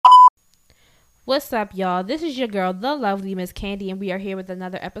What's up, y'all? This is your girl, the lovely Miss Candy, and we are here with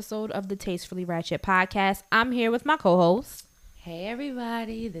another episode of the Tastefully Ratchet podcast. I'm here with my co-host. Hey,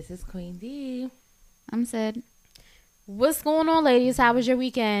 everybody. This is Queen D. I'm Sid. What's going on, ladies? How was your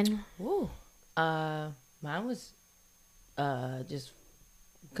weekend? Ooh. Mine was just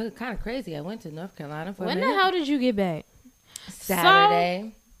kind of crazy. I went to North Carolina for When a the minute. hell did you get back?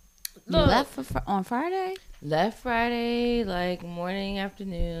 Saturday. You left on Friday? Left Friday, like morning,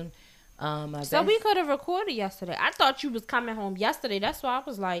 afternoon. We could have recorded yesterday. I thought you was coming home yesterday. That's why I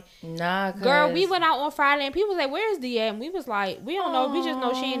was like, Nah, girl, we went out on Friday, and people was like, where's D at? And we was like, we don't know. We just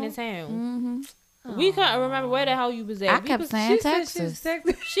know she ain't in town. Mm-hmm. We couldn't remember where the hell you was at. I kept saying She Texas.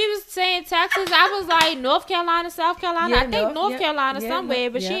 She was saying Texas. I was like, North Carolina, South Carolina. Yeah, I think North Carolina yeah,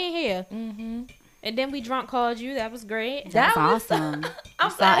 somewhere, but yeah. she ain't here. Mm-hmm. And then we drunk called you. That was great. That's That was- awesome. I'm I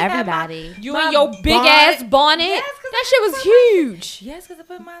saw glad I had everybody. You my and your big bonnet. ass bonnet. Yes, 'cause that I shit was put my- huge. Yes, because I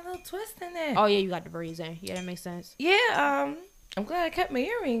put my little twist in there. Oh yeah, you got the breeze in. Yeah, that makes sense. Yeah, I'm glad I kept my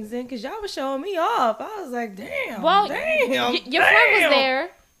earrings in because y'all was showing me off. I was like, damn. Well, damn. your friend was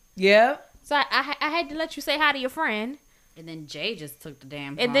there, Yeah. so I had to let you say hi to your friend. And then Jay just took the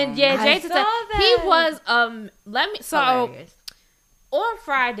damn And then phone. yeah, I Jay saw said that. he was let me so Hilarious. on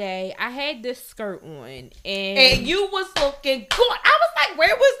Friday I had this skirt on And you was looking good. I was like,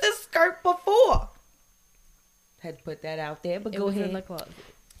 where was this skirt before? Had to put that out there, but it go was in ahead. the closet.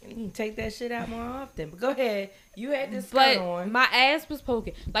 You can take that shit out more often. But go ahead. You had this skirt But on. my ass was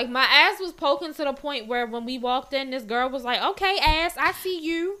poking. Like, my ass was poking to the point where when we walked in, this girl was like, okay, ass, I see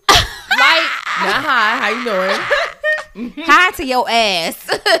you. Like, Nah, hi. How you doing? Hi to your ass.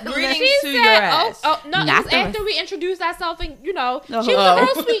 Greetings she to said, your ass. oh, no, it Not was the after we introduced ourselves and, she was a Oh.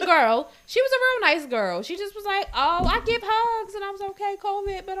 real sweet girl. She was a real nice girl. She just was like, oh, I give hugs. And I was okay,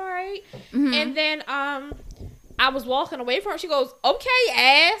 COVID, but all right. Mhm. And then, I was walking away from her. She goes, okay,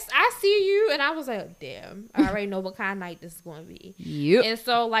 ass, I see you. And I was like, damn, I already know what kind of night this is going to be. Yep. And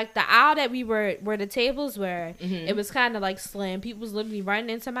so, like, the aisle that we were, where the tables were, Mhm. it was kind of like slim. People was literally running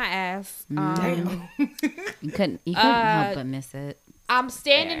into my ass. Damn. You couldn't Uh, help but miss it. I'm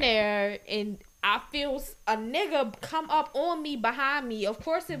standing there, and I feel a nigga come up on me behind me. Of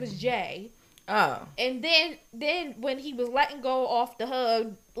course, it was Jay. Oh. And then when he was letting go off the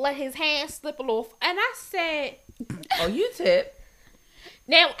hug, let his hand slip a little. And I said, Oh, you tip.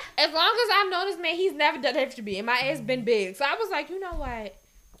 now, as long as I've known this man, he's never done that to me, and my ass been big. So I was like, you know what?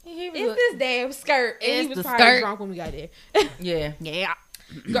 He was It's this damn skirt. And It's he was the probably skirt. drunk when we got there. Yeah. Yeah.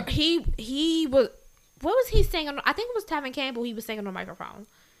 Girl, he was. What was he singing? I think it was Tevin Campbell. He was singing on the microphone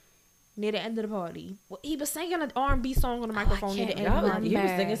near the end of the party. He was singing an R&B song on the microphone near the end of Y'all the was, party. you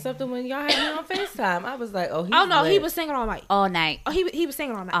was thinking something when y'all had me on FaceTime. I was like, oh, he's Oh no, he lit. was singing all night. All night. Oh, he was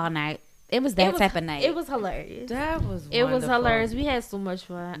singing all night. All night. It was that It was- type of night. It was hilarious. That was It was wonderful. hilarious. We had so much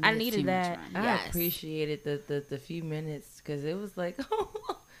fun. I Yes, needed too much that. fun. I Yes. appreciated the few minutes because it was like,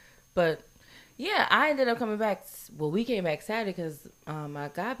 but yeah, I ended up coming back. Well, we came back Saturday because my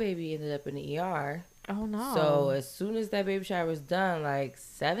godbaby ended up in the ER. Oh no. So as soon as that baby shower was done, like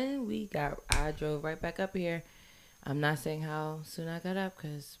 7, I drove right back up here. I'm not saying how soon I got up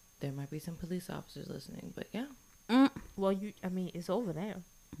because there might be some police officers listening, but yeah. well, it's over now.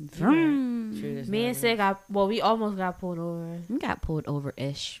 Vroom. True, there's Me no and Sid we almost got pulled over. We got pulled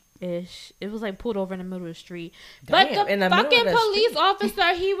over-ish. Ish. It was like pulled over in the middle of the street. Damn, But in the the middle of fucking the police street.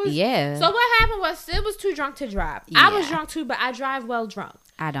 officer, he was. Yeah. So what happened was Sid was too drunk to drive. I was Yeah. drunk too, but I drive well drunk.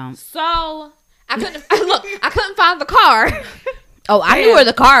 I don't. So I couldn't I couldn't find the car. Oh, I knew where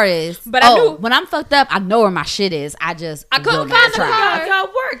the car is. But I knew- when I'm fucked up, I know where my shit is. I couldn't will not find the try. car.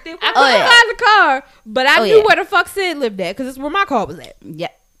 Y'all worked. They I worked. couldn't yeah. find the car, but I Oh, knew yeah. where the fuck Sid lived at because it's where my car was at. Yeah.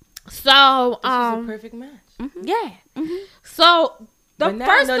 So This was a perfect match. yeah. So the But now I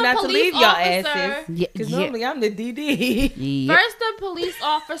first know the not to police leave y'all officer. asses. Yeah. Because yeah. normally I'm the DD. Yep. First, the police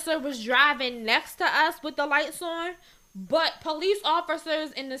officer was driving next to us with the lights on, but police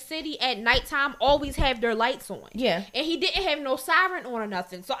officers in the city at nighttime always have their lights on. Yeah. And he didn't have no siren on or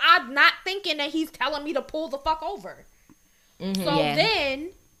nothing. So I'm not thinking that he's telling me to pull the fuck over. Mm-hmm. So Yeah. then,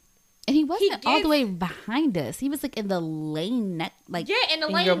 And he wasn't all gives- the way behind us. He was like in the lane, like yeah, in the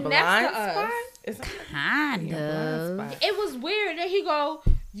In your lane blind next to us. spot? It's kind your blind of. spot. It was weird. Then he go,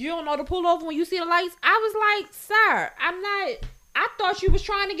 you don't know to pull over when you see the lights? I was like, sir, I'm not, I thought you was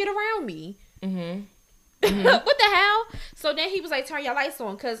trying to get around me. Mm-hmm. What the hell? So then he was like, turn your lights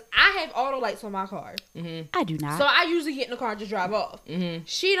on, because I have auto lights on my car. Mm-hmm. I do not. So I usually get in the car and just drive off. Mm-hmm.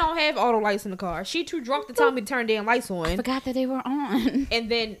 She don't have auto lights in the car. She too drunk to tell me to turn damn lights I on. forgot that they were on. And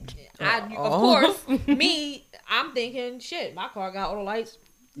then, of Oh. course, I'm thinking, shit, my car got auto lights.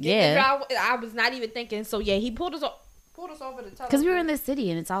 Get the Yeah. drive- I was not even thinking. So yeah, he pulled us pulled us over the top. Because we were in the city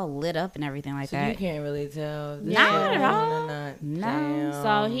and it's all lit up and everything like So that. you can't really tell. This Not is at on all. or not. No. Damn.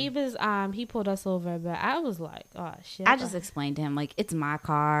 So he was he pulled us over, but I was like, oh shit. I just explained to him, like, it's my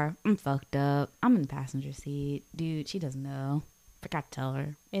car. I'm fucked up. I'm in the passenger seat. Dude, she doesn't know. Forgot to tell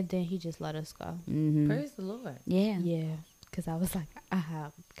her. and then he just let us go. Mm-hmm. Praise the Lord. Yeah. Yeah, because I was like,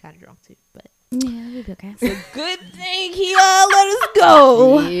 I'm kind of drunk too, but Yeah, we'll be okay. good thing he let us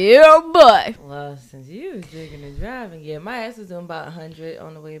go. Yeah, boy. Well, since you was drinking and driving, yeah, my ass was doing about 100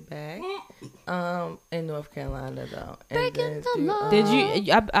 on the way back. In North Carolina though. And Breaking then the through, law. Did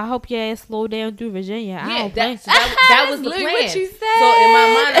you? I hope your ass slowed down through Virginia. I Yeah, don't think. that was the Look plan. what you So in my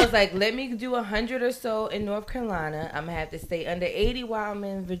said. mind, I was like, let me do 100 or so in North Carolina. I'm gonna have to stay under 80 while I'm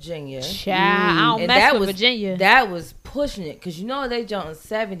in Virginia. Child, I don't And mess that with was Virginia. That was pushing it because you know they jumping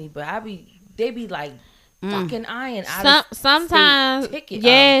 70, but they be like fucking eyeing out of Sometimes, state ticket,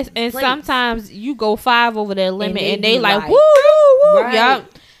 yes, and plates. sometimes you go 5 over their limit, they and they be like, like, woo, woo, woo. right. Yup.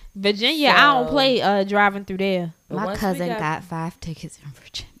 Virginia, I don't So- play driving through there. But My once we cousin got 5 tickets in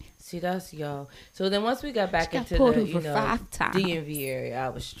Virginia. See, that's yo. So then once we got back She got into pulled the over 5 times. DMV area, I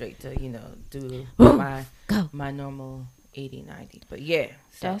was straight to do Go. my normal 80, 90. But yeah,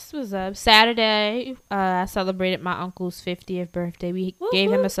 so That's what's up. Saturday, I celebrated my uncle's 50th birthday. We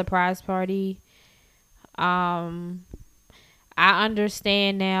gave him a surprise party. I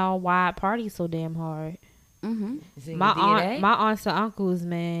understand now why I party so damn hard. Mm-hmm. is it My your DNA? my aunts and uncles,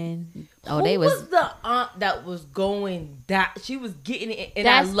 man. Oh, Who they was. the aunt that was going down? She was getting it, and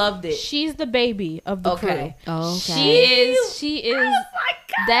I loved it. She's the baby of the Okay. crew. Oh, She is. Oh my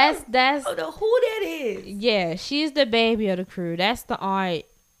god! That's I don't know who that is. yeah. She's the baby of the crew. That's the aunt.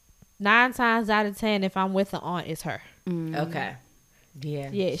 9 times out of 10, if I'm with the aunt, it's her. Okay. Yeah.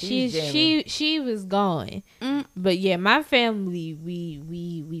 Yeah, jamming. she was going. But yeah, my family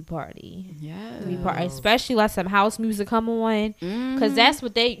we party. Yeah. We party, especially let some house music come on, cause that's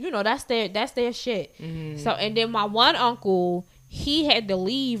what they that's their shit. So and then my one uncle, he had to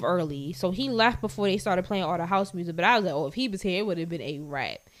leave early, so he left before they started playing all the house music. But I was like, oh, if he was here, it would have been a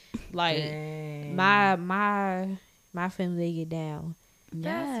rap. Like Dang. my family, they get down.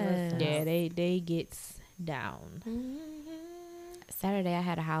 Yes. Yeah, they gets down. Saturday, I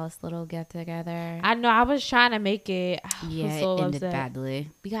had a house little get together. I know. I was trying to make it. I was Yeah, so it ended upset. badly.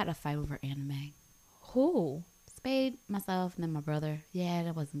 We got in a fight over anime. Who? Spade, myself, and then my brother. Yeah,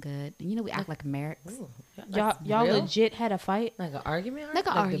 that wasn't good. And you know, we act like Americans. Ooh, Y'all real? legit had a fight. Like an argument? Like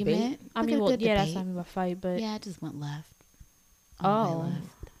an debate? argument. I Like mean, a well, good yeah, that's debate. not even a fight, but Yeah, it just went left. Oh. Went left.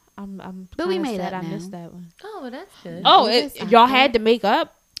 I'm. But we kinda made sad up I now. missed that one. Oh, well, that's good. Oh, It was y'all after. had to make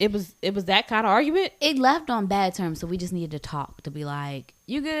up. It was that kind of argument. It left on bad terms, so we just needed to talk to be like,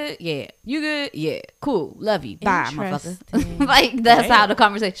 "You good? Yeah. You good? Yeah. Cool. Love you. Bye, motherfucker." Interesting. Like that's how the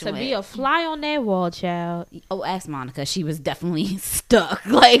conversation To went. be a fly on that wall, child. Oh, ask Monica. She was definitely stuck,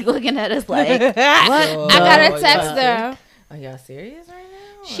 like looking at us like, I Oh, gotta y'all text serious? her. Are y'all serious right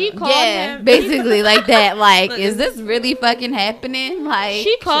now? She Or- called yeah, him. basically like that. Like, is this really fucking happening? Like,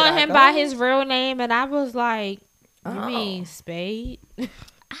 She called Should I him go? by his real name, and I was like, "You Oh. mean Spade?"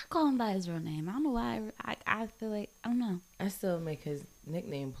 I call him by his real name. I don't know why. I feel like I don't know. I still make his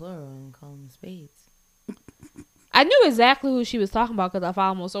nickname plural and call him Spades. I knew exactly who she was talking about because I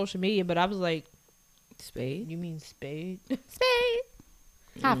follow him on social media, but I was like, Spade? "You mean Spade?"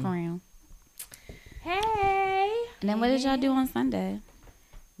 Spade. Hop around. Hey. And then what did y'all do on Sunday?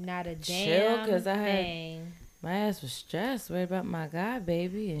 Not a Chill, damn 'cause I had- thing. My ass was stressed, worried about my god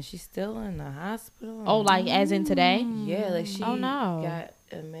baby, and she's still in the hospital. Oh, like as in today? Yeah, like she Oh, no. got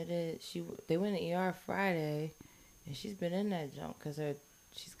admitted. They went to ER Friday, and she's been in that junk because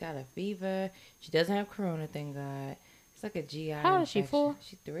she's got a fever. She doesn't have corona, thank God. It's like a GI. How old is she, infection. 4?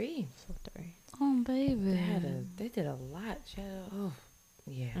 She's 3. Oh, baby. They did a lot, child. Oh,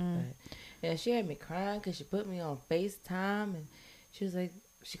 yeah. But yeah, she had me crying because she put me on FaceTime, and she was like,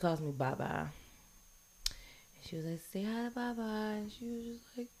 she calls me Baba. She was like, say hi to Baba. And she was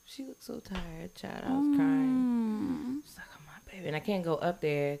just like, she looked so tired, child. I was crying. It's like, oh, my baby. And I can't go up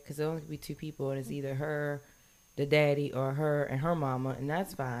there because there only can be 2 people. And it's either her, the daddy, or her and her mama. And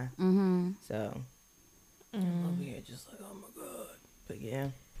that's fine. Mm-hmm. So, I'm over here just like, oh, my God. But, yeah.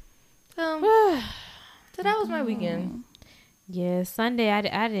 So, that was my weekend. Yeah, Sunday I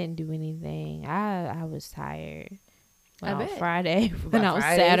didn't do anything. I was tired. I On bet. Friday, when About on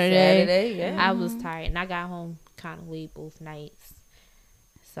Friday, Saturday, yeah. I was tired, and I got home kind of late both nights.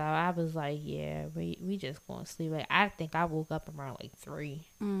 So I was like, yeah, we just going to sleep. Like, I think I woke up around like 3.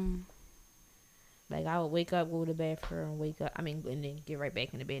 Like I would wake up, go to the bathroom, wake up. I mean, and then get right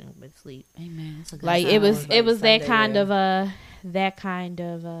back in the bed and go to sleep. Amen. That's a good Like sign. it was Like that Sunday, kind yeah. of that kind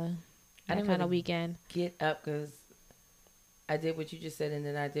of didn't that kind of really weekend. Get up because I did what you just said, and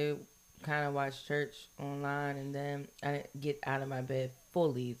then I did kind of watch church online, and then I didn't get out of my bed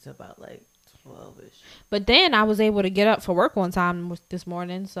fully to about like 12ish. But then I was able to get up for work on time this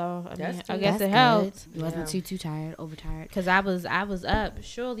morning, so I guess it helped. You wasn't too tired, overtired. Cause I was up.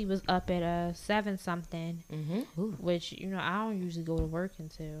 Shirley was up at 7 something, which I don't usually go to work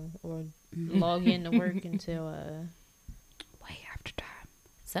until or log in to work until way after time.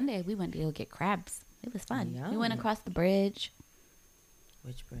 Sunday we went to go get crabs. It was fun. Yum. We went across the bridge.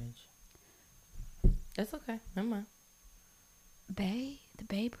 Which bridge? That's okay. Never mind. The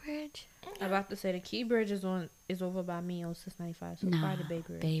Bay Bridge. I'm about to say the Key Bridge is over by me on 695. So probably the Bay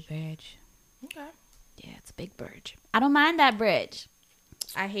Bridge. Bay Bridge. Okay. Yeah, it's a big bridge. I don't mind that bridge.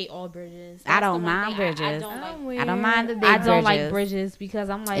 I hate all bridges. I don't mind bridges. I don't mind the big I bridges. don't like bridges because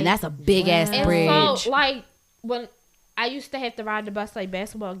I'm like, and that's a big ass and bridge. so like when I used to have to ride the bus like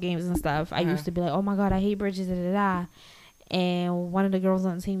basketball games and stuff, I used to be like, oh my god, I hate bridges, da da da. And one of the girls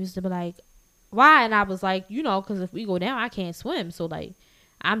on the team used to be like, why? And I was like, because if we go down, I can't swim, so like,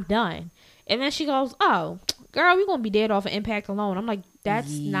 I'm done. And then she goes, oh, girl, we gonna be dead off of impact alone. I'm like, that's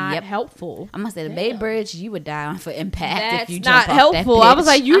not helpful. I'm gonna say the Bay Bridge, you would die for impact. That's if you not jump helpful. Off that I was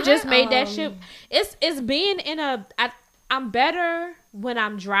like, you just made that um, shit. It's being in I'm better when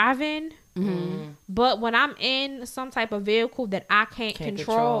I'm driving. But when I'm in some type of vehicle that I can't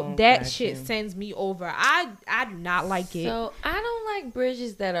control, that shit sends me over. I do not like it. So I don't like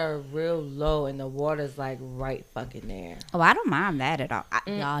bridges that are real low and the water's like right fucking there. Oh, I don't mind that at all.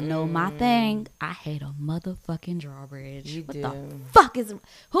 Y'all know my thing. I hate a motherfucking drawbridge. You what do. the fuck is?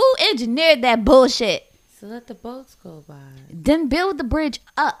 Who engineered that bullshit? So let the boats go by. Then build the bridge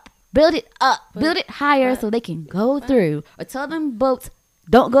up. Build it up. Build it higher so they can go through. Or tell them boats,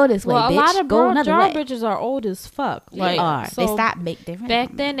 don't go this way, bitch. A lot of go another way. drawbridges are old as fuck. They are. So they stopped make different.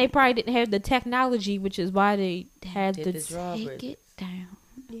 Back then, they probably didn't have the technology, which is why they had Did the the drawbridge. Take it down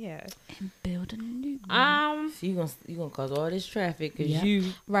yeah. and build a new one. So you gonna cause all this traffic because Yep.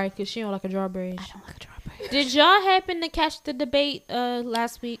 you Right, because she don't like a drawbridge. I don't like a drawbridge. Did y'all happen to catch the debate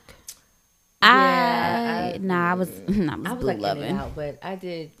last week? I was I blue was like in loving. and out, but I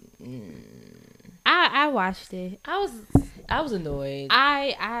did. I watched it. I was annoyed.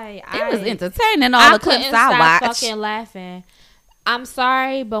 It was entertaining. All I the clips couldn't I stop watched. fucking laughing. I'm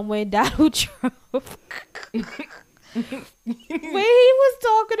sorry, but when Donald Trump, when he was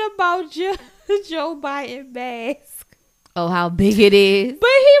talking about Joe Biden mask, Oh, how big it is! but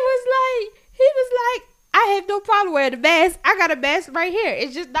he was like, I have no problem wearing the mask. I got a mask right here.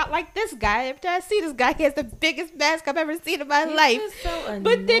 It's just not like this guy. Every time I see this guy, he has the biggest mask I've ever seen in my life. So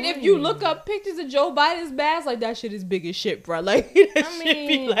But then if you look up pictures of Joe Biden's mask, like that shit is big as shit, bro. Like that shit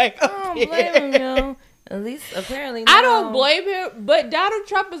be like, I don't blame him, yo. At least apparently, I don't blame him, but Donald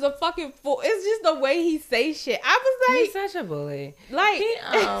Trump is a fucking fool. It's just the way he say shit. I was like, He's such a bully. like, He,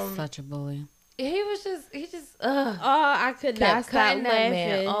 Such a bully. he just I could not stop cutting that man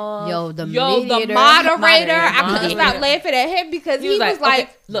laughing. off. Yo, the Moderator, I couldn't stop laughing at him because he was like,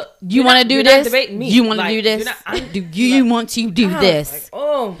 okay, look, You want to do this? debating me. You want to Like, do this? you're not- Do you want to do this? Like,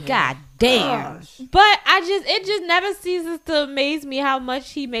 oh my God damn! gosh. but it just never ceases to amaze me how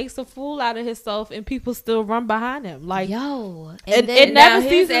much he makes a fool out of himself and people still run behind him. Like, Yo, it then never Now,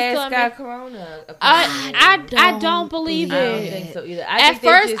 ceases his ass to got amaze. corona. I don't believe I don't it. think so either. At think they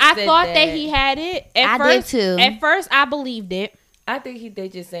first, just I said thought that he had it. I did too. At first, I believed it. I think they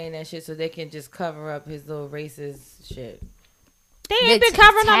just saying that shit so they can just cover up his little racist shit. They ain't been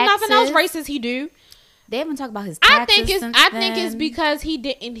covering up nothing else racist he do. They haven't talked about his I taxes think it's since then. because he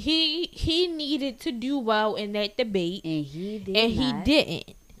didn't he needed to do well in that debate and he did and he not.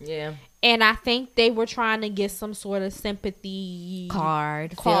 didn't. Yeah. And I think they were trying to get some sort of sympathy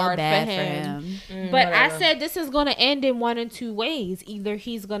card for feel bad him. for him. But I Whatever. said this is going to end in one or two ways. Either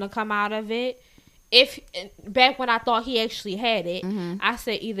he's going to come out of it. If back when I thought he actually had it, I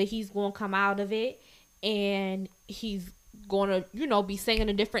said either he's going to come out of it and he's going to, be singing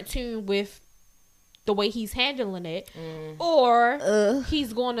a different tune with the way he's handling it, or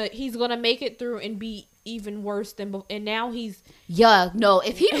he's going to make it through and be even worse than and now he's No,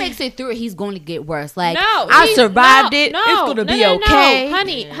 if he makes it through, he's going to get worse. Like, no, I survived it. It's going to be okay.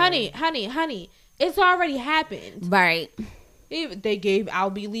 Honey, it's already happened. Right. They gave I'll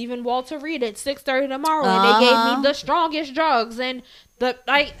be leaving Walter Reed at 6:30 tomorrow, and they gave me the strongest drugs and the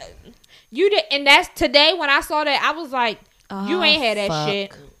you did, and that's today when I saw that I was like, you ain't had that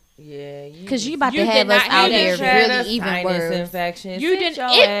shit. Yeah, Because you about you to have did us not out have here that really shit. even Sinus worse. infection. You Sit didn't. your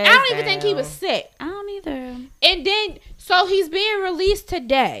I ass don't even think he down. was sick. I don't either. And then so he's being released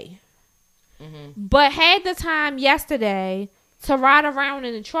today, but had the time yesterday to ride around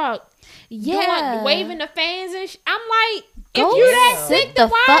in the truck, Yeah. waving the fans and I'm like, If Go you that sit sick, the then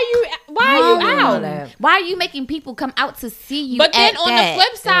why fuck are you home. out? Why are you making people come out to see you? But then at on that? the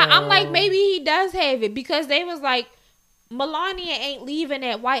flip side, I'm like, maybe he does have it because they was like, Melania ain't leaving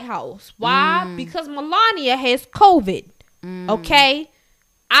that White House. Why? Because Melania has COVID. Okay?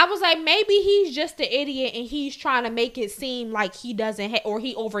 I was like, maybe he's just an idiot and he's trying to make it seem like he doesn't or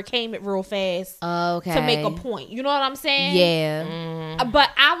he overcame it real fast to make a point. You know what I'm saying? Yeah. But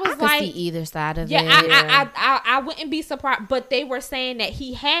I was I like, could see either side of it. I wouldn't be surprised. But they were saying that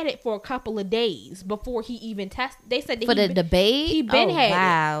he had it for a couple of days before he even tested. They said that for the debate. He been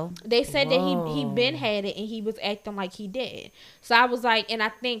had it. They said that he been had it and he was acting like he did. So I was like, and I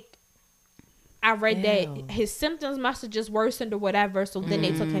think I read that his symptoms must have just worsened or whatever. So then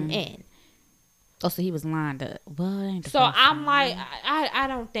they took him in. Oh, so he was lined up. Well, so I'm like, I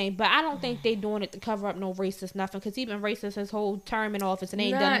don't think they doing it to cover up no racist nothing because he been racist his whole term in office and they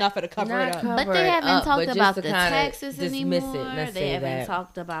ain't done nothing to cover it up. But they haven't talked about the taxes anymore. They haven't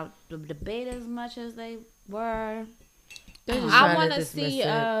talked about the debate as much as they were. I want to see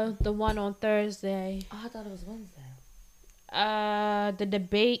the one on Thursday. Oh, I thought it was Wednesday. The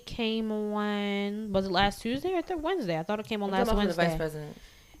debate came on, was it last Tuesday or Wednesday? I thought it came on last Wednesday. The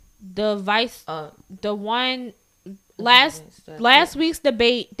vice president. The one last week's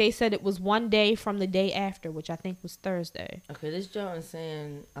debate, they said it was one day from the day after, which I think was Thursday. Okay, this Joe is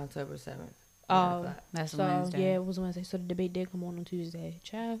saying October 7th. Oh, that's so Wednesday. Yeah, it was Wednesday. So the debate did come on Tuesday.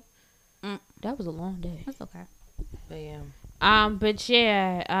 Child, that was a long day. That's okay. But yeah. But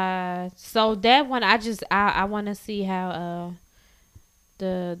yeah, so that one I want to see how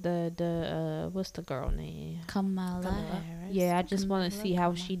the what's the girl name? Kamala. Right? Yeah, I just want to see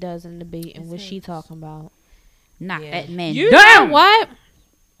how she does in the debate and what she talking about. Knock that man You down. know what?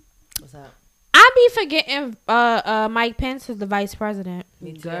 What's up? I be forgetting Mike Pence is the vice president.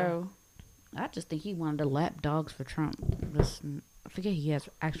 Me too. Girl, I just think he wanted to lap dogs for Trump. I forget he has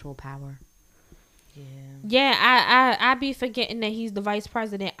actual power. Yeah, I be forgetting that he's the vice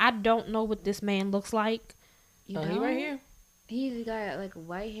president. I don't know what this man looks like. He right here. He's got like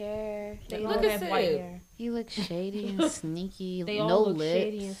white hair. They all have white hair. He looks shady and sneaky. They no all look lips.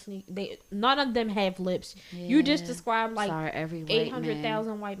 shady and sneaky. None of them have lips. Yeah. You just described like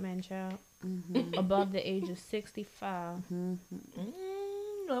 800,000 white men, child, above the age of 65.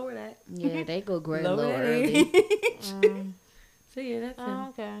 Lower that. Yeah, they go great Lower low that. early. So yeah, that's him.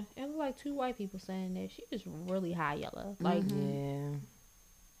 Okay. It was like two white people saying that. She was really high yellow. Like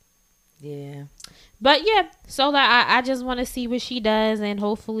Yeah. But yeah, so that I just want to see what she does and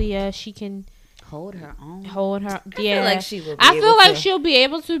hopefully she can hold her own. Yeah. I feel like she will be I feel able like to. she'll be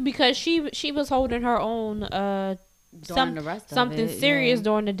able to because she was holding her own During the rest of something it, serious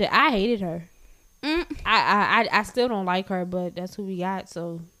during the day. I hated her. Mm. I still don't like her, but that's who we got.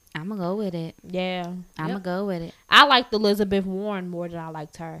 So I'm gonna go with it. yeah, I'm gonna go with it. I liked Elizabeth Warren more than I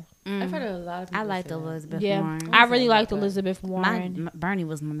liked her. I've heard a lot of people I liked say that. Elizabeth Yeah, Warren. I really liked Elizabeth Warren. Bernie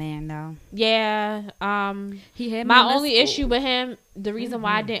was my man though. Yeah. He had My only issue with him, the reason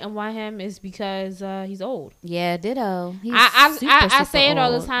why I didn't want him is because he's old. Yeah, ditto. He's I say it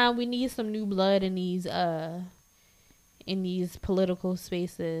all old. the time. We need some new blood in these political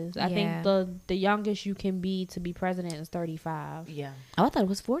spaces. I think the youngest you can be to be president is 35. Yeah. Oh, I thought it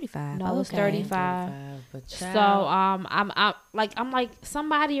was 45. No, it's 35. But So I'm like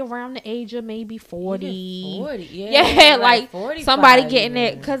somebody around the age of maybe 40. 40. Yeah, like 45 somebody getting even.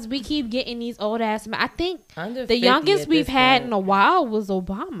 it because we keep getting these old ass men. I think Under the 50 youngest at we've this had point. in a while was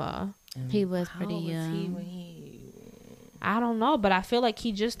Obama. He was How pretty old was young. he when he... I don't know, but I feel like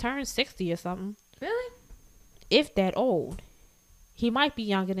he just turned 60 or something. Really? If that old. He might be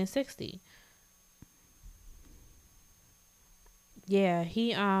younger than 60. Yeah,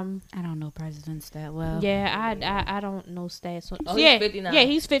 he I don't know presidents that well. yeah, I don't know stats. Oh, yeah, he's 59. Yeah,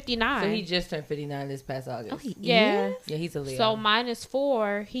 he's 59. So he just turned 59 this past August. Oh, he yeah. is? Yeah, he's a Leo. So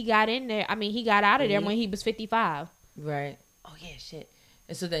 -4, he got in there. I mean, he got out of there when he was 55. Right. Oh, yeah, shit.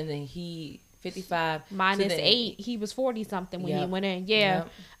 And so then he... 55 -8, he was 40 something when he went in. Yeah, Yep.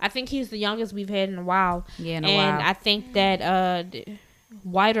 I think he's the youngest we've had in a while. Yeah, in a and while. I think that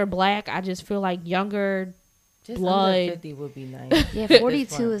white or black, I just feel like younger Just blood. under 50 would be nice. Yeah, At this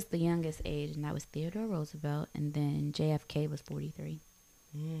 42 point. is the youngest age, and that was Theodore Roosevelt, and then JFK was 43.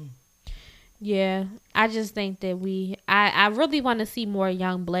 Yeah, I just think that I really want to see more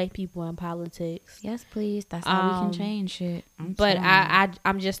young black people in politics. Yes, please. That's how we can change shit. But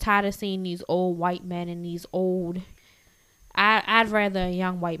I'm just tired of seeing these old white men and these old. I'd rather a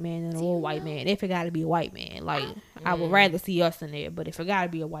young white man than an old white man. If it got to be a white man, like I would rather see us in there. But if it got to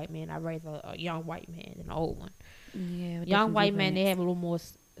be a white man, I'd rather a young white man than an old one. Yeah, Young white men, they have a little more.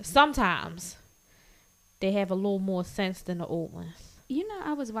 Sometimes they have a little more sense than the old ones. You know,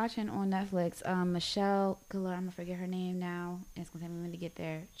 I was watching on Netflix, Michelle, good Lord, I'm gonna forget her name now. It's gonna take me a minute to get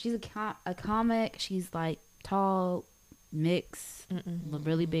there. She's a comic. She's like tall, mixed,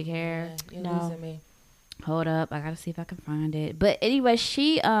 really big hair. Yeah, you're losing me. Hold up, I gotta see if I can find it. But anyway,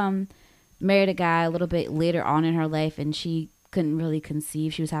 she married a guy a little bit later on in her life, and she couldn't really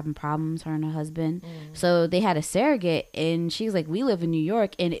conceive. She was having problems, her and her husband. So they had a surrogate, and she's like, we live in New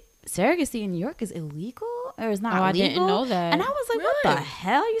York, and surrogacy in New York is illegal, or it's not legal. I didn't know that. And I was like, Really? what the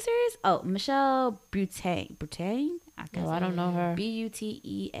hell? Are you serious? Oh, Michelle Buteau. I don't know her.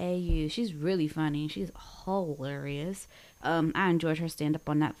 Buteau. She's really funny. She's hilarious. I enjoyed her stand up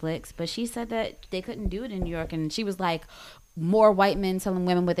on Netflix, but she said that they couldn't do it in New York, and she was like, more white men telling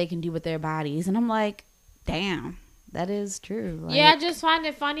women what they can do with their bodies, and I'm like, damn, that is true. Like, Yeah, I just find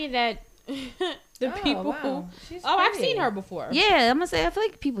it funny that the people. Wow. She's I've pretty. seen her before. yeah, I'm gonna say I feel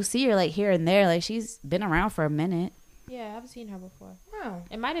like people see her like here and there. Like she's been around for a minute. Yeah, I've seen her before. Wow.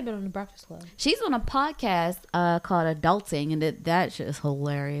 It might have been on the Breakfast Club. She's on a podcast called Adulting, and that shit is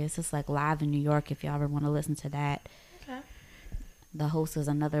hilarious. It's like live in New York. If y'all ever want to listen to that. Okay. The host is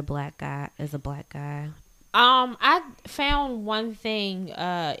another black guy. Is a black guy. I found one thing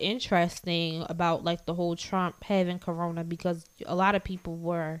interesting about like the whole Trump having corona, because a lot of people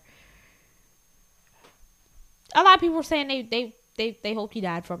were saying they hope he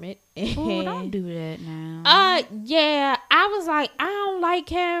died from it. Oh, don't do that now. Yeah, I was like, I don't like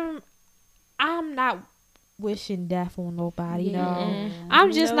him. I'm not wishing death on nobody. No,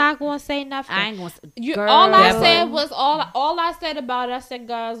 I'm just not gonna say nothing. I ain't gonna. All I said was all I said about it. I said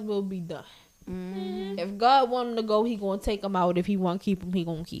God's will be done. If God want him to go, he gonna take him out. If he want to keep him, he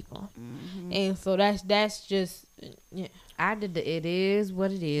gonna keep him. And so that's just yeah. I did the. It is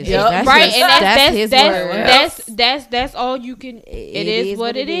what it is. Yep. That's Right, just, and that's his word. that's all you can. It is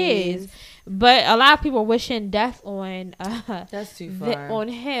what it is. But a lot of people are wishing death on That's too far. on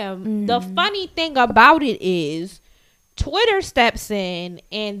him. The funny thing about it is, Twitter steps in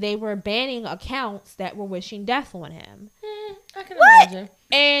and they were banning accounts that were wishing death on him. I can imagine.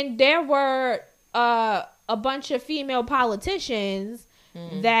 And there were a bunch of female politicians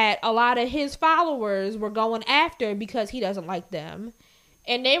that a lot of his followers were going after because he doesn't like them.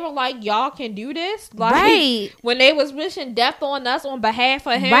 And they were like, y'all can do this? Like, Right. when they was wishing death on us on behalf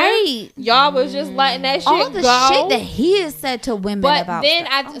of him, Right. y'all was just letting that shit All the go. shit that he has said to women But about. then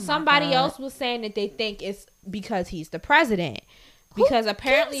stuff. somebody else was saying that they think it's because he's the president. Because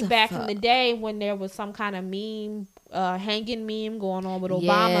apparently gives a back in fuck? the day when there was some kind of meme, hanging meme going on with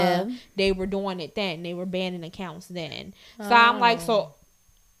Obama, Yeah. they were doing it then. They were banning accounts then. So I'm like, so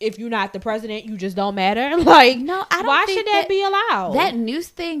if you're not the president, you just don't matter? Like, No, I don't why think should that be allowed? That news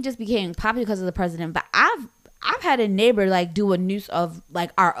thing just became popular because of the president. But I've had a neighbor like do a news of like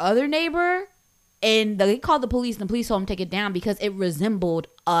our other neighbor, and they called the police, and the police told him to take it down because it resembled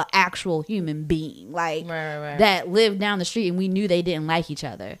a actual human being, like Right. that lived down the street, and we knew they didn't like each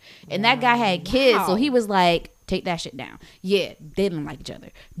other. And that guy had kids, so he was like, take that shit down. Yeah, they didn't like each other.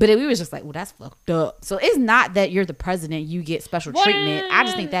 But we was just like, well, that's fucked up. So it's not that you're the president, you get special treatment. I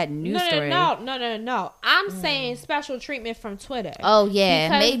just think that news story. No. I'm saying special treatment from Twitter. Oh, yeah,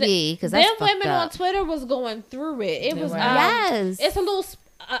 Because maybe. Because that's them fucked women up. on Twitter was going through it. It was Yes. It's a little.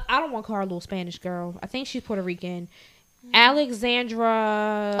 I don't want to call her a little Spanish girl. I think she's Puerto Rican.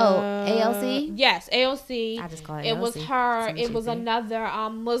 Alexandra. AOC? Yes, AOC. I just call it It was AOC. her. Some It was shit. another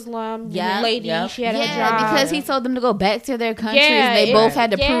Muslim Yeah, lady. yep. She had a Yeah, job. because he told them to go back to their countries. Yeah, They it- both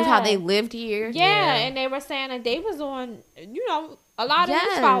had to prove how yeah. they lived here. Yeah, and they were saying that they was on, a lot of his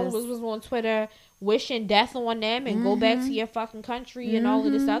Yes. followers was on Twitter wishing death on them and go back to your fucking country and all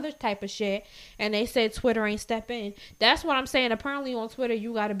of this other type of shit. And they said Twitter ain't step in. That's what I'm saying. Apparently on Twitter,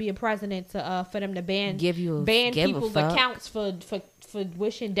 you got to be a president to for them to ban Give people's a fuck. accounts for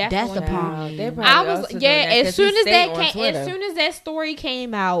wishing death, Death on upon them. you. They probably I was also doing that as 'cause soon he as stayed that on came, Twitter. as soon as that story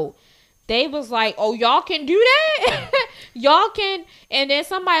came out, they was like, "Oh, y'all can do that, y'all can." And then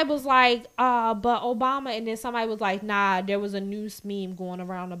somebody was like, but Obama." And then somebody was like, "Nah, there was a news meme going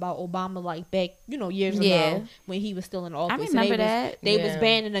around about Obama like back, years ago when he was still in office. remember And that. they was Yeah.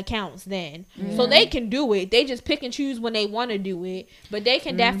 banning accounts then, so they can do it. They just pick and choose when they want to do it, but they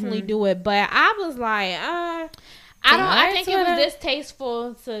can definitely do it. But I was like, I think it was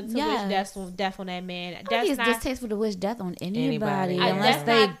distasteful to Yes. wish death on that man. I think That's it's not. distasteful to wish death on anybody. I- Unless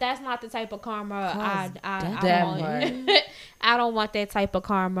That's not the type of karma I That want. I don't want that type of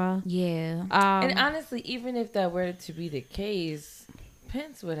karma. Yeah. And honestly, even if that were to be the case,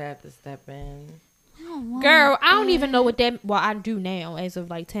 Pence would have to step in. Girl, I don't even know what that. Well, I do now, as of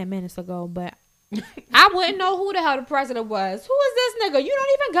like 10 minutes ago, but I wouldn't know who the hell the president was. Who is this nigga? You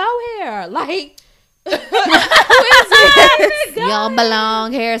don't even go here. Like, You don't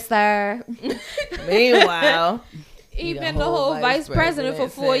belong here, sir. Meanwhile, He the been the whole whole vice president for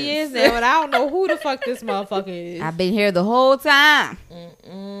 4 years now, and I don't know who the fuck this motherfucker is. I've been here the whole time.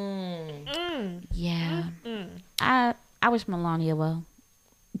 Mm-mm. Yeah. I wish Melania well.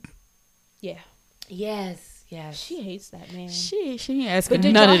 Yeah, Yes. she hates that man. She ain't asking But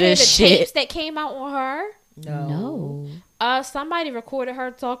did none y'all of hear this the shit. tapes that came out on her? No. Somebody recorded her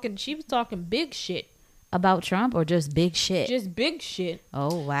talking. She was talking big shit, About Trump or just big shit? just big shit.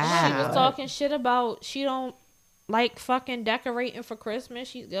 Oh, She wow. was talking shit about she don't like fucking decorating for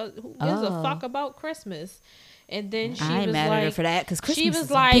Christmas. Who gives a fuck about Christmas? And then she I ain't was mad like, at her for that because Christmas she was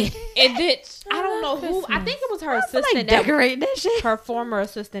is like, big. and then I don't know who. I think it was her assistant, like that, decorating that shit. her former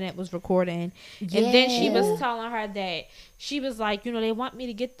assistant that was recording. And then she was telling her that she was like, they want me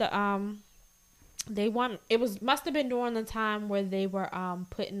to get the must have been during the time where they were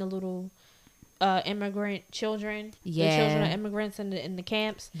putting the little immigrant children, the children of immigrants in the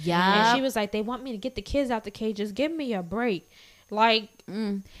camps. Yeah. And she was like, they want me to get the kids out the cages. Give me a break. Like,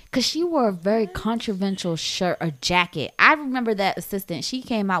 Because she wore a very controversial shirt or jacket. I remember that assistant. She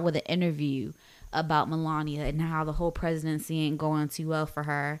came out with an interview about Melania and how the whole presidency ain't going too well for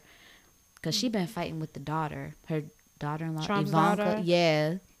her. Because she been fighting with her daughter-in-law, Trump's Ivanka. daughter?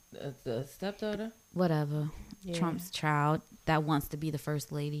 Yeah, The stepdaughter? whatever. yeah, Trump's child that wants to be the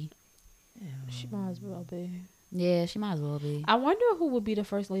first lady. she might as well be. Yeah, she might as well be. I wonder who would be the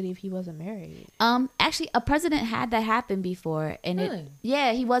first lady if he wasn't married. Actually, a president had that happen before, and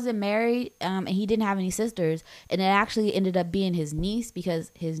Really? he wasn't married, and he didn't have any sisters, and it actually ended up being his niece because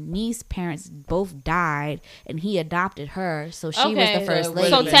his niece's parents both died, and he adopted her, so she was the first lady.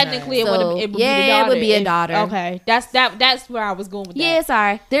 So technically, it would be the daughter. it would be a daughter. Okay, that's where I was going with that. Yeah,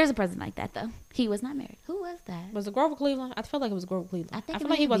 sorry. There's a president like that though. He was not married. Who was that? Was it Grover Cleveland? I feel like it was Grover Cleveland. I think I it feel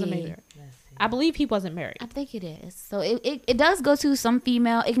like he may wasn't be. married. I believe he wasn't married. I think it is. So it does go to some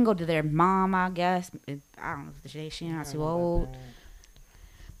female. It can go to their mom, I guess. I don't know if she's not too old.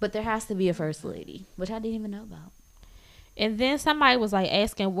 But there has to be a first lady, which I didn't even know about. And then somebody was like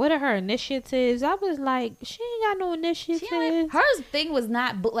asking, what are her initiatives? I was like, she ain't got no initiatives. Hers thing was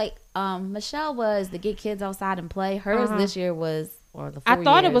not like Michelle was to get kids outside and play. Hers this year was I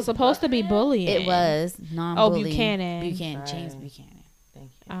thought it was supposed to be bullying. It was non-bullying. Buchanan. James Buchanan.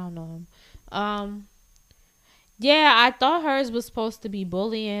 Thank you. I don't know him. Yeah, I thought hers was supposed to be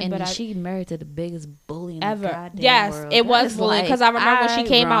bullying, And but she married to the biggest bully in ever. the goddamn Yes, world. it was That's bullying because I remember when she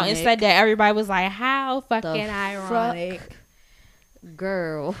came out and ironic. said that, everybody was like, "How fucking The ironic."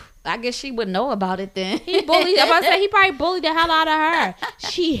 Girl, I guess she would know about it then. He bullied. I'm about to say he probably bullied the hell out of her.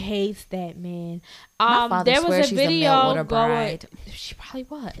 She hates that man. My father There was swears a she's a video Meltwater going. bride. She probably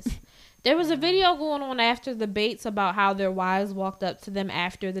was. There was a video going on after the debates about how their wives walked up to them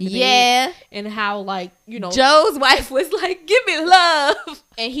after the debate. Yeah. And how, Joe's wife was like, "Give me love."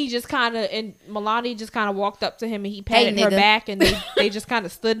 and he just kind of, and Melania just kind of walked up to him and he patted her nigga. back and they just kind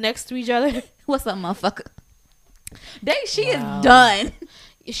of stood next to each other. What's up, motherfucker? She Wow. is done.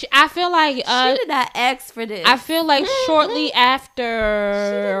 I feel like she did not ask for this. I feel like shortly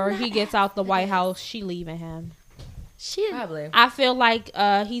after he gets out the White House, she leaving him. Probably. I feel like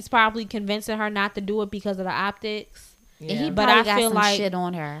he's probably convincing her not to do it because of the optics. And he But probably I got feel some like shit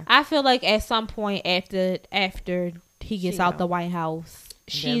on her. I feel like at some point after he gets She out gone. the White House,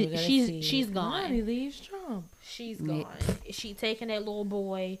 Then we're gonna see she's gone. Melania leaves Trump. She's gone. She taking that little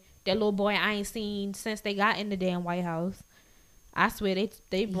boy I ain't seen since they got in the damn White House. I swear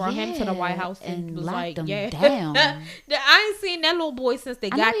they brought him to the White House and was locked like, him yeah, down. I ain't seen that little boy since they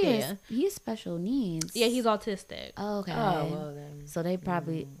I got know there. He's special needs. Yeah, he's autistic, Oh, okay. Oh, well then. So they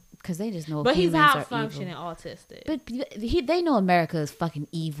probably because they just know. but he's humans high are functioning evil. autistic. But they know America is fucking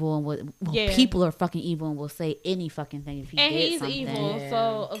evil and people are fucking evil and will say any fucking thing if he and did he's something. evil, Yeah.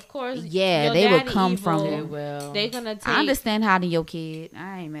 so of course, Yeah, your they would daddy come evil. from They him. will. They gonna take. I understand how to your kid.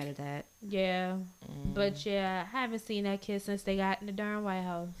 I ain't mad at that. Yeah, but yeah, I haven't seen that kid since they got in the darn White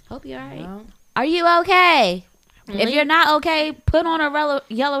House. Hope you're alright. No. Are you okay? If Blink. you're not okay, put on a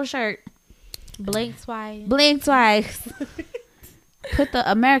yellow shirt. Blink twice. Blink twice. Put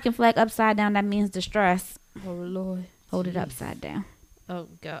the American flag upside down. That means distress. Oh Lord. Hold it upside down. Oh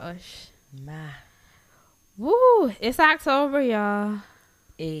gosh. My. Woo! It's October, y'all.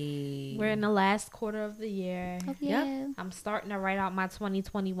 Hey. We're in the last quarter of the year. Oh, yeah. I'm starting to write out my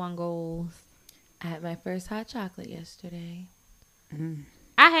 2021 goals. I had my first hot chocolate yesterday.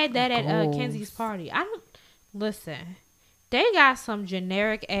 I had that at Goals. Kenzie's party. I don't listen. They got some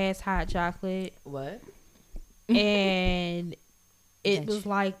generic ass hot chocolate, What? and it Bitch. was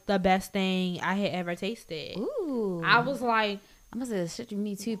like the best thing I had ever tasted. Ooh. I was like, I must have shit. You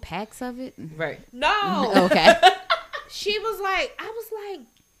need 2 packs of it. Right. No. Okay. She was like, I was like,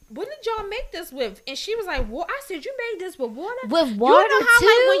 what did y'all make this with? And she was like, well, I said, you made this with water? With water, you know how too?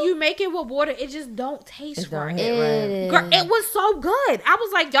 like when you make it with water, it just don't taste It don't right. hit right. Girl, it was so good. I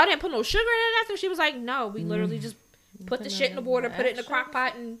was like, y'all didn't put no sugar in it after? She was like, no, we literally just put the shit in the water, put it in the crock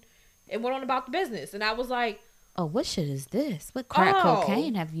pot, and it went on about the business. And I was like, Oh, what shit is this? What crack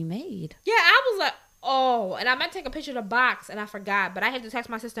cocaine have you made? yeah, I was like, oh. And I meant to take a picture of the box, and I forgot. But I had to text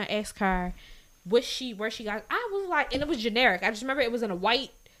my sister and ask her where she got. I was like, and it was generic. I just remember it was in a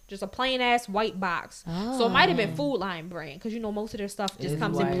white, just a plain ass white box. So it might have been Food Line brand, because you know most of their stuff just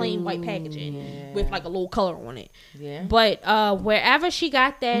comes in plain white packaging with like a little color on it. Yeah. But wherever she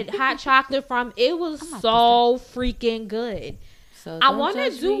got that hot chocolate from, it was so freaking good. So I don't want to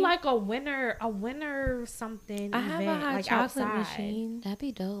judge do me. like a winter something. I have event, a hot like chocolate outside. machine That'd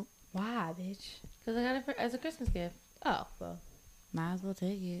be dope. Why, bitch? because I got it as a Christmas gift. Oh, well. Might as well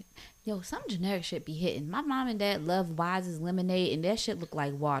take it. Yo, some generic shit be hitting. My mom and dad love Wise's lemonade, and that shit look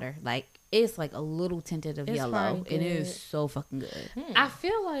like water. Like, it's like a little tinted of It's yellow. probably And it good. is so fucking good. I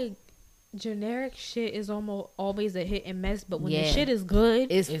feel like generic shit is almost always a hit and miss, but when the Yeah. shit is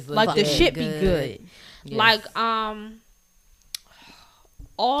good, It's like the fucking shit be good. Yes. Like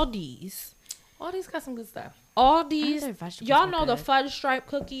Aldi's. All these got some good stuff. Aldi's. their vegetables Y'all were know the good. fudge stripe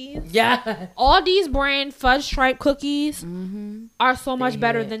cookies. Yeah. Aldi's brand fudge stripe cookies are so much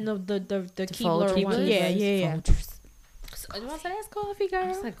better hit. than the Folgers Keebler ones. ones. Yeah, yeah. Folgers. So, you want to say that's coffee, girl?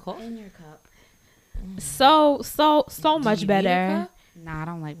 It's like coffee. In your cup. So much Do you need a better. cup? Nah, I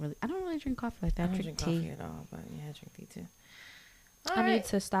don't really drink coffee like that. I I don't drink drink tea. coffee at all, but yeah, I drink tea too. I need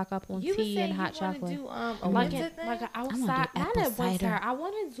to stock up on You tea and hot wanna chocolate. do a Like winter it, thing? like an wanna outside, do not apple at winter. cider. I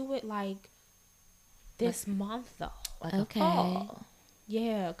want to do it like this month though. Like Okay. a fall.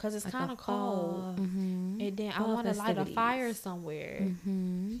 Yeah, cause it's Like a kind of cold. Mm-hmm. And then I fall want to light a festivities. fire somewhere Mm-hmm.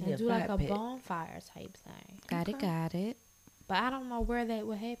 and Yeah, do like fire a pit. bonfire type thing. Got it. But I don't know where that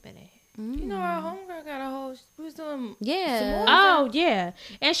would happen at. You know, our homegirl got a whole. We was doing. Yeah. Oh yeah,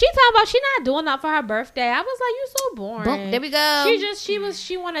 and she talking about she not doing that for her birthday. I was like, you so boring. Boom, there we go.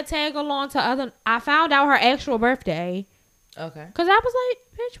 She want to tag along to other. I found out her actual birthday Okay. because I was like,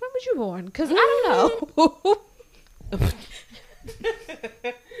 bitch, when was you born? Because I don't know.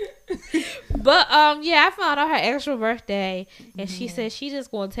 But yeah, I found out her actual birthday, and she said she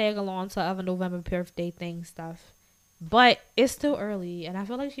just gonna tag along to other November birthday thing stuff. But it's still early, and I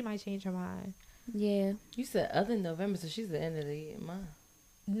feel like she might change her mind. Yeah. You said other November, so she's the end of the month.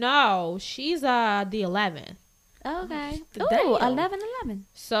 No, she's the 11th. Okay. Damn. Ooh, 11/11.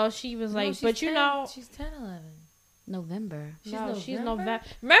 So she was like, No, she's but you 10 know, she's 10/11. November. she's November? November.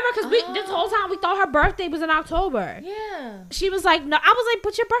 Remember, because we this whole time we thought her birthday was in October. Yeah. She was like, no. I was like,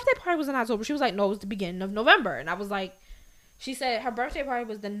 but your birthday party was in October. She was like, no, it was the beginning of November. And I was like, she said her birthday party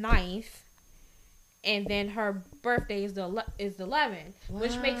was the 9th. And then her birthday is the 11th,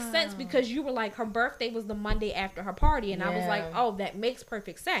 which makes sense because you were like her birthday was the Monday after her party, and I was like, Yeah. oh, that makes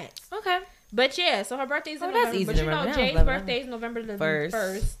perfect sense. Okay. But yeah, so her birthday's in Oh, that's November. easy But to you know, remember. Jay's That was birthday is November the First.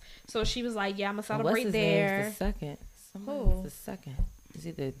 1st. So she was like, yeah, I'm gonna What's celebrate his there. name? The second. Who? Somebody's the second. Is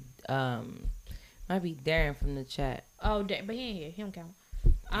either might be Darren from the chat. Oh, but he ain't here. He don't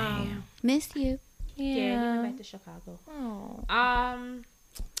count. Miss you. Yeah, he went back to Chicago. Oh.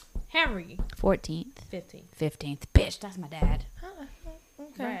 Henry, 14th. 15th. 15th. Bitch, that's my dad.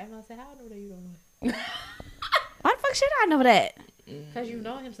 Okay. Right, I'm gonna say, how old are you? Don't know. Why the fuck should I know that? Because you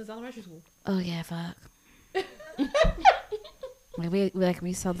know him since elementary school. Oh, yeah, fuck.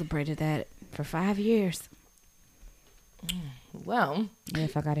 we celebrated that for 5 years. Well, Yeah,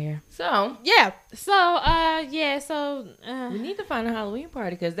 fuck out of here. so Yeah. So, we need to find a Halloween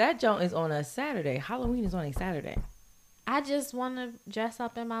party because that joint is on a Saturday. Halloween is on a Saturday. I just want to dress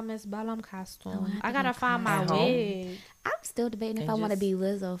up in my Miss Bellum costume. Oh, I I have to gotta go find my At home? wig. I'm still debating if And I want to just- be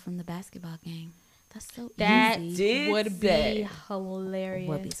Lizzo from the basketball game. That's so That easy. Did would be say. hilarious.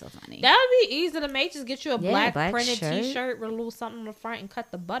 Would be so funny. That would be easy to make. Just get you a Yeah, black printed shirt. T-shirt with a little something on the front and cut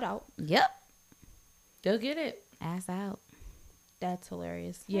the butt out. Yep. They'll get it. Ass out. That's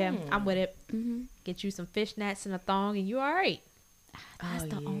hilarious. Yeah, I'm with it. Mm-hmm. Get you some fishnets and a thong, and you all right. That's Oh,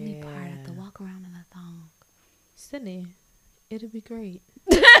 the only part. I have to yeah. walk around in a thong. Sydney, it'll be great.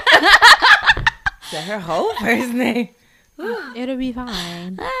 Is that her whole first name? It'll be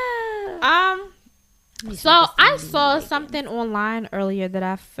fine. Ah. So I saw something online earlier that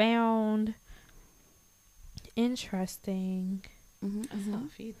I found interesting. Mm-hmm, I saw a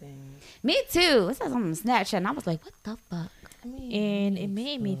few things. Me too. It says on Snapchat, and I was like, "What the fuck?" And it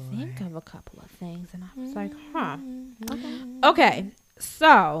made me think of a couple of things, and I was like, huh. Okay,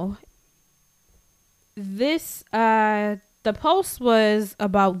 so this the post was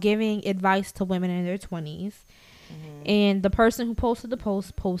about giving advice to women in their 20s. And the person who posted the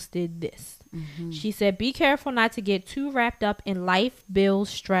post posted this. She said, be careful not to get too wrapped up in life, bills,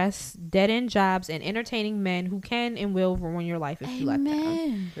 stress, dead-end jobs, and entertaining men who can and will ruin your life if you let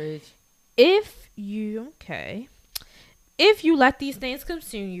them. If you let these things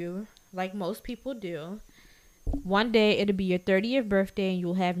consume you, like most people do, one day it'll be your 30th birthday and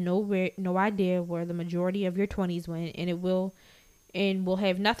you'll have no idea where the majority of your 20s went, and will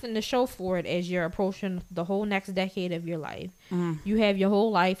have nothing to show for it as you're approaching the whole next decade of your life. You have your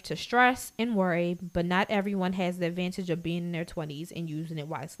whole life to stress and worry, but not everyone has the advantage of being in their 20s and using it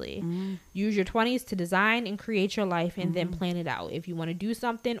wisely. Use your 20s to design and create your life and then plan it out. If you want to do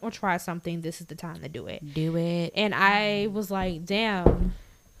something or try something, this is the time to do it. Do it. And I was like, damn.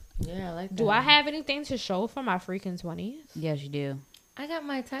 Yeah, I like that. Do I have anything to show for my freaking 20s? Yes, you do. I got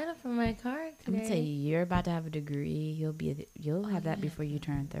my title for my card today. I'm gonna tell you, you're about to have a degree. You'll have that before you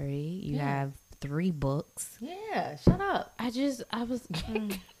turn 30. You have 3 books. Yeah, shut up. I was.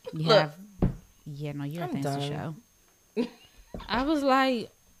 You have. Yeah, no, you have things to show. I was like,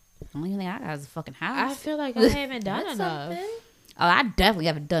 only thing I got is a fucking I house. feel like I haven't done enough. Oh, I definitely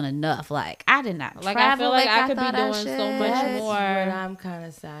haven't done enough. Like, I did not Like, travel. I feel like I could be thought doing should. so much That's more. what I'm kind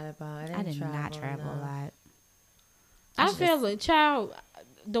of sad about. I did not travel a lot. I feel like, child,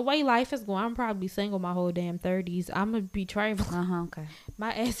 the way life is going, I'm probably single my whole damn 30s. I'm gonna be traveling. Okay.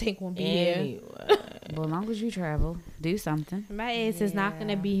 My ass ain't gonna be here. Well, as long as you travel, do something. My ass is not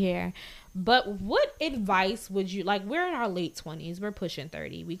gonna be here. But what advice would you like? We're in our late 20s. We're pushing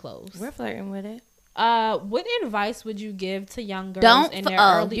 30. We close. We're flirting with it. What advice would you give to young girls in their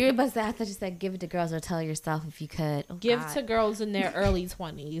early? You're about to, I thought you said give it to girls or tell yourself if you could. Oh, give God. to girls in their early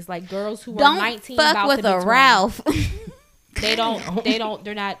 20s, like girls who Don't are 19. fuck about with to be a 20. Ralph. They're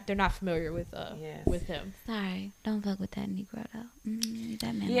not familiar with with him. Sorry, don't fuck with that Negro though. Leave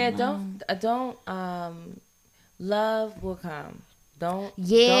that man Yeah, alone. don't. Love will come. Don't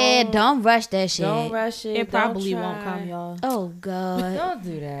rush that shit. Don't rush it. It probably won't come, y'all. Oh God. Don't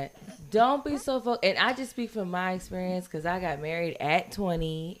do that. Don't be so focused. And I just speak from my experience because I got married at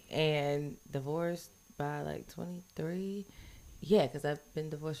 20 and divorced by like 23. Yeah, because I've been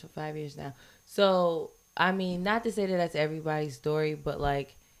divorced for 5 years now. So, I mean, not to say that that's everybody's story, but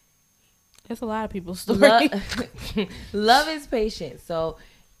like, it's a lot of people's story. Love is patient. So,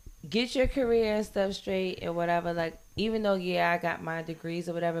 get your career and stuff straight and whatever. Like, even though, yeah, I got my degrees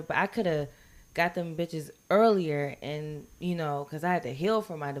or whatever, but I could have got them bitches earlier, and you know, because I had to heal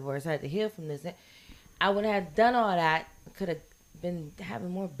from my divorce, I had to heal from this. I would have done all that. Could have been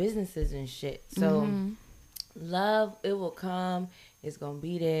having more businesses and shit. So, love, it will come. It's gonna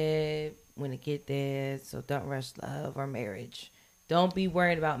be there when it get there. So don't rush love or marriage. Don't be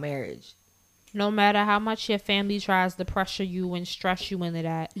worried about marriage. No matter how much your family tries to pressure you and stress you into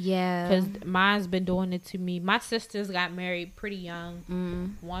that. Yeah. Because mine's been doing it to me. My sisters got married pretty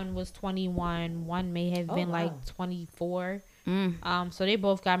young. One was 21. One may have been like 24. So they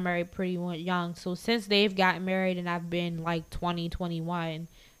both got married pretty young. So since they've gotten married and I've been like 20, 21,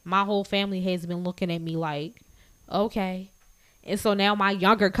 my whole family has been looking at me like, okay. And so now my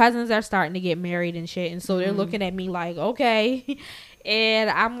younger cousins are starting to get married and shit. And so they're looking at me like, okay. And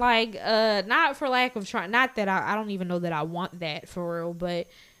I'm like, not for lack of trying. Not that I don't even know that I want that for real, but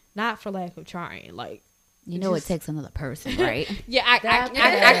not for lack of trying. Like, you know, it takes another person, right? Yeah,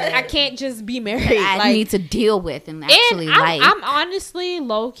 I can't just be married. I need to deal with and actually like. I'm honestly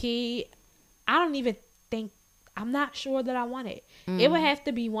low key. I don't even think. I'm not sure that I want it. It would have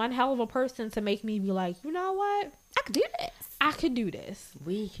to be one hell of a person to make me be like, you know what? I could do this. I could do this.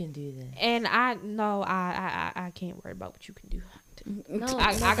 We can do this. And I can't worry about what you can do. No,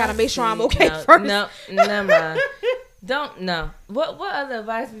 I gotta make sure I'm okay first. No, never mind. Don't know. What other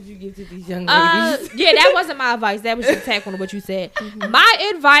advice would you give to these young ladies? Yeah, that wasn't my advice. That was just attack on what you said.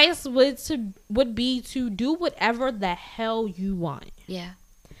 My advice would be to do whatever the hell you want. Yeah.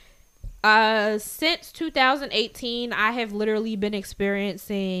 Since 2018, I have literally been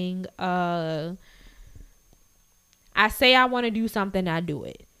experiencing. I say I want to do something, I do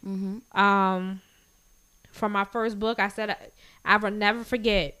it. For my first book, I said I will never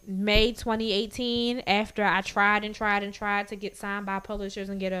forget May 2018. After I tried to get signed by publishers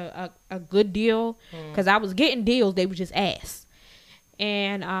and get a good deal, because I was getting deals, they were just ass.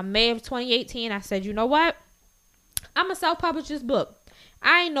 And May of 2018, I said, you know what? I'm gonna self-publish this book.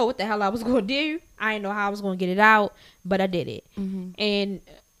 I didn't know what the hell I was gonna do. I didn't know how I was gonna get it out, but I did it.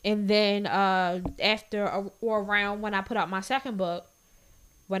 And then after or around when I put out my second book,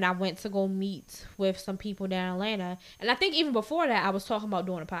 when I went to go meet with some people down in Atlanta, and I think even before that, I was talking about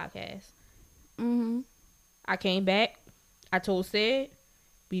doing a podcast. I came back, I told Sid,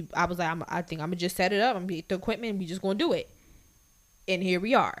 I was like, I think I'm going to just set it up. I'm going to get the equipment. We just going to do it. And here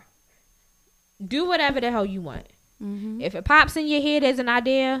we are. Do whatever the hell you want. Mm-hmm. If it pops in your head as an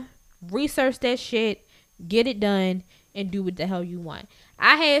idea, research that shit, get it done, and do what the hell you want.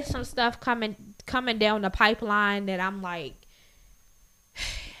 I had some stuff coming down the pipeline that I'm like,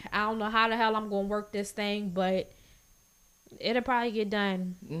 I don't know how the hell I'm going to work this thing, but it'll probably get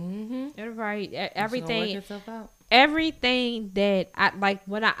done. Mm-hmm. It'll probably, Work itself out. Everything that I, like,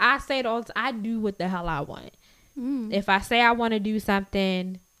 when I say it all, I do what the hell I want. If I say I want to do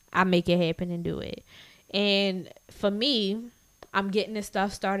something, I make it happen and do it. And for me, I'm getting this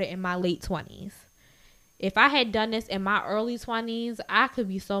stuff started in my late 20s. If I had done this in my early 20s, I could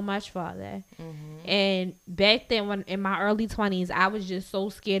be so much farther. Mm-hmm. And back then, when in my early 20s, I was just so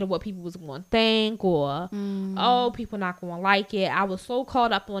scared of what people was going to think, or, oh, people not going to like it. I was so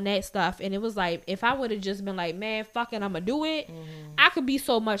caught up on that stuff. And it was like, if I would have just been like, man, fuck it, I'm going to do it, I could be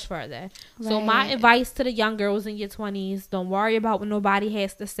so much further. Right. So my advice to the young girls in your 20s, don't worry about what nobody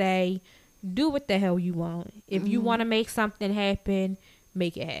has to say. Do what the hell you want. If you want to make something happen,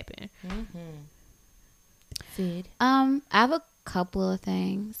 make it happen. Sid? I have a couple of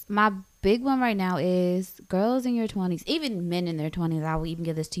things. My big one right now is girls in your 20s, even men in their 20s. I will even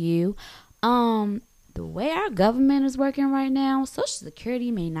give this to you. The way our government is working right now, Social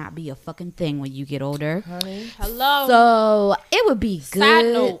Security may not be a fucking thing when you get older. Honey. Hello. So it would be good.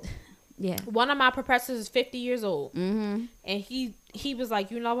 Side note. Yeah. One of my professors is 50 years old. Mm-hmm. And he was like,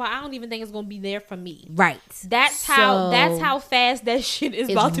 you know what? I don't even think it's going to be there for me. Right. That's how fast that shit is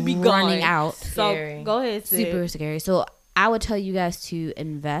about to be running out. Scary. So go ahead, Sid. Super scary. So I would tell you guys to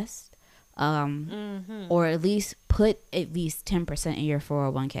invest. Or at least put at least 10% in your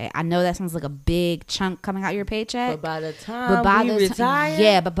 401k. I know that sounds like a big chunk coming out your paycheck. But by the time you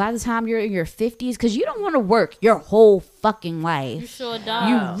retire. But by the time you're in your 50s, because you don't want to work your whole fucking life. You sure don't.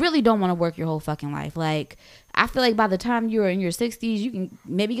 You really don't want to work your whole fucking life. Like, I feel like by the time you're in your 60s, you can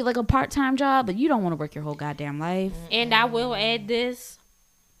maybe get like a part-time job, but you don't want to work your whole goddamn life. And I will add this.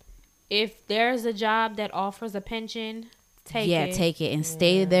 If there's a job that offers a pension, take it and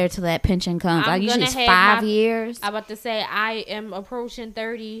stay there till that pension comes. Usually it's 5 years. I'm about to say I am approaching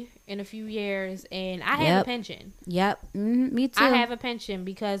 30 in a few years, and I have a pension. Yep, me too. I have a pension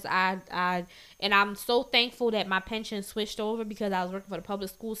because and I'm so thankful that my pension switched over because I was working for the public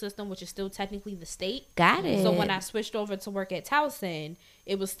school system, which is still technically the state. Got it. So when I switched over to work at Towson,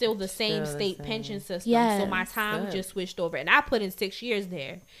 it was still the same state pension system. Yes. So my time just switched over, and I put in 6 years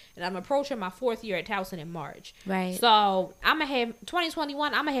there, and I'm approaching my 4th year at Towson in March. Right. So I'm gonna have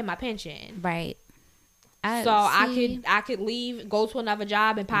 2021. I'm gonna have my pension. Right. I could leave, go to another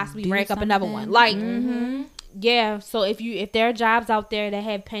job, and possibly rank up another one. Like, yeah. So if there are jobs out there that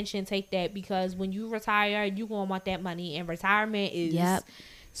have pension, take that, because when you retire, you gonna want that money, and retirement is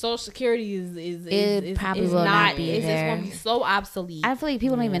Social Security is probably will not be it's there. It's gonna be so obsolete. I feel like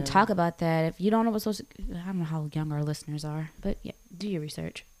people don't even talk about that. If you don't know what I don't know how young our listeners are, but yeah, do your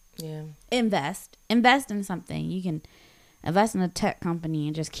research. Yeah. Invest in something. You can invest in a tech company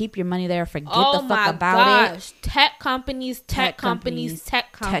and just keep your money there. Forget the fuck about it. Tech companies. Oh,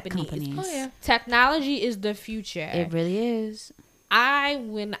 yeah. Technology is the future. It really is.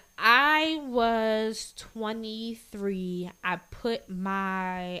 When I was 23, I put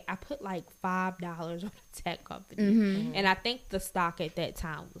like $5 on a tech company, and I think the stock at that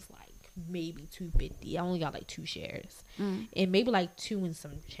time was like maybe $250. I only got like 2 shares, and maybe like 2 and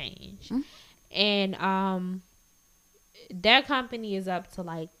some change, and their company is up to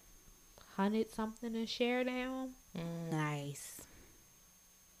like 100 something a share now. Nice.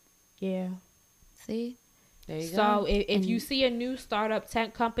 Yeah. See? There you go. So if you see a new startup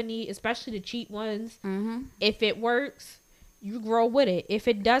tech company, especially the cheap ones, if it works, you grow with it. If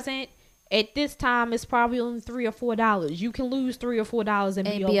it doesn't, at this time, it's probably only $3 or $4. You can lose $3 or $4 and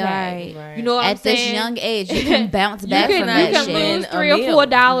be okay. Right. You know what I'm saying? At this young age, you can bounce back from that shit. You can lose $3 or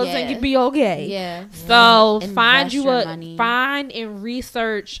 $4 and you be okay. Yeah. So find and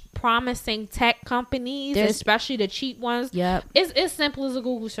research promising tech companies, especially the cheap ones. Yep. It's as simple as a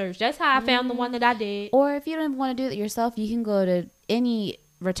Google search. That's how I found the one that I did. Or if you don't want to do it yourself, you can go to any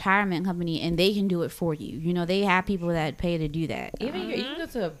retirement company and they can do it for you. You know, they have people that pay to do that. Even you can go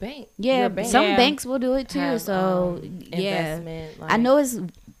to a bank. Yeah, some banks will do it too. Have, so investment, I know it's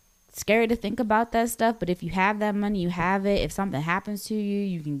scary to think about that stuff, but if you have that money, you have it. If something happens to you,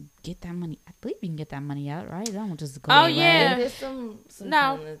 you can get that money. I believe you can get that money out, right? Don't just go. Oh yeah. There's some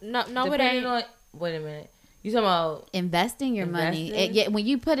no, it ain't. Wait a minute. You talking about investing your money? investing? Yeah, when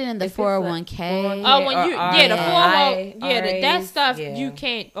you put it in the If it's like 401k. Oh, when you the RAs, 401 that stuff yeah. you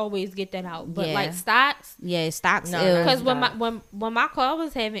can't always get that out, but Yeah. like stocks. Yeah, stocks. No, ew. Because when Stocks. when my car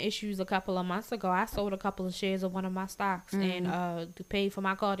was having issues a couple of months ago, I sold a couple of shares of one of my stocks and to pay for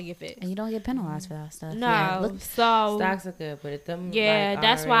my car to get fixed. and you don't get penalized for that stuff. No, Yeah, look, so Stocks are good, but them yeah, like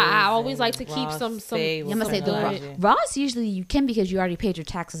that's why I RAs always and like to keep Roth some stay I'm with gonna say the good. technology. Roth usually you can because you already paid your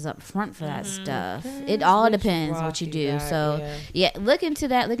taxes up front for that stuff. It Depends all which depends Roth what you you do. got, So yeah, look into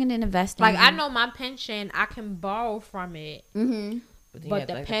that. Look into investing. like I know my pension, I can borrow from it, Mm-hmm. But, then you but have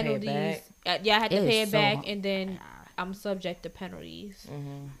the to, like, pay it penalties, back. yeah, I had to It pay is it so back, hard. and then I'm subject to penalties.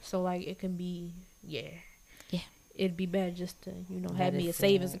 Mhm. So like it can be Yeah. It'd be better just to have Let me it a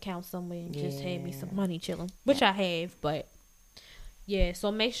savings sit. account somewhere and just have me Yeah. some money chilling, which I have, but. Yeah,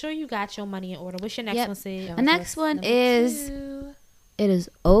 so make sure you got your money in order. What's your next Yep. one, Sid? The next one Number is 2. it is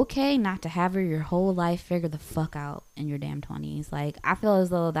okay not to have your whole life figure the fuck out in your damn 20s. Like I feel as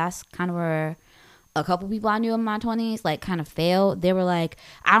though that's kind of where a couple people I knew in my 20s like kind of failed. They were like,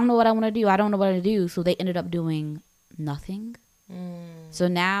 I don't know what I want to do. I don't know what to do. So they ended up doing nothing. So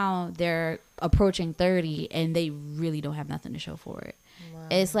now they're approaching 30 and they really don't have nothing to show for it. Wow.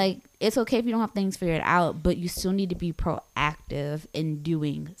 It's like, it's okay if you don't have things figured out, but you still need to be proactive in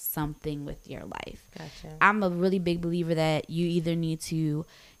doing something with your life. Gotcha. I'm a really big believer that you either need to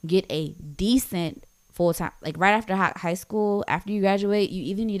get a decent full-time, like right after high school, after you graduate, you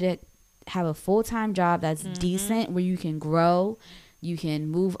either need to have a full-time job that's decent where you can grow, you can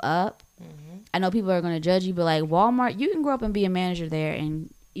move up. I know people are going to judge you, but like Walmart, you can grow up and be a manager there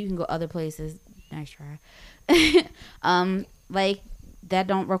and you can go other places. Nice try. Like that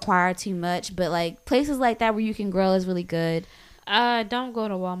don't require too much, but like places like that where you can grow is really good. Don't go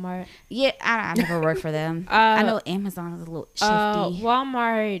to Walmart. Yeah, I never worked for them. I know Amazon is a little shifty.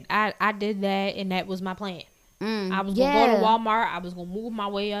 Walmart, I did that, and that was my plan. I was gonna go to Walmart. I was gonna move my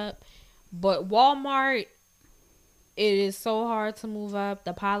way up, but Walmart, it is so hard to move up.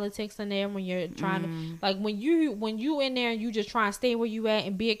 The politics in there when you're trying to, like when you in there and you just try and stay where you at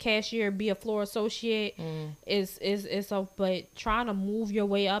and be a cashier, be a floor associate, but trying to move your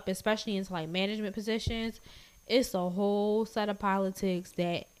way up, especially into like management positions, it's a whole set of politics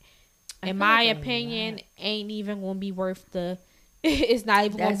that, in my opinion, ain't even gonna be worth the. It's not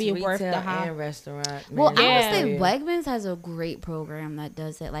even gonna be worth the high. And restaurant. Well, I would Yeah. say Wegmans has a great program that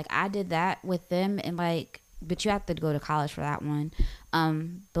does it. Like I did that with them, and like, but you have to go to college for that one.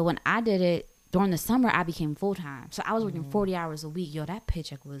 But when I did it during the summer, I became full time, so I was working 40 hours a week. Yo, that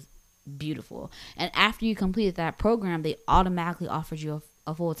paycheck was beautiful. And after you completed that program, they automatically offered you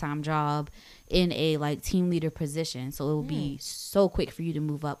a full time job in a like team leader position. So it will be so quick for you to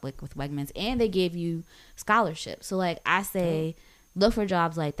move up like with Wegmans, and they gave you scholarships. So like I say. Look for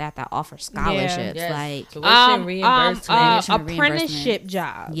jobs like that offer scholarships, Yes. like Tuition reimbursement. Apprenticeship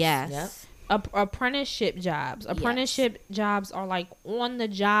jobs. yes, Apprenticeship jobs. Apprenticeship jobs are like on the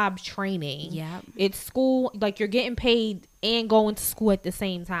job training. yeah, It's school, like you're getting paid and going to school at the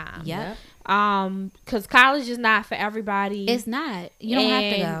same time. yep. Because college is not for everybody. It's not. You don't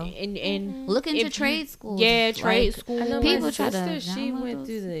have to go. And Look into if trade you- schools. Yeah, trade Like, school. I know People my try to sister, she download went those.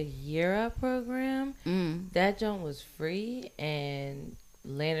 through the Year Up program. Mm. That joint was free and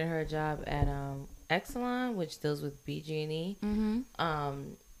landed her a job at Exelon, which deals with BG&E.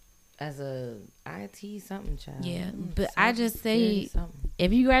 As a IT something child. Yeah, but I just say something.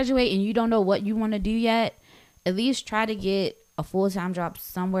 if you graduate and you don't know what you want to do yet, at least try to get a full-time job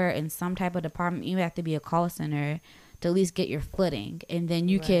somewhere in some type of department. You have to be a call center to at least get your footing, and then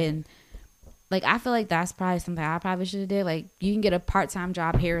you can. Like, I feel like that's probably something I probably should have did. Like, you can get a part-time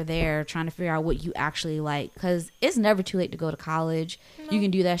job here or there trying to figure out what you actually like. Because it's never too late to go to college. No. You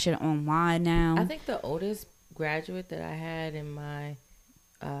can do that shit online now. I think the oldest graduate that I had in my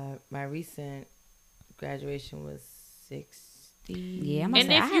my recent graduation was 60. Yeah, I'm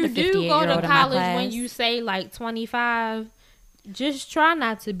And if you do go to college when you say like 25, just try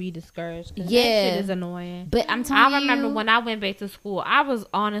not to be discouraged. Yeah, that shit is annoying. But I'm telling you, I remember when I went back to school, I was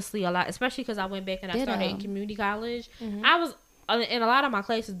honestly a lot, especially because I went back and I started in community college. I was in a lot of my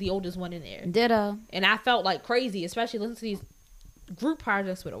classes the oldest one in there. Ditto. And I felt like crazy, especially listening to these group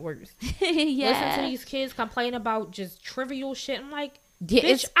projects were the worst. Yeah. Listen to these kids complain about just trivial shit. I'm like, yeah,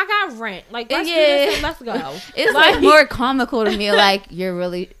 bitch, I got rent. Like, let's do this and let's go. It's like more comical to me. Like, you're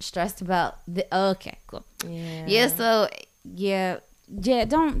really stressed about the. Okay, cool. Yeah. So yeah.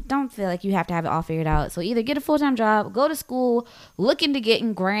 Don't feel like you have to have it all figured out. So either get a full-time job, go to school, look into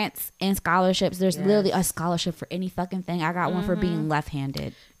getting grants and scholarships. There's literally a scholarship for any fucking thing. I got one for being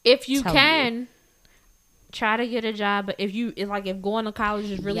left-handed. If you can. try to get a job. If going to college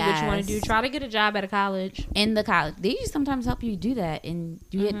is really what you want to do, try to get a job at a college. In the college, they sometimes help you do that, and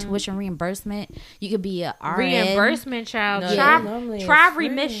you get tuition reimbursement. You could be a RN. Reimbursement, child. No, try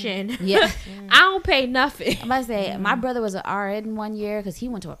remission. Yeah, I don't pay nothing. I'm about to say my brother was an RN one year because he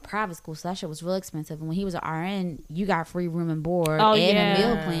went to a private school, so that shit was real expensive. And when he was an RN, you got free room and board and a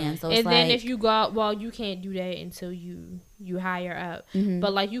meal plan. So it's then if you go, you can't do that until you higher up.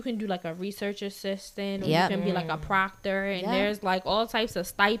 But like you can do like a research assistant, or you can be like a proctor, and there's like all types of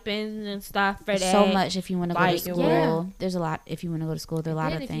stipends and stuff for that. So much if you want to go to school. There's a lot if you want to go to school. There are a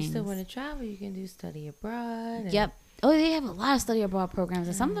lot of things. If you still want to travel, you can do study abroad. Yep. Oh, they have a lot of study abroad programs,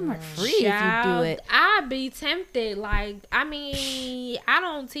 and some of them are free if you do it. I'd be tempted. Like, I mean, I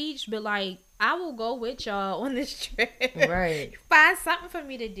don't teach, but like, I will go with y'all on this trip. Right. Find something for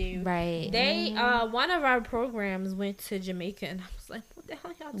me to do. Right. They, one of our programs went to Jamaica, and I was like, what the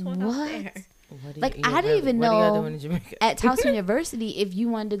hell y'all doing out there? I didn't even know at Towson University if you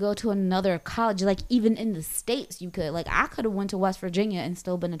wanted to go to another college, like even in the States, you could. Like, I could have went to West Virginia and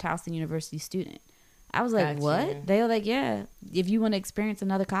still been a Towson University student. I was like, what? They were like, yeah, if you want to experience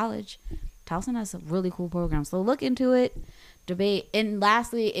another college, Towson has a really cool program. So look into it, debate. And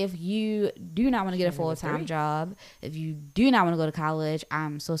lastly, if you do not want to get a full-time job, if you do not want to go to college,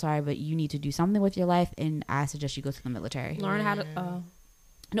 I'm so sorry, but you need to do something with your life. And I suggest you go to the military. Learn how to...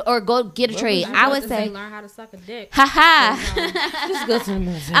 or go get a trade. I would say learn how to suck a dick. Just go to the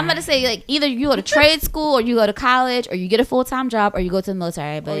military. I'm gonna say like either you go to trade school or you go to college or you get a full-time job or you go to the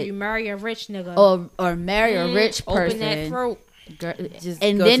military. But or you marry a rich nigga. Or marry a rich person. Open that throat. Girl,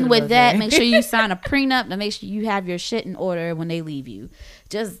 and then with that, make sure you sign a prenup to make sure you have your shit in order when they leave you.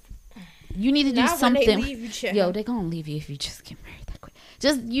 Just you need to do something. When they leave you, yo, they're gonna leave you if you just get married that quick.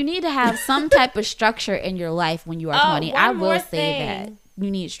 Just you need to have some type of structure in your life when you are 20. I will say that. You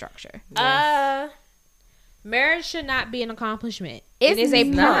need structure. Yes. Marriage should not be an accomplishment. It is a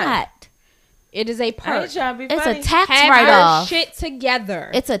not. It is a perk. It's a tax write-off. Shit together.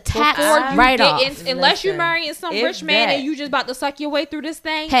 It's a tax write-off. Unless you're marrying some rich man and you just about to suck your way through this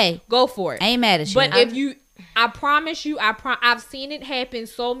thing. Hey, go for it. I ain't mad at you. But if you, I promise you, I've seen it happen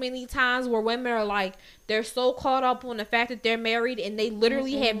so many times where women are like, they're so caught up on the fact that they're married and they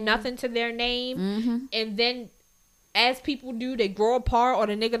literally have nothing to their name, and then. As people do, they grow apart, or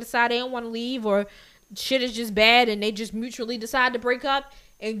the nigga decide they don't want to leave, or shit is just bad and they just mutually decide to break up.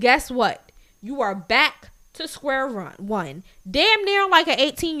 And guess what? You are back to square one. Damn near like an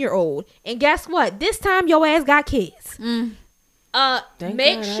 18-year-old. And guess what? This time your ass got kids.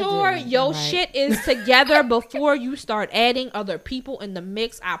 Make sure your shit is together before you start adding other people in the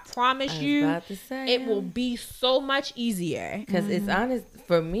mix. I promise you, it will be so much easier. Because it's honest,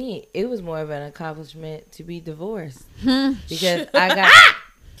 for me, it was more of an accomplishment to be divorced. Because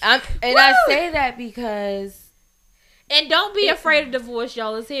I say that because... And don't be afraid of divorce,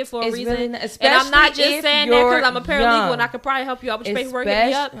 y'all. It's here for a reason. Really not, and I'm not just saying that because I'm a paralegal and I could probably help you out with your paperwork.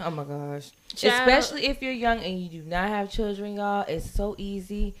 Oh my gosh. Child. Especially if you're young and you do not have children, y'all. It's so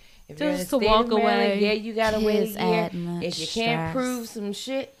easy. If just to walk away. Yeah, you gotta wait a year. If you can't prove some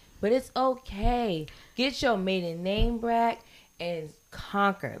shit. But it's okay. Get your maiden name back and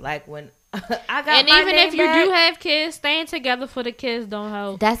conquer. Like when I got and my even name if you back, do have kids, staying together for the kids don't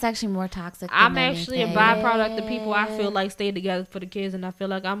help. That's actually more toxic. I'm actually a byproduct of people I feel like stay together for the kids, and I feel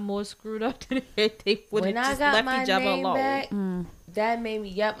like I'm more screwed up than if they would have just left each other alone. Back, that made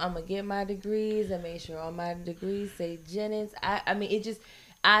me. I'm gonna get my degrees. I made sure all my degrees say Jennings. I mean, it just.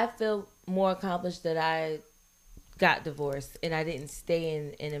 I feel more accomplished that I got divorced and I didn't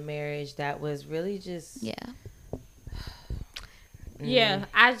stay in a marriage that was really just Yeah,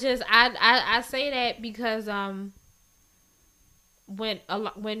 I say that because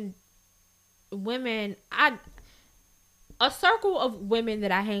when women a circle of women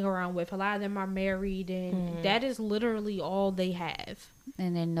that I hang around with, a lot of them are married, and that is literally all they have.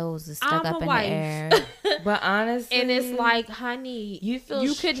 And their nose is stuck up in the air. But honestly, and it's like, honey, you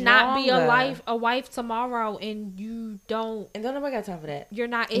could not be a wife tomorrow, and you don't. And don't nobody got time for that. You're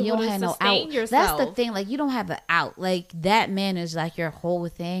not able to sustain yourself. That's the thing. Like, you don't have an out. Like, that man is like your whole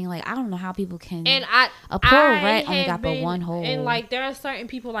thing. Like, I don't know how people can. And a poor rat only got but one hole. And like, there are certain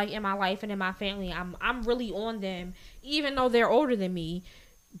people like in my life and in my family. I'm really on them, even though they're older than me.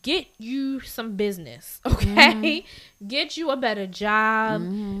 Get you some business, okay? Get you a better job.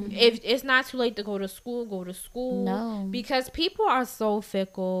 If it's not too late to go to school, go to school. No. Because people are so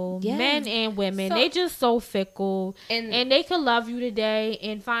fickle. Yeah. Men and women, they just so fickle. And they can love you today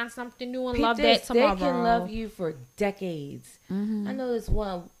and find something new and love that tomorrow. They can love you for decades. I know this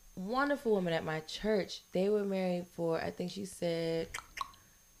one wonderful woman at my church. They were married for, I think she said,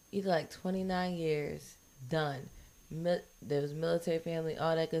 either like 29 years. done. There was military family,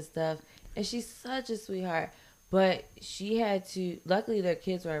 all that good stuff. And she's such a sweetheart. But she had to, luckily their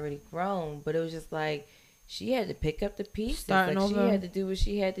kids were already grown, but it was just like, she had to pick up the pieces. Starting like, over. She had to do what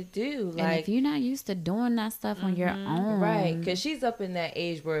she had to do. And if you're not used to doing that stuff on your own. Right, because she's up in that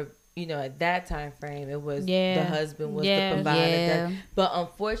age where, you know, at that time frame, it was Yeah. the husband was Yeah. the provider. Yeah. But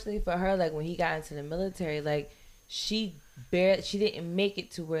unfortunately for her, like, when he got into the military, like, she didn't make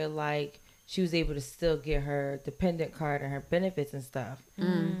it to where, like, she was able to still get her dependent card and her benefits and stuff.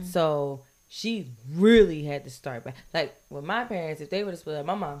 So she really had to start back. Like, with my parents, if they would have split up,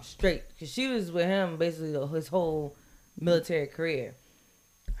 my mom straight, because she was with him basically his whole military career.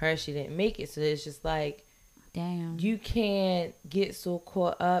 Her, she didn't make it. So it's just like, Damn. you can't get so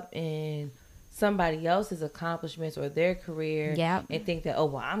caught up in somebody else's accomplishments or their career Yep. and think that, oh,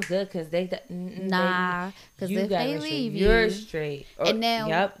 well, I'm good because Nah, because if they leave you're you, straight. Or, and now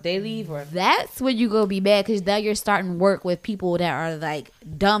yep, they leave or that's when you go be mad because now you're starting work with people that are like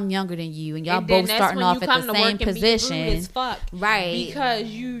dumb younger than you, and y'all And then both that's starting when off you at come the to same work and be rude position, as fuck. right? Because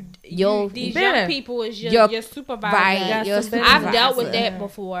these better. young people is Your- your supervisor. right, your I've dealt with supervisor. that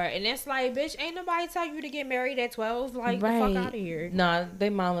before, and it's like, bitch, ain't nobody tell you to get married at 12. Like, the Right. fuck out of here. nah, they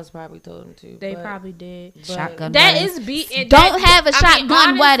mamas probably told them to. They but- probably did. Shotgun That wedding. is beaten. Don't have a shotgun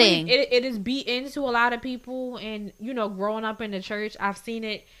honestly, wedding. It is beaten to a lot of people, and you know, growing up in the church, I've seen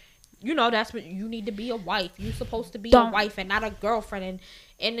it. You know, that's what you need to be, a wife. You're supposed to be a wife and not a girlfriend.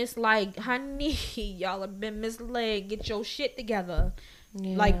 And it's like, honey, y'all have been misled. Get your shit together.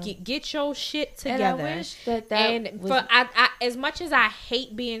 Yeah. Like, get your shit together. And I wish that And was, for I, as much as I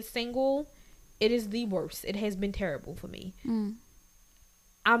hate being single, it is the worst. It has been terrible for me. Mm.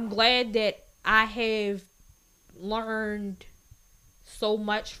 I'm glad that I have learned so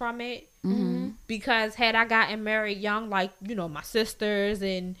much from it, because had I gotten married young, like, you know, my sisters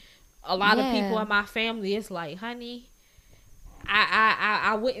and a lot of people Yeah. in my family, it's like, honey,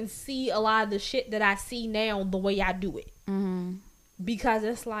 I wouldn't see a lot of the shit that I see now the way I do it, because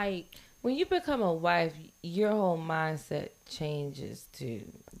it's like, when you become a wife, your whole mindset changes too.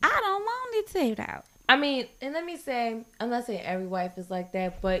 I don't want it to out. I mean, and let me say, I'm not saying every wife is like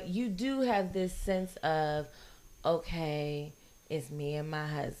that, but you do have this sense of, okay, it's me and my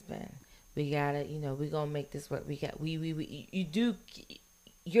husband. We gotta, you know, we gonna make this work. You do,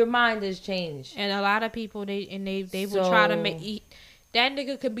 your mind has changed. and a lot of people they will try to So- make that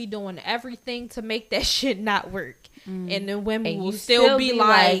nigga could be doing everything to make that shit not work, and then women And will you still be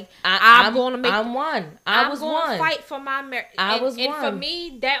like, I'm gonna make. I'm one. I was gonna one. fight for my marriage. I was and for one.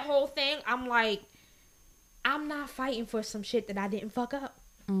 me, that whole thing, I'm like, I'm not fighting for some shit that I didn't fuck up.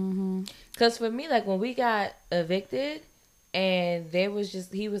 Cause for me, like when we got evicted, and there was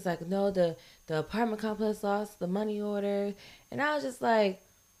just, he was like, no, the apartment complex lost the money order, and I was just like,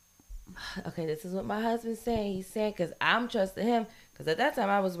 okay, this is what my husband's saying. He's saying, cause I'm trusting him. Cause at that time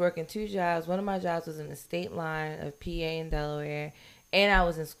I was working 2 jobs. One of my jobs was in the state line of PA in Delaware, and I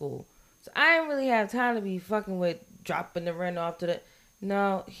was in school, so I didn't really have time to be fucking with dropping the rent off to the.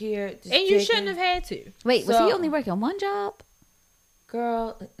 No, here. Just And you shouldn't have had to. Wait, was he So- only working one job?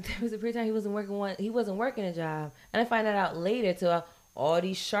 Girl, there was a period of time he wasn't working one. He wasn't working a job, and I find that out later. To all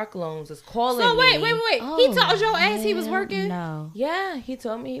these shark loans is calling So wait. me. He told your ass he was hell working. No. Yeah, he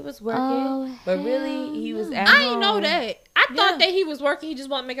told me he was working, Oh, but hell really he was no. at I didn't know home. that. I thought Yeah. that he was working. He just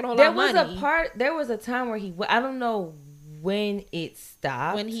wasn't making a whole There lot was of money. There was a time where I don't know when it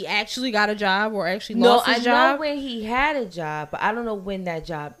stopped. When he actually got a job or actually no, lost I his know job. when he had a job, but I don't know when that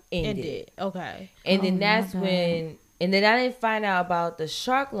job ended. Ended. Okay. And then Oh, that's my God. when. And then I didn't find out about the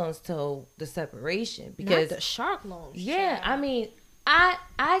shark loans till the separation, because Not the shark loans. yeah, I mean,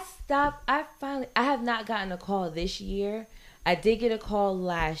 I stopped. I have not gotten a call this year. I did get a call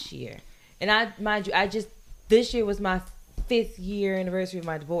last year, and mind you, this year was my 5th year anniversary of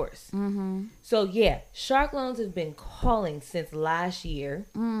my divorce. So yeah, shark loans have been calling since last year,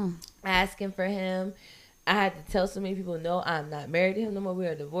 asking for him. I had to tell so many people, no, I'm not married to him no more. We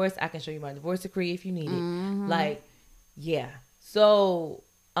are divorced. I can show you my divorce decree if you need it. Like, yeah. So,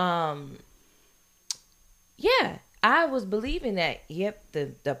 yeah, I was believing that, yep,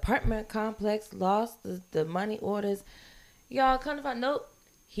 the apartment complex lost the money orders. Y'all come to find, nope,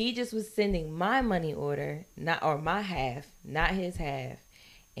 he just was sending my money order, my half, not his half.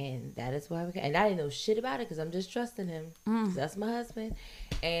 And that is why and I didn't know shit about it because I'm just trusting him. 'Cause that's my husband.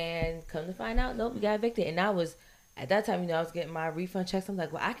 And come to find out, nope, we got evicted. And I was, at that time, I was getting my refund checks. I'm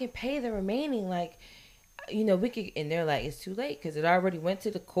like, well, I can pay the remaining, like, we could, and they're like, it's too late because it already went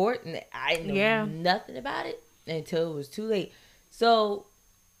to the court and I didn't know nothing about it until it was too late. So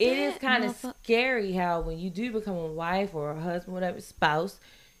it is kind of scary how when you do become a wife or a husband, whatever, spouse,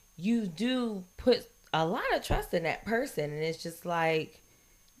 you do put a lot of trust in that person, and it's just like,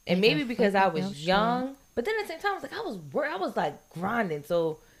 and maybe because I was young, but then at the same time, I was like, I was like grinding,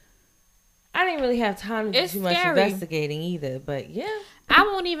 so I didn't really have time to do too much investigating either. But yeah, I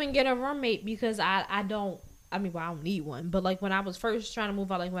won't even get a roommate because I don't. I mean, well, I don't need one, but like when I was first trying to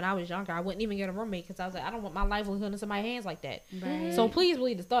move out, like when I was younger, I wouldn't even get a roommate because I was like, I don't want my livelihood into my hands like that. Right. So please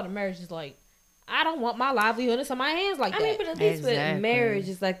believe the thought of marriage is like, I don't want my livelihood into my hands like that. I mean, but at least with marriage,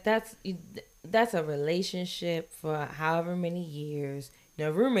 it's like that's a relationship for however many years. You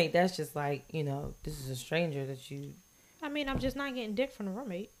know, roommate, that's just like, you know, this is a stranger that you. I mean, I'm just not getting dick from the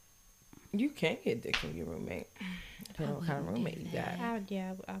roommate. You can't get dick from your roommate. Depending on what kind of roommate you got. I would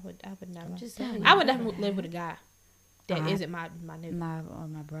never. I'm just saying. I would never live with a guy that isn't my nigga. My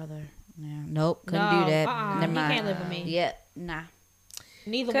brother. Yeah. Nope. Couldn't do that. He can't live with me. Yeah. Nah.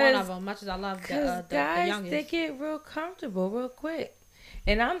 Neither one of them. Much as I love the guys, youngest. they get real comfortable real quick.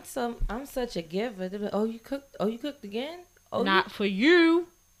 And I'm such a giver. They're like, oh, you cooked? Oh, you cooked again? Oh, not for you.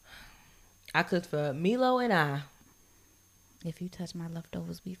 I cooked for Milo and I. If you touch my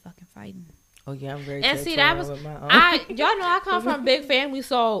leftovers, we fucking fighting. Oh yeah, I'm very. And see, that was y'all know I come from a big family,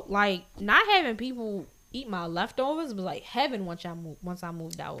 so like not having people eat my leftovers was like heaven once I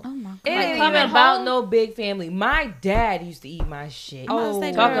moved out. Oh my god! It ain't coming even about home? no big family. My dad used to eat my shit. Oh,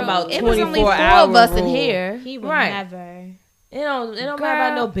 talking about 24 it was only 4 hour of us rule. in here. He would Right. never. It don't matter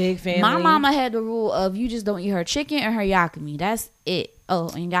about no big family. My mama had the rule of you just don't eat her chicken or her yakami. That's it. Oh,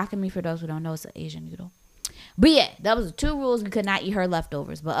 and yakami, for those who don't know, it's an Asian noodle. But yeah, that was the 2 rules. We could not eat her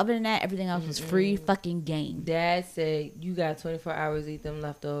leftovers. But other than that, everything else was free fucking game. Dad said you got 24 hours to eat them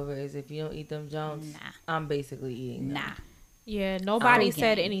leftovers. If you don't eat them Jones, Nah. I'm basically eating them. Nah. Yeah, nobody Oh,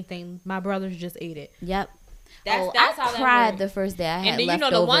 said game. anything. My brothers just ate it. Yep. That's I how that cried worked. the first day I had And then leftovers.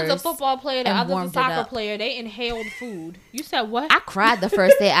 you know the one's a football player, the and other's a warmed it soccer up. player. They inhaled food. You said what? I cried the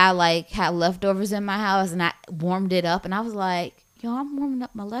first day I like had leftovers in my house and I warmed it up and I was like, yo, I'm warming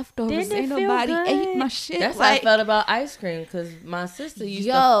up my leftovers. Didn't it Ain't feel nobody good? ate my shit. That's like, how I felt about ice cream because my sister used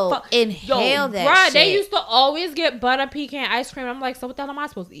yo, to inhale that bruh, shit. they used to always get butter pecan ice cream. I'm like, so what the hell am I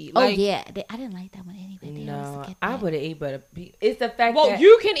supposed to eat? Oh Like, yeah, I didn't like that one anyway. They always No, get I that. would have ate butter. It's the fact well, that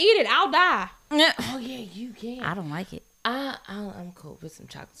you can eat it. I'll die. Oh yeah, you can. I don't like it. I'm cool with some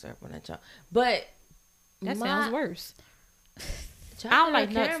chocolate syrup on that chocolate, but That sounds worse. I chocolate don't like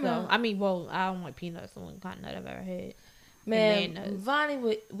or nuts caramel. though. I mean, well, I don't like peanuts. The only kind of nut I've ever had. Man, nuts.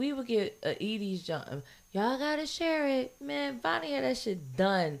 Vonnie we would get Edie's junk. Y'all gotta share it, man. Vonnie had that shit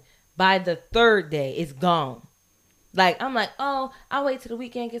done by the 3rd day. It's gone. Like I'm like, oh, I'll wait till the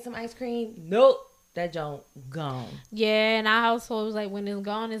weekend get some ice cream. Nope, that junk gone. Yeah, in our household, it was like when it's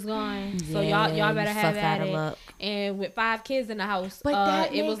gone, it's gone. So y'all better have at it. And with 5 kids in the house, But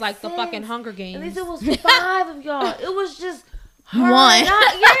that it was makes like the fucking sense. Hunger At Games. least it was 5 of y'all. It was just her, One. like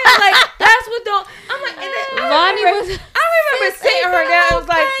that's what don't. I'm like, and then Vonnie I remember sitting her down. It was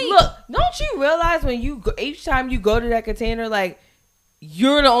like, look, don't you realize when you go, each time you go to that container, like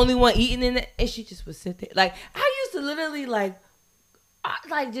you're the only one eating in it, and she just would sit there. Like I used to literally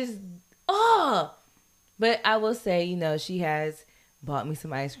But I will say, you know, she has bought me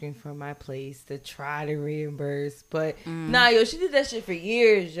some ice cream from my place to try to reimburse. But nah, yo, she did that shit for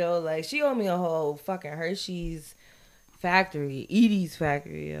years, yo. Like she owed me a whole fucking Hershey's factory, Edie's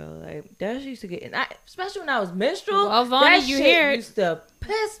factory, yo. Like that shit used to get, and especially when I was menstrual. Well, Vonnie, that you shit hear it. used to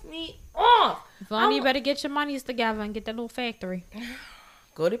piss me off. Vonnie, you better get your monies together and get that little factory.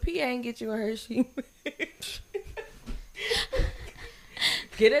 Go to PA and get you a Hershey.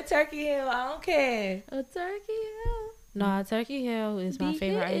 Get a Turkey Hill. I don't care. A Turkey Hill. Nah, Turkey Hill is my Be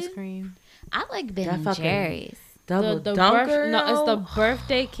favorite ice hitting. cream. I like Ben That and fucking- Jerry's. Double The dunker. no, it's the yo.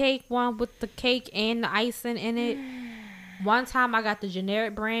 birthday cake one with the cake and the icing in it. One time I got the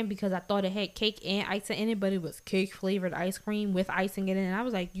generic brand because I thought it had cake and icing in it, but it was cake flavored ice cream with icing in it, and I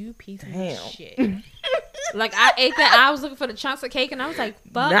was like, "You piece of shit!" Like I ate that, I was looking for the chunks of cake, and I was like,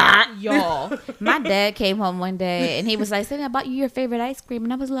 "Fuck Nah. y'all!" My dad came home one day and he was like, "Say I bought you your favorite ice cream,"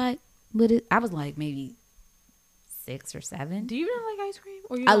 and I was like, I was like maybe 6 or 7. Do you not like ice cream,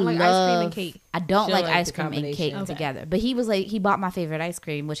 or you I don't like ice cream and cake? I don't She like don't like ice the cream and cake combination. Okay. together. But he was like, he bought my favorite ice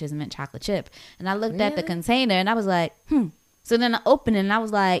cream, which is mint chocolate chip. And I looked at the Really? container and I was like, So then I opened it and I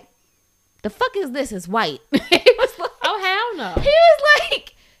was like, the fuck is this? It's white. He was like, Oh hell no! he was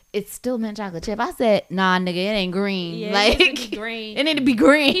like, it's still mint chocolate chip. I said, nah, nigga, it ain't green. Yeah, like, it needs to be green. It need to be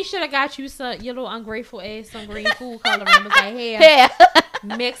green. He should have got you some your little ungrateful ass some green food coloring. Was like, here, Yeah.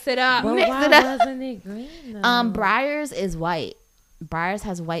 mix it up. But Mix why it up. wasn't it green? Though? Breyers is white. Breyers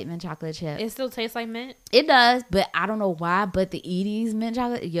has white mint chocolate chip. It still tastes like mint. It does, but I don't know why. But the Edie's mint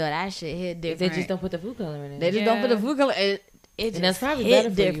chocolate, yo, that shit hit They different. just don't put the food color in it. They just don't put the Yeah. food color. it And that's just probably hit better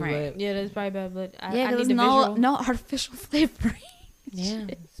for different. you. But Yeah, that's probably bad, but I Yeah, need because the visual. no artificial flavoring. yeah,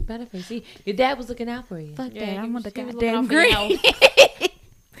 it's better for you. See, your dad was looking out for you. Fuck Yeah, that. he I want the was looking goddamn out for your green. health.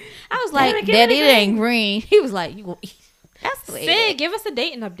 I was Damn like, it, give Daddy, me it the ain't green. He was like, you gonna eat. That's the way. Sid, give us a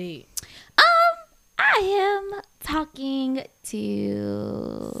dating update. I am talking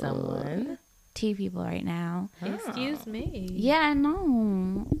to Someone. 2 people right now. Excuse me. Yeah, I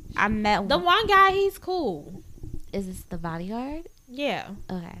know. I met The one guy, he's cool. Is this the bodyguard? Yeah.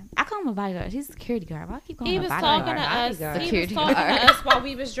 Okay. I call him a bodyguard. He's a security guard. Why I keep calling He him a was bodyguard? talking to us. Bodyguard. He was Security talking guard. to us while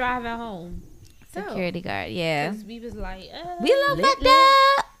we was driving home. Security guard, yeah. 'Cause we was like, We love lit,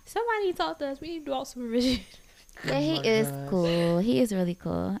 that. somebody talk to us. We need to do all supervision. Yeah, he my is gosh. cool. He is really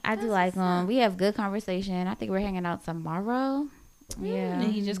cool. I do That's like what's him. We have good conversation. I think we're hanging out tomorrow. Yeah. And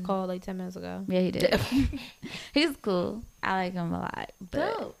he just called like 10 minutes ago. Yeah, he did. He's cool. I like him a lot.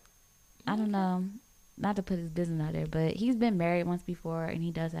 But Dope. I don't know. Not to put his business out there, but he's been married once before and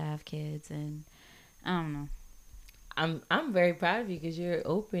he does have kids, and I don't know. I'm very proud of you because you're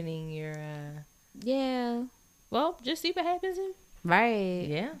opening your. Yeah. Well, just see what happens. Right.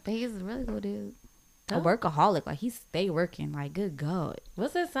 Yeah. But he's a really cool dude. A Dope. workaholic. Like, he stay working. Like, good God.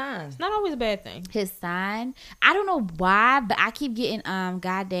 What's that sign? It's not always a bad thing. His sign, I don't know why, but I keep getting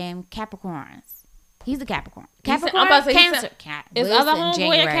goddamn Capricorns. He's a Capricorn. He said- Capricorn, I'm about to say he Cancer. Is What's other in homeboy a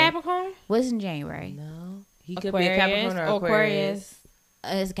January? Capricorn? What's in January? No, he could be a Capricorn or Aquarius. Aquarius.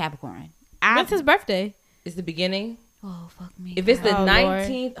 It's a Capricorn. When's his birthday? It's the beginning. Oh, fuck me. If it's the Oh, Lord.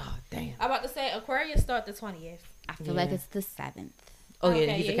 19th, oh damn. I'm about to say Aquarius start the 20th. I feel like Yeah. it's the 7th. Oh yeah,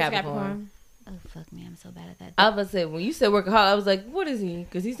 Okay, he's a Capricorn. Oh, fuck me. I'm so bad at that. I was about to say when you said workaholic, I was like, what is he?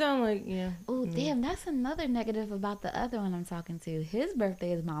 Because he sounded like Oh, damn. That's another negative about the other one I'm talking to. His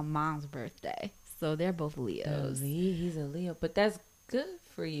birthday is my mom's birthday. So they're both Leos. He's a Leo, but that's good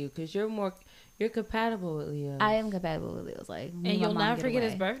for you because you're compatible with Leo. I am compatible with Leos. Like, me And my you'll mom never get forget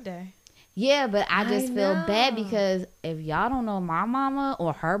his away. birthday. Yeah, but I just feel bad know. because if y'all don't know my mama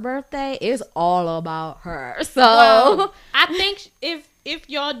or her birthday, it's all about her. So Well, I think if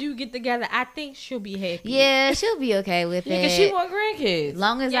y'all do get together, I think she'll be happy. yeah, she'll be okay with yeah, it. because she want grandkids.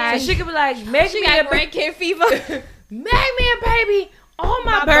 Long as Yeah, I So she could be like, make She me got a grandkid fever. make me a baby on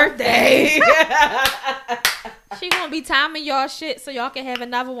my My birthday. She gonna be timing y'all shit so y'all can have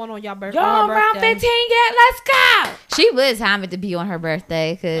another one on y'all birthday. Y'all around 15 yet? Let's go. she would time it to be on her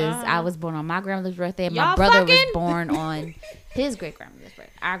birthday because Uh-huh. I was born on my grandmother's birthday and my Y'all brother was fucking- born on his great grandmother's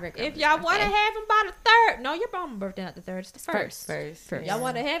birthday. Our great If grandmother's y'all want to birthday. have him by the third, no, your mama's birthday not the third, it's the first. First. Y'all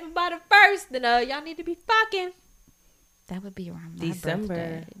want to have him by the first, then y'all need to be fucking. That would be around my December.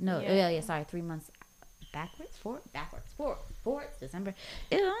 birthday. No, Yeah. yeah, sorry, 3 months backwards, forward, December.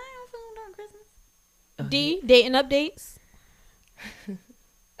 Ew, I ain't feeling during Christmas. D, dating updates.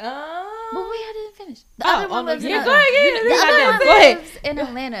 But wait, I didn't finish. The Oh, other one lives in yeah, Atlanta. go ahead, The yeah, other yeah, one go ahead. lives in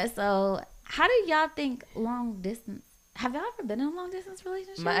Atlanta. So, how do y'all think long distance? Have y'all ever been in a long distance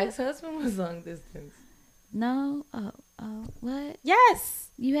relationship? My ex-husband was long distance. No. Oh, what? Yes.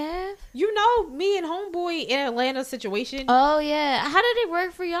 You have? You know me and homeboy in Atlanta situation. Oh yeah. How did it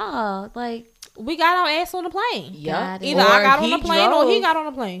work for y'all? Like, We got our ass on the plane. Got it. Either I Or got on he the plane or he drove. got on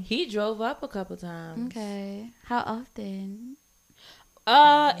the plane. He drove up a couple times. okay. How often?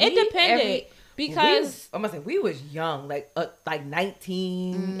 It We- depended because I'm gonna say we was young, like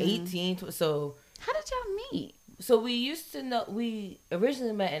 19, 18. So How did y'all meet? we used to know. We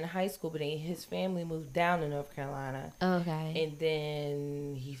originally met in high school, but then his family moved down to North Carolina, Okay. and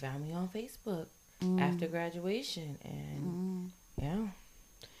then he found me on Facebook after graduation, and yeah.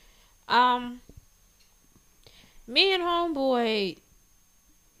 Me and homeboy,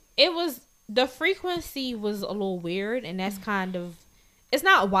 it was the frequency was a little weird, and that's kind of, it's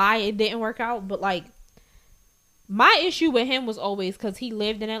not why it didn't work out, but like my issue with him was always because he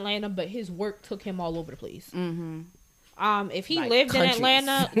lived in Atlanta, but his work took him all over the place. Mm-hmm. If he Like lived countries. in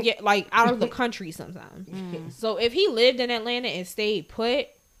Atlanta, yeah, like out of the country sometimes. So if he lived in Atlanta and stayed put,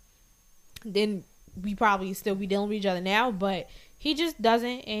 then we probably still be dealing with each other now. But he just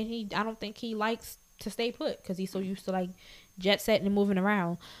doesn't, and I don't think he likes to stay put because he's so used to like jet setting and moving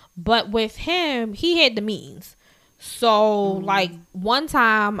around. But with him, he had the means. So like one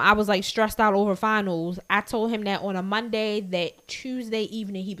time I was like stressed out over finals. I told him that on a Monday, that Tuesday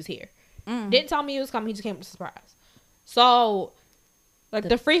evening he was here. Didn't tell me he was coming. He just came with a surprise. So like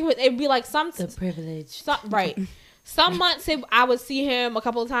the frequent, it'd be like The privilege. right. Some months I would see him a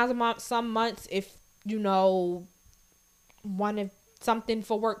couple of times a month. Some months if if something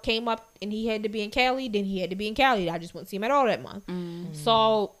for work came up and he had to be in Cali, then he had to be in Cali. I just wouldn't see him at all that month.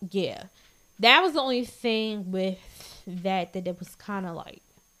 So yeah, that was the only thing with that it was kind of like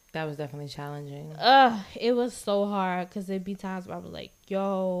That was definitely challenging. It was so hard because there'd be times where I was like,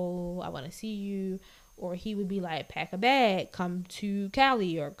 yo, I want to see you. Or he would be like, pack a bag, come to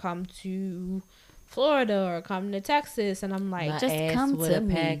Cali or come to Florida or come to Texas. And I'm like, My just ass come would've to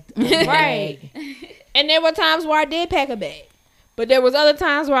me. packed a right. bag. And there were times where I did pack a bag. But there was other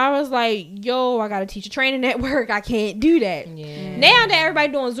times where I was like, yo, I got to teach a training at work. I can't do that. Yeah. Now that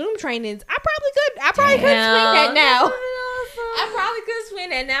everybody doing Zoom trainings, I probably could swing that now. I probably could swing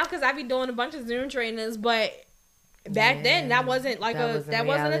that now because I be doing a bunch of Zoom trainings. But back then, that wasn't like that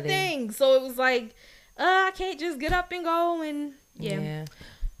wasn't a thing. So it was like, I can't just get up and go and yeah.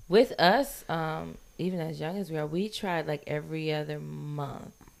 With us, even as young as we are, we tried like every other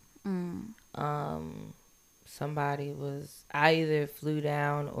month. Somebody was, I either flew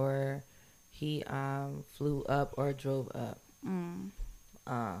down or he flew up or drove up. So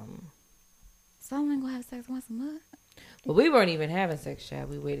I'm gonna go have sex once a month. But we weren't even having sex, child.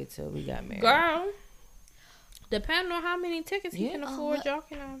 We waited till we got married. Girl, depending on how many tickets you can afford, y'all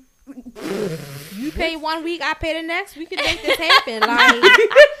can. You pay 1 week, I pay the next. We can make this happen. Like,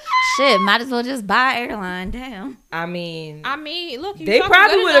 shit, might as well just buy an airline. Damn. I mean, look, they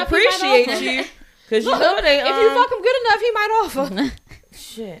probably would appreciate you because you know they. If you fuck him good enough, he might offer.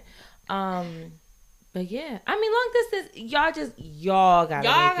 Shit. But yeah, I mean, long distance, y'all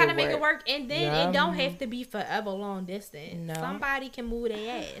gotta make it work, and then it don't have to be forever long distance. No. Somebody can move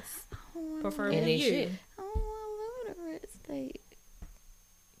their ass, preferably and they you. should. I don't want to live in a red state.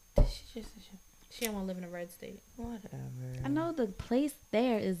 She don't want to live in a red state. Whatever. I know the place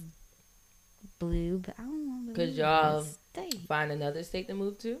there is blue, but I don't want to live Could in y'all a state. find another state to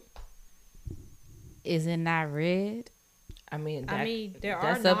move to? Is it not red? I mean, there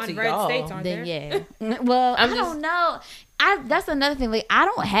are that's up to non-red y'all. states, aren't Then there? yeah. Well, I don't know. That's another thing. Like, I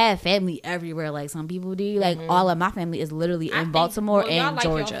don't have family everywhere like some people do. Like, all of my family is literally in Baltimore and y'all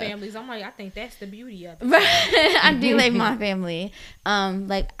Georgia. Like your families. I'm like, I think that's the beauty of it. I do like my family.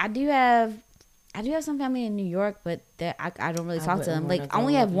 Like, I do have some family in New York, but I don't really talk to them. Like, I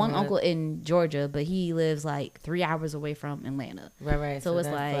only have one uncle in Georgia, but he lives like 3 hours away from Atlanta. Right. So it's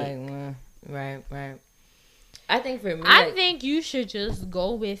like right. I think for me, I think you should just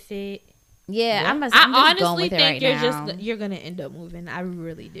go with it. Yeah, I'm just honestly going with think it right you're gonna end up moving. I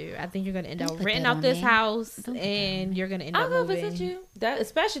really do. I think you're gonna end up renting out this house, and you're gonna end up moving. I'll go visit you. That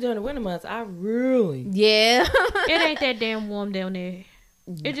especially during the winter months. I really It ain't that damn warm down there.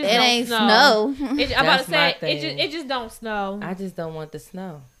 It ain't snow. I'm about to say it just don't snow. I just don't want the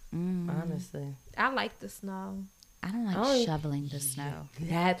snow. Honestly, I like the snow. I don't like shoveling the snow.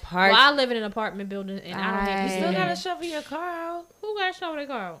 That part. Well, I live in an apartment building, and I don't have You still gotta shovel your car out. Who gotta shovel their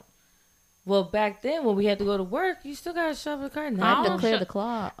car out? Well, back then when we had to go to work, you still gotta shovel the car. I have to clear the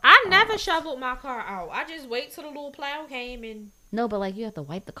clock. I never shoveled my car out. I just wait till the little plow came and. No, but like you have to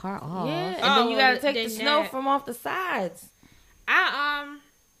wipe the car off. Yeah, and then you gotta take the snow from off the sides.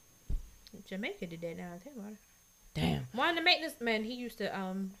 Jamaica did that now. Think about it. Damn. One of the maintenance men, he used to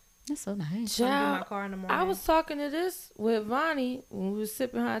That's so nice. do my car in the morning. I was talking to this with Vonnie when we was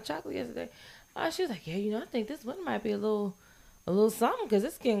sipping hot chocolate yesterday. She was like, "Yeah, I think this one might be a little something because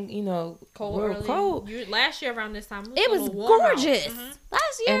it's getting, cold. Last year around this time, it was gorgeous.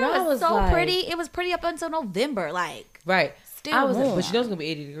 Last year it was so pretty. It was pretty up until November, like right. Still I was warm. like, but it's gonna be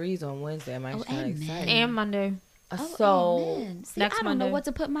 80 degrees on Wednesday. I'm actually kind of excited. And Monday. See, next I don't Monday. know what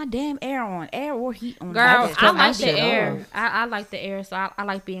to put my damn air or heat on. Girl, I like the shit air. I like the air, so I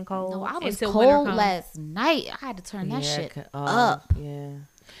like being cold. No, I was until cold winter last night. I had to turn that shit up. up. Yeah.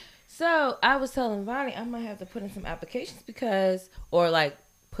 So I was telling Vonnie I might have to put in some applications or like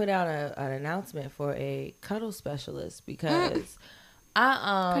put out an announcement for a cuddle specialist because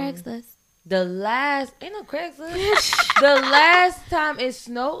Craigslist. The last time it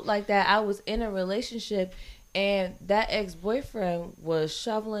snowed like that, I was in a relationship, and that ex-boyfriend was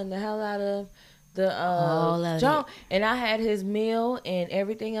shoveling the hell out of the junk, and I had his meal and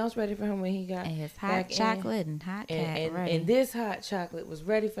everything else ready for him when he got and his hot chocolate and hot cat ready. And this hot chocolate was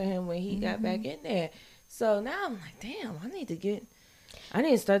ready for him when he got back in there. So now I'm like, damn, I need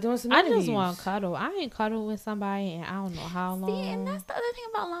to start doing some interviews. I just want to cuddle. I ain't cuddle with somebody and I don't know how long. See, and that's the other thing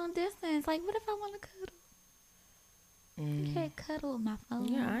about long distance. Like, what if I want to cuddle? You can't cuddle with my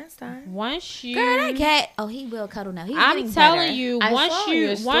phone. Yeah, Einstein. Once you, girl, that cat. Oh, he will cuddle now. I'm telling you, once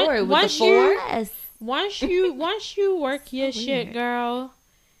you work your shit, girl,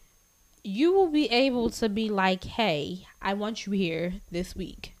 you will be able to be like, hey, I want you here this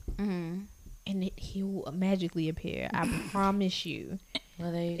week. and he'll magically appear. I promise you.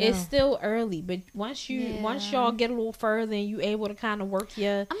 Well, there you go. It's still early, but once y'all get a little further and you able to kind of work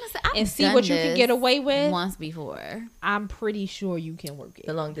and see what you can get away with once before, I'm pretty sure you can work it.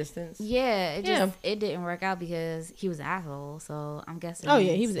 The long distance. Yeah, it didn't work out because he was an asshole. So I'm guessing. Oh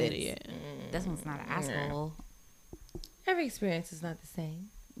yeah, he was an idiot. This one's not an asshole. Every experience is not the same.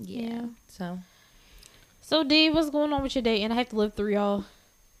 Yeah. So D, what's going on with your day? And I have to live through y'all.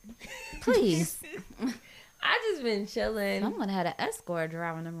 Please. I just been chilling. Someone had an escort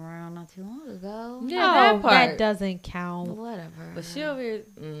driving them around not too long ago. Yeah, that part. That doesn't count. Whatever. But she over here.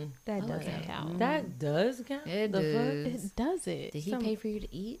 That doesn't count. That does count. It does. It does it. Did he pay for you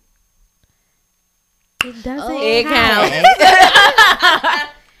to eat? It doesn't It count.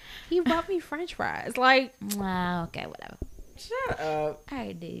 He bought me French fries. Like, Okay, whatever. Shut up. All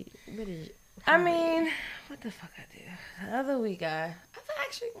right, dude. What is it? I mean, what the fuck I did? The other week I've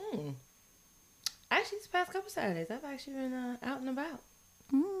actually, this past couple Saturdays, I've actually been out and about.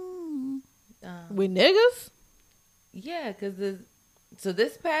 with niggas? Yeah, because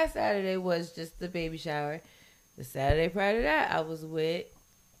this past Saturday was just the baby shower. The Saturday prior to that, I was with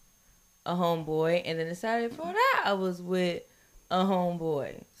a homeboy. And then the Saturday before that, I was with a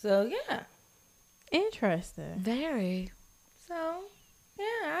homeboy. So, yeah. Interesting. Very. So,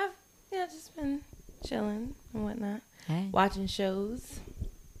 yeah, I've just been chilling and whatnot. Hey. Watching shows.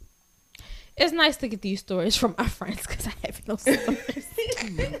 It's nice to get these stories from my friends because I have no stories. Oh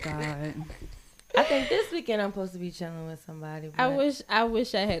my god. I think this weekend I'm supposed to be chilling with somebody. I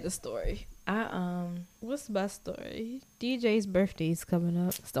wish I had a story. What's my story? DJ's birthday's coming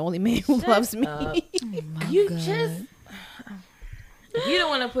up. It's the only man who loves me. Oh my you god. just you don't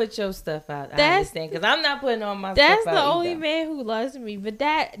want to put your stuff out. I understand because I'm not putting on my stuff out. That's the only man who loves me. But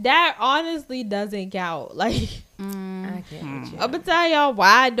that honestly doesn't count. Like I can't. With you. I'm gonna tell y'all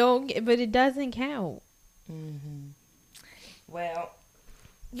why I don't get, but it doesn't count. Well,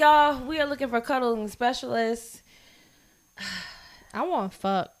 y'all, we are looking for cuddling specialists. I want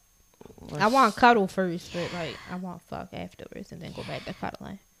fuck. I want cuddle first, but like I want fuck afterwards, and then go back to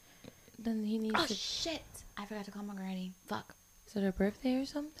cuddling. Then he needs to. Shit. I forgot to call my granny. Fuck. Is it her birthday or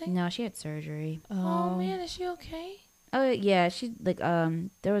something? No, she had surgery. Oh man, is she okay? Oh yeah, she like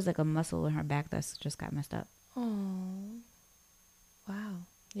there was like a muscle in her back that's just got messed up. Oh, wow.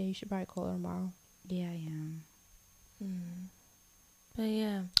 Yeah, you should probably call her tomorrow. Yeah, I am.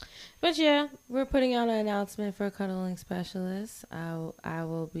 But yeah, we're putting out an announcement for cuddling specialists. I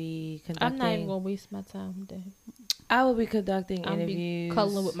will be conducting. I'm not even gonna waste my time with that. I will be conducting I'll interviews. be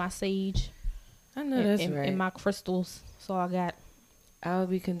cuddling with my sage. I know that's right. And my crystals. That's all I got. I will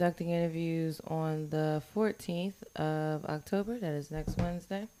be conducting interviews on the 14th of October. That is next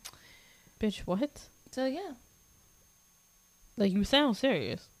Wednesday. Bitch, what? So yeah. Like, you sound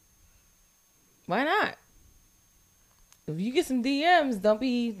serious. Why not? If you get some DMs, don't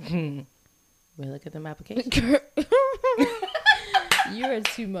be. We'll look at them applications. You are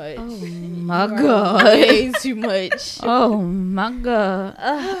too much. Oh my god. Way too much. Oh my god.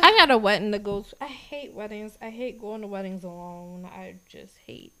 I got a wedding to go to. I hate weddings. I hate going to weddings alone. I just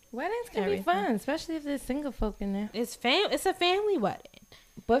hate. Weddings can be fun, especially if there's single folk in there. It's a family wedding.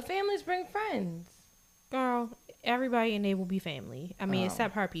 But families bring friends. Girl, everybody in there will be family. I mean,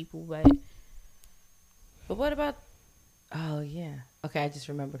 except her people, but what about... Oh, yeah. Okay, I just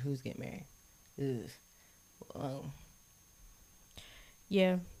remembered who's getting married. Ugh. Whoa.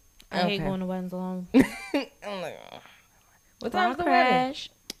 Yeah. I hate going to weddings alone. I'm like, oh. What time's the wedding?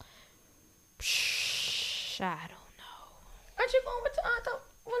 I don't know. Aren't you going with... I thought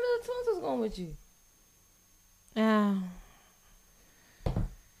one of the twins was going with you.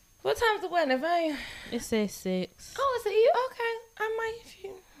 What time's the wedding? It says 6. Oh, it's you? Okay. I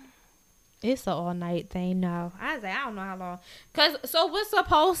might... It's an all-night thing. No. I don't know how long. So what's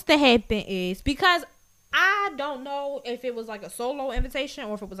supposed to happen is... Because I don't know if it was like a solo invitation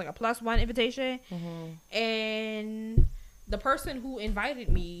or if it was like a +1 invitation. Mm-hmm. And the person who invited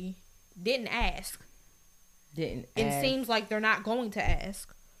me didn't ask. It seems like they're not going to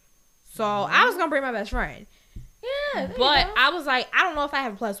ask. So I was going to bring my best friend. Yeah. But I was like, I don't know if I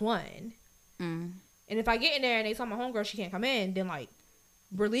have a +1. And if I get in there and they tell my homegirl she can't come in, then like,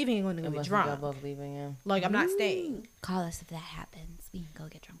 we're leaving and going to get drunk. Both leaving, yeah. Like, I'm not staying. Call us if that happens. We can go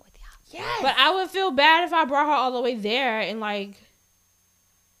get drunk with y'all. Yes. But I would feel bad if I brought her all the way there and like,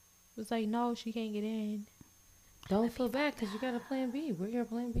 was like, no, she can't get in. Don't feel bad because you got a plan B. We're your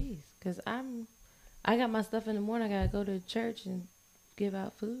plan Bs. Because I got my stuff in the morning. I got to go to church and give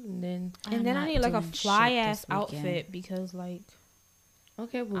out food and then. And then I need like a fly ass outfit because like.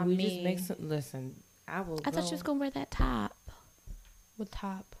 Okay, well, just make some. Listen, I will. I thought you was going to wear that top. What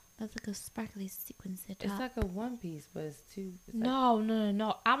top? That's like a sparkly sequence at It's top. like a one piece, but it's two. It's like,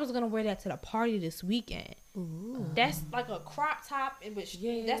 No. I was gonna wear that to the party this weekend. Ooh. That's like a crop top, which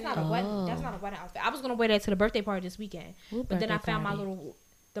Yeah, that's not a yeah. wedding. That's not a wedding outfit. I was gonna wear that to the birthday party this weekend, What but then I birthday found party?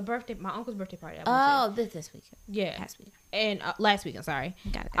 my uncle's birthday party. I went to. This weekend. Yeah, Past weekend. and last weekend. Sorry.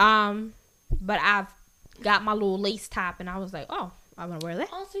 Got it. But I've got my little lace top, and I was like, oh, I'm gonna wear that.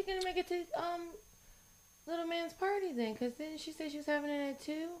 Oh, so you're gonna make it to little man's party then? Cause then she said she was having it at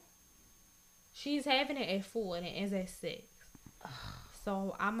 2. She's having it at 4 and it ends at 6.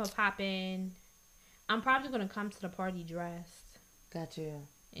 So I'm gonna pop in. I'm probably gonna come to the party dressed Got you.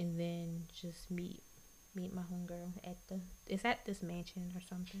 and then just meet my homegirl it's at this mansion or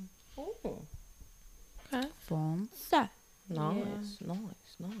something. Oh. Okay. From sir. Nice.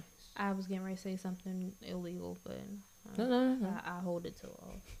 I was getting ready to say something illegal, but No. I hold it till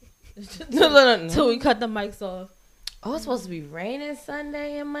No. till we cut the mics off. Oh, it's supposed to be raining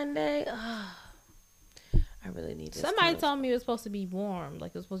Sunday and Monday. I really need this. Somebody told me it was supposed to be warm,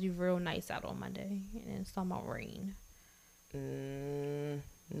 like it was supposed to be real nice out on Monday, and it's talking about rain.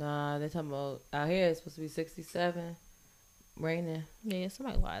 Nah, they're talking about out here. It's supposed to be 67, raining. Yeah,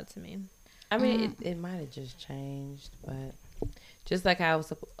 somebody lied to me. I mean, it might have just changed, but just like how I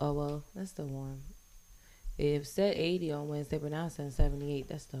was. Oh well, that's still warm. It said 80 on Wednesday, but now it's saying 78.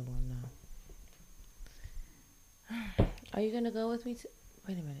 That's still warm now. Are you gonna go with me?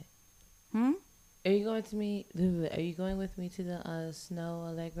 Wait a minute. Are you going to me? Are you going with me to the Snow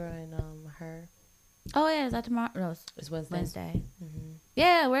Allegra and her? Oh yeah, is that tomorrow? No, It's Wednesday. Wednesday. Mm-hmm.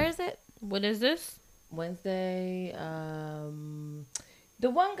 Yeah, where is it? What is this? Wednesday. The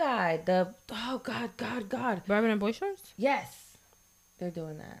one guy. God. Bourbon and Boy Shorts? Yes, they're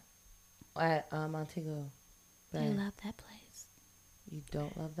doing that at Montego. They love that place. You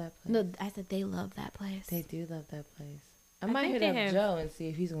don't love that place? No, I said they love that place. They do love that place. I I might think hit they up have- Joe and see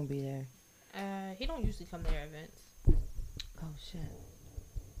if he's gonna be there. He don't usually come to their events. Oh shit.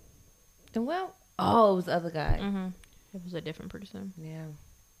 Then it was the other guy. Mm-hmm. It was a different person. Yeah.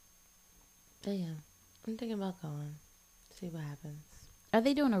 But yeah, I'm thinking about going. See what happens. Are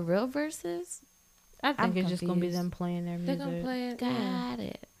they doing a real versus? I think I'm it's just gonna be confused. them playing their They're music. gonna play it. Got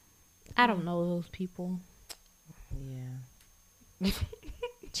it. I don't know those people. Yeah.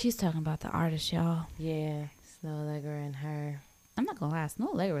 She's talking about the artist, y'all. Yeah. Snow Allegra and her. I'm not gonna lie, Snow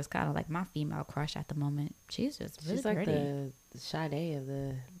Allegra is kind of like my female crush at the moment. She's just really She's like pretty. the Sade of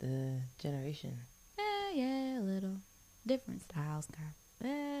the generation. Yeah, a little different styles,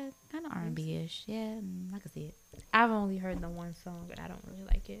 kind of R&B ish. Yeah, I can see it. I've only heard the one song, but I don't really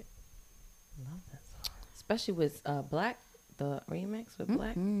like it. Love that song, especially with Black, the remix with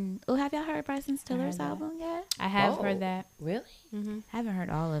Black. Oh, have y'all heard Bryson Stiller's that. album yet? I have Oh. heard that. Really? Mm-hmm. Haven't heard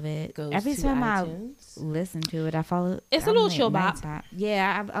all of it. Goes Every to time iTunes. I listen to it, I fall. It's a I'm little like chill bop. nighttime.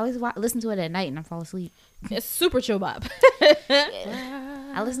 Yeah, I always listen to it at night and I fall asleep. It's super chill bop.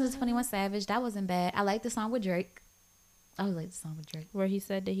 I listened to 21 Savage. That wasn't bad. I like the song with Drake. I always like the song with Drake. Where he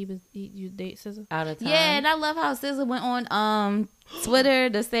said that you date SZA. Out of time. Yeah, and I love how SZA went on Twitter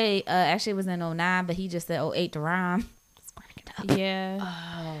to say actually it was in 09, but he just said 08 to rhyme. It's cracking up. Yeah.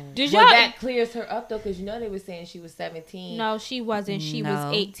 Oh. Did Well, y'all- that clears her up though, because they were saying she was 17. No, she wasn't. She No.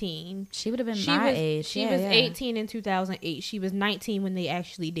 was 18. She would have been She my was age. she Yeah, was yeah. 18 in 2008. She was 19 when they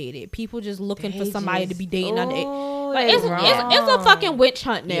actually dated. People just looking for They somebody just- to be dating underage. Oh, Like they it's a wrong. fucking witch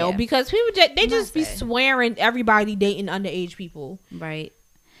hunt now Yeah. because people they just be say. swearing everybody dating underage people. Right.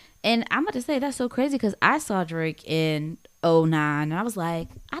 And I'm about to say that's so crazy because I saw Drake in 09 and I was like,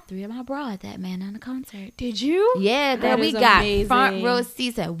 I threw my bra at that man on the concert. Did you? Yeah, girl, That we is got amazing. front row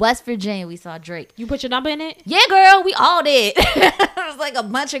seats at West Virginia. We saw Drake. You put your number in it? Yeah, girl, we all did. It was like a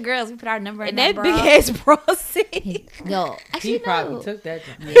bunch of girls. We put our number in And that that bra. big ass bra seat. Yo, actually, He probably no. took that.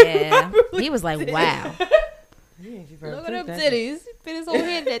 Yeah, he was like, wow. Look at them titties. Fit his whole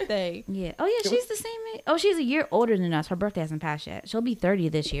head in that thing. Yeah. Oh, yeah, she's the same age. Oh, she's a year older than us. Her birthday hasn't passed yet. She'll be 30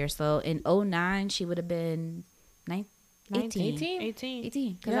 this year. So in 09, she would have been 18. 18?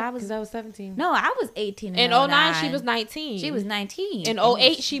 18. Because Yeah, I was 17. No, I was 18 In 09, she was 19. She was 19. In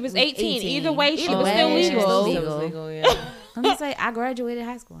 08, she was 18. Either way, she Either was way, still she was legal. legal. It was legal, yeah. Let me say, I graduated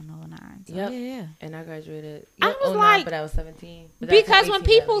high school in 09. So Yep. yeah. And I graduated. I Yep, was 09, like- but I was 17. But that's Because when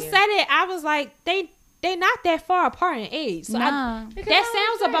 18 people that year. said it, I was like, they not that far apart in age. So Nah.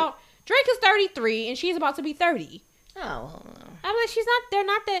 that sounds about Drake is 33 and she's about to be 30. Oh, I'm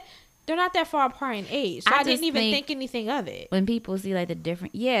like, they're not that far apart in age. So I I didn't just even think- think anything of it. When people see like the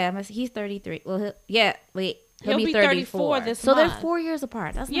different, he's 33. Well, he'll He'll be be 34 this So they're month. 4 years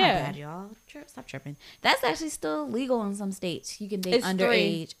apart. That's Yeah. not bad, y'all. Stop tripping. That's actually still legal in some states. You can date It's underage.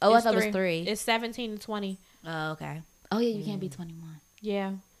 3. Oh, It's I thought it 3. was 3. It's 17 to 20. Oh, okay. Oh yeah, you can't be 21.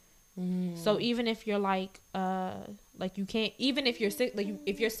 Yeah. So even if you're like you can't, even if you're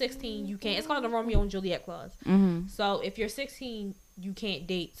if you're 16, you can't. It's called the Romeo and Juliet clause. Mm-hmm. So if you're 16, you can't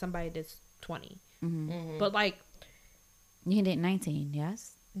date somebody that's 20. Mm-hmm. But like You can date 19,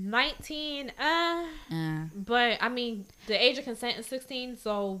 yes? 19, but I mean the age of consent is 16,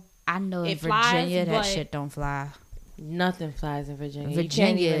 so I know in it flies, Virginia that but- shit don't fly. Nothing flies in Virginia. Virginia you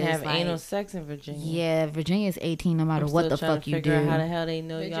can't even is have like- anal sex in Virginia. Yeah, Virginia's 18 no matter I'm what still the trying fuck to you figure out how the do. hell they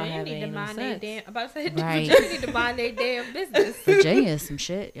know y'all Virginia have need to anal mind their sex. damn. About to say Right. Virginia need to mind their damn business. Virginia is some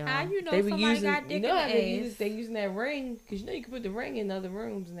shit, y'all. How you know They be somebody using, got dick you in know how the ass? they using that ring, because you know you can put the ring in other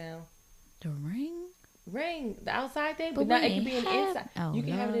rooms now. The ring? Ring, the outside thing, But but now we it can be ain't an have- inside. Oh, You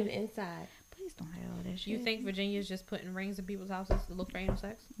can have it in Lord. the inside. Please don't have all that shit. You think Virginia's just putting rings in people's houses to look for anal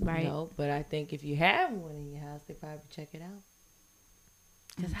sex? Right. No, but I think if you have one in your house, they probably check it out.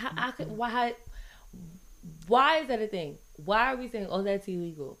 Because why is that a thing? Why are we saying, oh, that's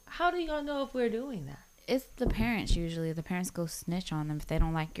illegal? How do y'all know if we're doing that? It's the parents usually. The parents go snitch on them. If they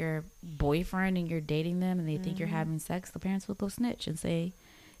don't like your boyfriend and you're dating them and they think you're having sex, the parents will go snitch and say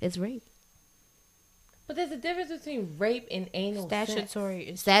it's rape. But there's a difference between rape and anal sex. Statutory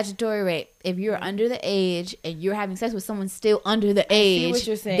is Statutory rape. If you're under the age and you're having sex with someone still under the I age, see what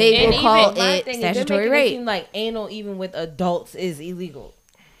you're saying. they And will call even my it thing is they're statutory making it rape. seem like anal, even with adults, is illegal.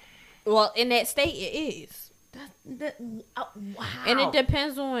 well in that state it is, Wow. and it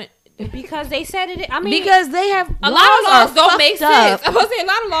depends on because they said it. I mean, Because they have a lot of laws don't make sense. up. I was saying a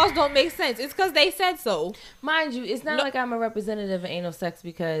lot of laws don't make sense. It's because they said so. Mind you, it's not No. like I'm a representative of anal sex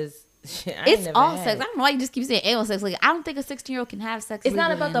because shit, I ain't It's never all had sex. it. I don't know why you just keep saying anal sex. Like I don't think a 16-year-old can have sex. It's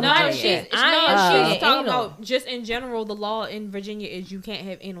not legally about the in mind Virginia. shit. I ain't She's talking anal. about just in general. The law in Virginia is you can't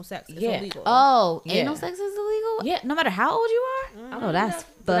have anal sex. It's Yeah. illegal. Oh, Yeah. anal sex is illegal? Yeah. No matter how old you I are? don't Oh, know that's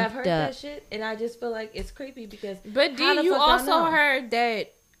enough, but I've fucked heard up. that shit, and I just feel like it's creepy because. But how the you fuck y'all also know? heard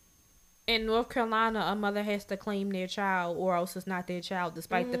that in North Carolina, a mother has to claim their child, or else it's not their child,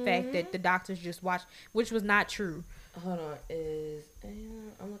 despite the fact that the doctors just watched, which was not true. Hold on,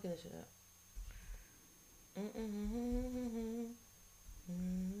 I'm looking this shit up.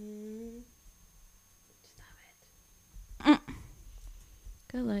 Stop it.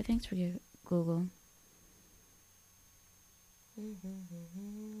 Good luck. Thanks for your Google.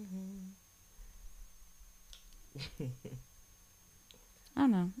 I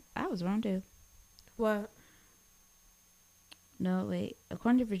don't know. I was wrong too. What? No, wait.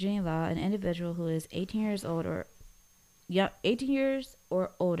 According to Virginia law, an individual who is 18 years old or 18 years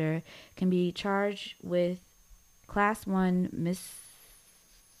or older can be charged with class 1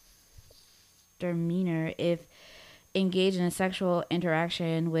 misdemeanor if engaged in a sexual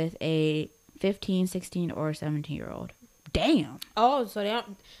interaction with a 15, 16, or 17-year-old. Damn. Oh, so they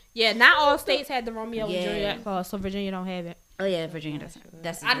don't. Yeah, not all states had the Romeo Yeah. and Juliet clause, so Virginia don't have it. Oh yeah, Virginia doesn't.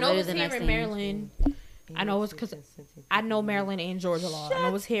 That's I know literally it's the here next in thing. Maryland. I know it's because I know Maryland and Georgia law. I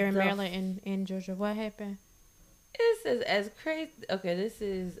know it's here in the Maryland and Georgia. What happened? It says as crazy. Okay, this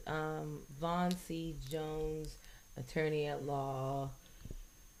is Vaughn C. Jones, attorney at law.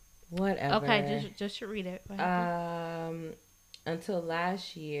 Whatever. Okay, just to read it. What happened? Until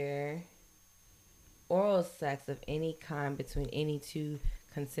last year, oral sex of any kind between any two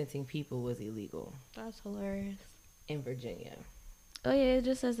consenting people was illegal That's hilarious. in Virginia. Oh yeah, it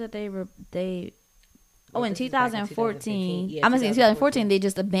just says that they Well, in this is back in 2014. 2015. Yeah, I'm gonna say in 2014 they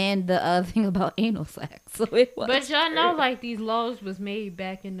just abandoned the thing about anal sex. So it was. But y'all know, like, these laws was made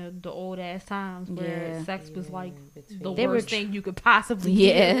back in the old ass times where Yeah. sex was like the They were worst thing you could possibly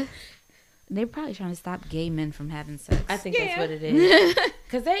yeah. do. They're probably trying to stop gay men from having sex. I think that's Yeah. what it is.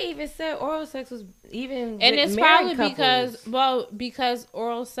 Because they even said oral sex was even And with it's married probably couples. because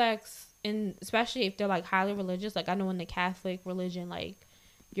oral sex, and especially if they're like highly religious, like I know in the Catholic religion, like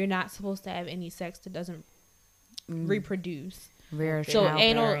you're not supposed to have any sex that doesn't reproduce. Rare So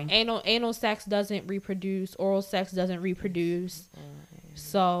childbearing. anal sex doesn't reproduce. Oral sex doesn't reproduce.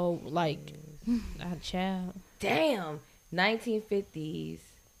 So like, a child. Damn. 1950s,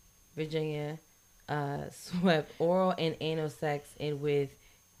 Virginia swept oral and anal sex in with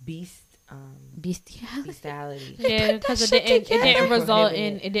bestiality. Yeah, because shit it together.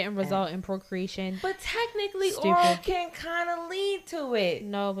 didn't result in procreation. But technically, Stupid. oral can kind of lead to it.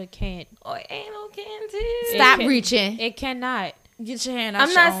 No, it can't. Or anal can too. Stop can- reaching. It cannot. Get your hand out.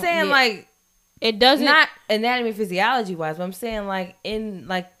 I'm not saying like It doesn't. not anatomy physiology wise, but I'm saying like in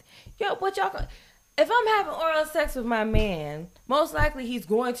like what y'all. If I'm having oral sex with my man, most likely he's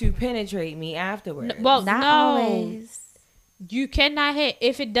going to penetrate me afterwards. Well, Not no. always. You cannot hit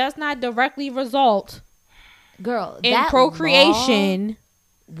if it does not directly result Girl, in that procreation.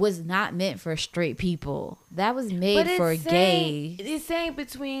 was not meant for straight people. That was made for gay. It's saying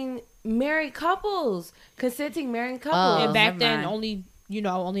between married couples, consenting married couples. And back never then, mind.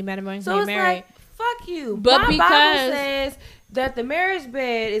 only men and women So get it's married. like, fuck you. But My because- Bible says that the marriage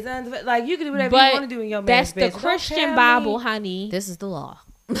bed is like you can do whatever you But want to do in your marriage that's bed. the So don't Christian tell Bible, me- honey. This is the law.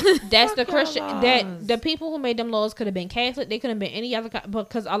 That's the Fuck y'all Christian. laws. That the people who made them laws could have been Catholic. They could have been any other.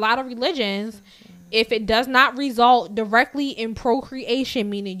 Because a lot of religions, if it does not result directly in procreation,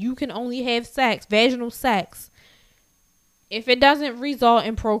 meaning you can only have sex, vaginal sex. If it doesn't result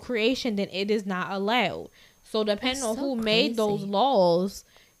in procreation, then it is not allowed. So depending That's on so who made those crazy. laws,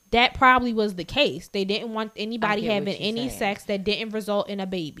 that probably was the case. They didn't want anybody get what having you're any saying. sex that didn't result in a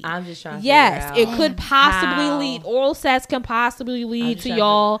baby. I'm just trying to Yes, figure it out could possibly how- lead. Oral sex can possibly lead just to trying to-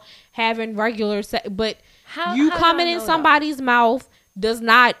 y'all having regular sex, but How you do coming I in know, though? somebody's mouth does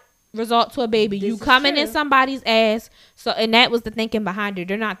not result to a baby. This You is coming in true. somebody's ass. So, and that was the thinking behind it.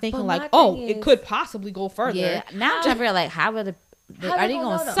 They're not thinking But like, my oh, thing it is- could possibly go further. Yeah. Now I'm trying to figure out, like, how are How they they going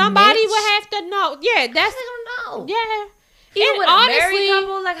gonna know, to though? Somebody would have to know. Yeah, that's I don't know. yeah. Even And with a married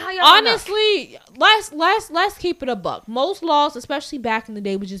couple, like how y'all gonna know? honestly, let's keep it a buck. Most laws, especially back in the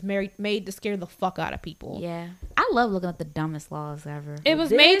day, was just made to scare the fuck out of people. Yeah. I love looking at the dumbest laws ever. It was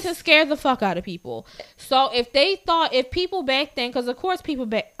This- made to scare the fuck out of people. So if they thought, if people back then, because of course people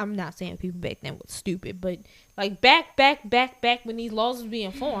back, I'm not saying people back then was stupid, but like back when these laws was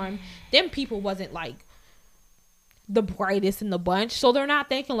being formed, them people wasn't like the brightest in the bunch. So they're not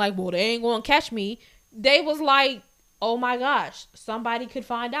thinking like, well, they ain't gonna catch me. They was like, oh my gosh, somebody could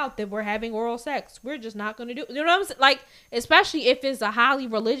find out that we're having oral sex. We're just not gonna do. You know what I'm saying? Like, especially if it's a highly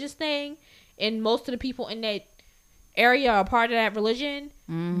religious thing, and most of the people in that area are part of that religion.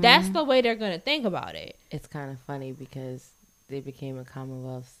 That's the way they're gonna think about it. It's kind of funny because they became a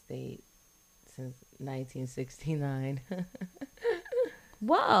Commonwealth state since 1969.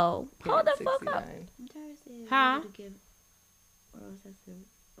 Whoa. Hold the fuck up. 69. Huh?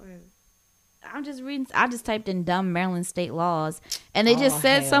 I'm just reading. I just typed in dumb Maryland state laws, and they just Oh,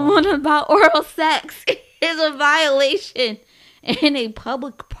 said hell. someone about oral sex is a violation in a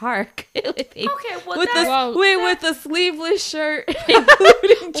public park. with a, Okay, well, with that's- the with a sleeveless shirt,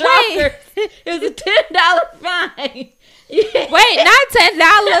 including joggers, is a $10 fine. Yeah. Wait, not $10.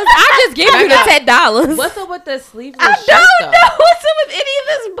 I just give you the $10. What's up with the sleeveless I shirt, don't though? know what's up with any of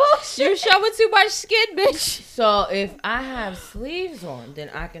this bullshit. You're showing too much skin, bitch. So if I have sleeves on, then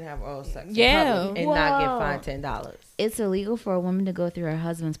I can have oral sex in Yeah. public and not Whoa. get fined $10 It's illegal for a woman to go through her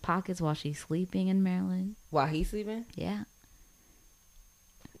husband's pockets while she's sleeping in Maryland. while he's sleeping. Yeah.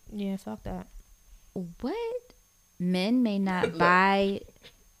 Yeah, fuck that. What? Men may not buy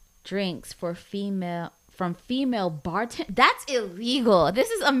drinks from female bartender. That's illegal. This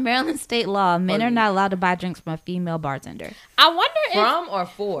is a Maryland state law. Men are not allowed to buy drinks from a female bartender. I wonder From or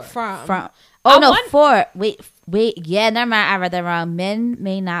for? if from From I oh no, won- for wait, yeah, never mind. I read that wrong. Men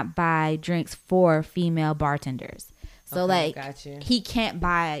may not buy drinks for female bartenders. So Okay, like, gotcha. he can't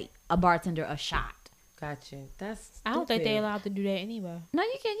buy a bartender a shot. Gotcha. That's. I don't think they stupid. allowed to do that anyway. No,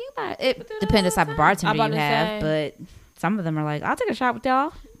 you can. You can buy it. But they're Depends the all type of the time. bartender I'm you about to have, say. but some of them are like, I'll take a shot with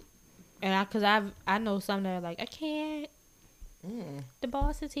y'all. And because I know some that are like, I can't. Mm. The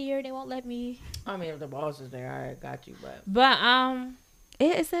boss is here. They won't let me. I mean, if the boss is there, I got you. But But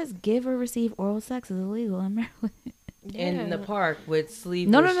It says give or receive oral sex is illegal in Maryland. in the park with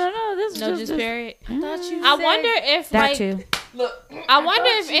sleeveless. No. This is no, just just period. thought you I said- wonder if that like too. Look, I wonder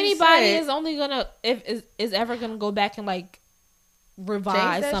thought if you anybody said- is only gonna is ever gonna go back and like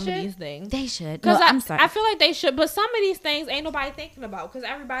revise that some shit? of these things. They should. Because No, I'm sorry. I feel like they should, but some of these things ain't nobody thinking about because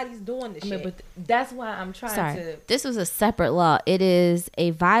everybody's doing this I mean, shit. but that's why I'm trying Sorry. to. This was a separate law. It is a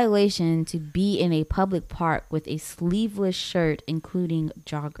violation to be in a public park with a sleeveless shirt, including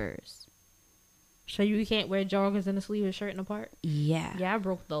joggers. So you can't wear joggers and a sleeveless shirt in the park? Yeah. Yeah, I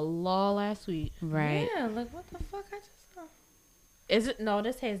broke the law last week. Right. Yeah, like what the fuck? I just saw. Is it? No,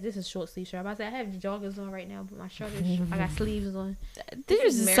 this is short sleeve shirt. I'm about to say, I have joggers on right now, but my shirt is I got sleeves on.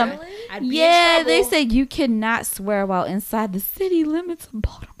 This is some. Maryland? I'd be in Yeah, they trouble. said you cannot swear while inside the city limits of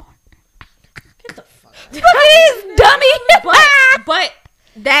Baltimore. Get the fuck out. Please, dummy. But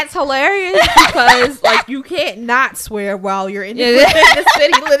that's hilarious because like you can't not swear while you're in the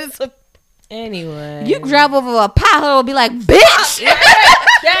city limits of. Anyway, You drive over a pothole and be like, bitch.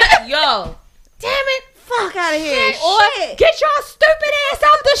 Yo, Damn it. Fuck out of here. Or get your stupid ass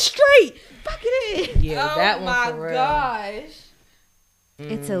out the street. Fuck it in. yeah, that one for real. gosh.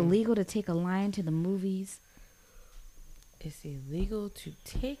 It's illegal to take a lion to the movies. It's illegal to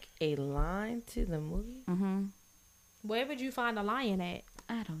take a line to the movie. Mm-hmm. Where would you find a lion at?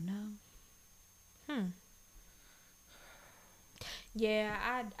 I don't know. Yeah,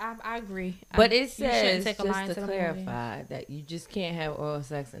 I agree. But You it shouldn't says, take a just lion to to the movie. clarify, that you just can't have oral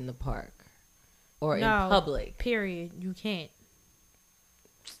sex in the park or No, in public. Period. You can't.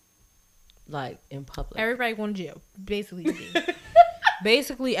 Like, in public. Everybody going to jail. Basically, you do.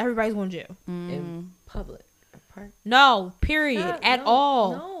 Basically, everybody's going to jail. In public. Park. No, period. Stop. At No,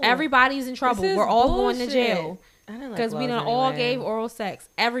 all. no. Everybody's in trouble. This is We're all bullshit. going to jail. I didn't like Because we laws done all anyway. gave oral sex.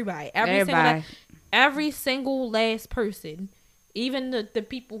 Everybody. Every single last person. Even the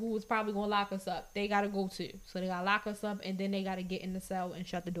people who was probably going to lock us up. They got to go too. So they got to lock us up and then they got to get in the cell and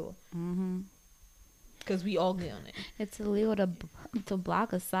shut the door. Because we all get on it. It's illegal to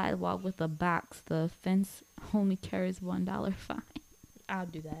block a sidewalk with a box. The offense only carries $1 fine. I'll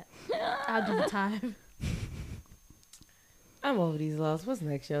do that. I'll do the time. I'm over these laws. What's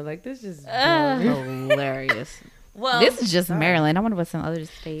next, show? Like, this is Hilarious. well, This is just Maryland. I wonder what's in other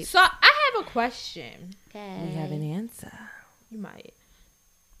states. So I have a question. We have an answer. You might.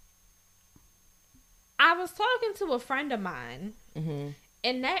 I was talking to a friend of mine, Mm-hmm.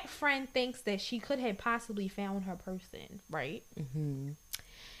 and that friend thinks that she could have possibly found her person, right? Mm-hmm.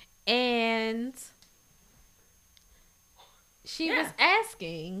 And she was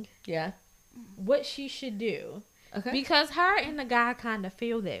asking Yeah. what she should do. Okay. Because her and the guy kind of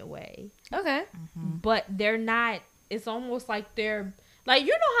feel that way. Okay. But they're not, it's almost like they're, like,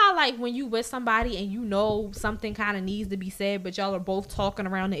 you know how, like, when you with somebody and you know something kind of needs to be said, but y'all are both talking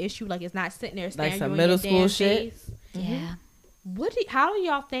around the issue, like it's not sitting there staring Like you some in middle your school damn shit? face. Yeah. How do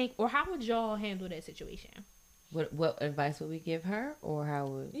y'all think, or how would y'all handle that situation? What advice would we give her, or how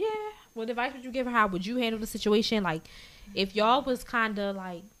would? Yeah. What advice would you give her? How would you handle the situation? Like, if y'all was kind of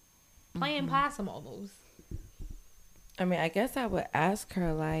like playing possum almost. I mean, I guess I would ask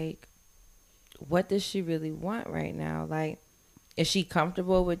her, like, what does she really want right now? Like, is she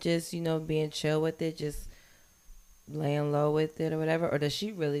comfortable with just, being chill with it, just laying low with it or whatever? Or does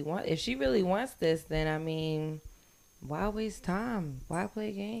she really want, if she really wants this, then, I mean, why waste time? Why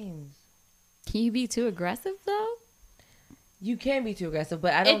play games? Can you be too aggressive, though? You can be too aggressive,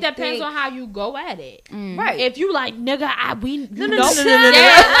 but I don't It depends think... on how you go at it. Right. If you like, nigga, No. Let's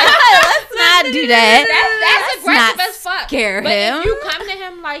not do that. That's aggressive not as fuck. scare But him. if you come to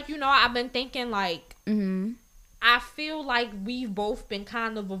him like, I've been thinking like, Mm-hmm. I feel like we've both been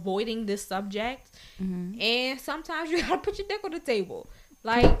kind of avoiding this subject, and sometimes you gotta put your dick on the table.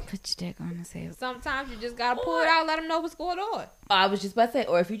 Like, Put your dick on the table. sometimes you just gotta pull it out, let them know what's going on. I was just about to say,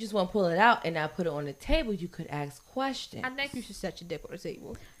 or if you just want to pull it out and not put it on the table, you could ask questions. I think you should set your dick on the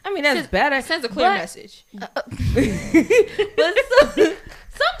table. I mean, that's better. Sends a clear But- message. But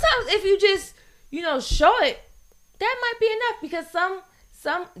sometimes if you just, show it, that might be enough, because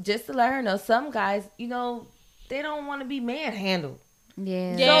some, just to let her know, some guys, they don't want to be manhandled.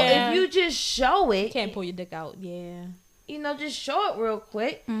 Yeah. Yeah. So if you just show it, Can't pull your dick out. Yeah. just show it real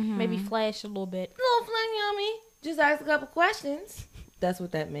quick. Maybe flash a little bit. Little fling yummy. Just ask a couple questions. That's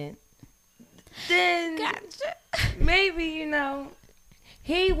what that meant. Then maybe,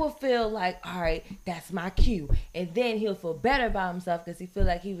 he will feel like, all right, that's my cue. And then he'll feel better about himself because he feel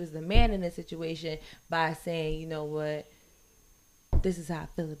like he was the man in the situation by saying, you know what, this is how I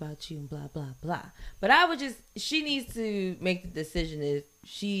feel about you and blah, blah, blah. But she needs to make the decision if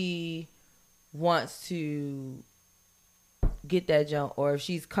she wants to get that jump or if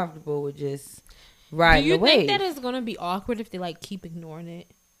she's comfortable with just riding the wave. Do you think that it's going to be awkward if they, like, keep ignoring it?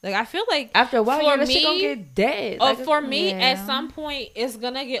 Like, I feel like after a while, for that shit gonna get dead. Or Like, for me, yeah. at some point, it's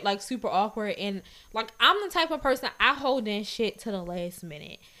gonna get like super awkward. And like, I'm the type of person, I hold in shit to the last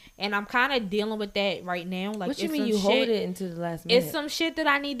minute, and I'm kind of dealing with that right now. Like, what you it's mean some you hold shit- it until the last minute? It's some shit that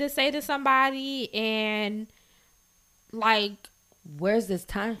I need to say to somebody, and like Where's this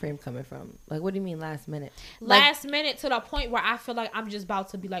time frame coming from? Like, what do you mean last minute? last minute to the point where I feel like I'm just about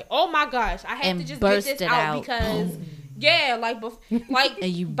to be like, oh my gosh, I have And to just burst get this it out out. because yeah, like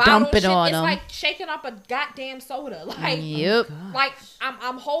And you bottle dump it shit, on it's them. like shaking up a goddamn soda. Like Yep. like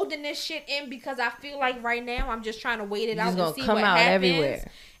I'm holding this shit in because I feel like right now I'm just trying to wait it You're out just and gonna see come what out happens.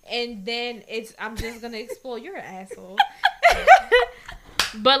 everywhere. And then I'm just gonna explode. You're an asshole.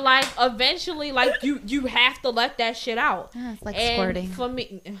 But like eventually, like you have to let that shit out. Yeah, it's like And squirting. for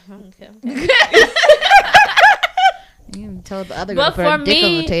me. Okay. You can tell the other But girl to put for a dick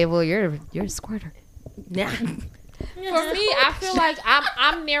on me- the table. You're a squirter. Nah. For me, I feel like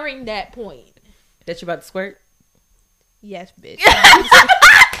I'm nearing that point. That you're about to squirt? Yes, bitch.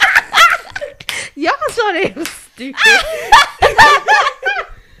 Y'all so damn stupid.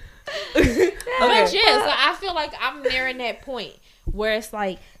 But yeah, so I feel like I'm nearing that point where it's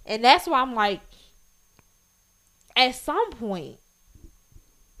like, and that's why I'm like, at some point,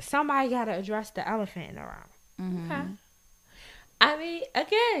 somebody got to address the elephant in the room. Okay. I mean,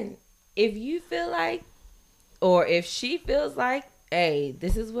 again, if you feel like, or if she feels like, hey,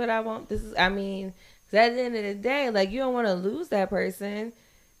 this is what I want. This is, I mean, 'cause at the end of the day, like, you don't want to lose that person,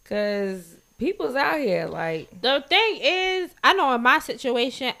 because people's out here, like. The thing is, I know in my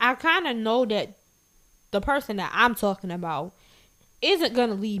situation, I kind of know that the person that I'm talking about isn't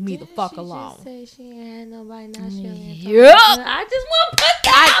gonna leave me the fuck alone. Just say she ain't had nobody, now she only Yep. I just want to put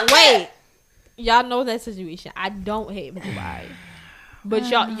that out there. Wait, y'all know that situation. I don't hate nobody, but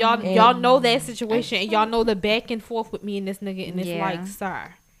y'all know that situation, and y'all know the back and forth with me and this nigga, and it's like,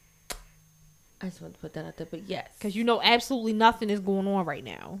 sir, I just want to put that out there, but yes, because you know absolutely nothing is going on right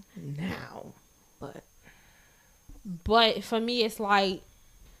now. But for me, it's like,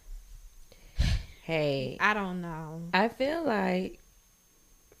 hey, I don't know. I feel like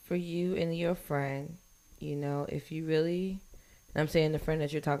for you and your friend, you know, if you really, I'm saying the friend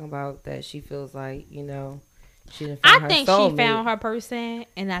that you're talking about, that she feels like, you know, she didn't find her soulmate. I think she found her person,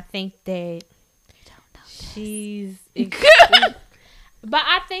 and I think that she's but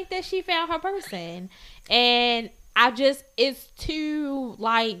I think that she found her person, and it's too,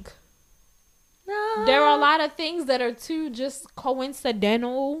 like, there are a lot of things that are too just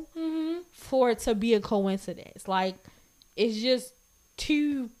coincidental for it to be a coincidence. Like, it's just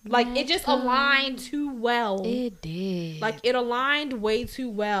too, like, it just aligned too well. It did. Like, it aligned way too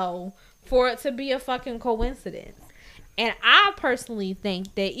well for it to be a fucking coincidence. And I personally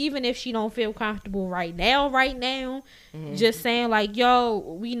think that even if she don't feel comfortable right now, just saying like, yo,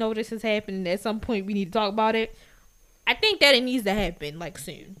 we know this is happening. At some point, we need to talk about it. I think that it needs to happen, like,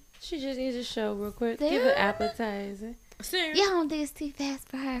 soon. She just needs a show real quick. Give her appetizer. Soon. Yeah, I don't think it's too fast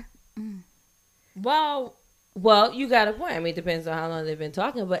for her. Well, you got a point. I mean, it depends on how long they've been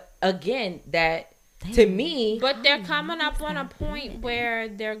talking. But again, that to me, but they're coming up on a point where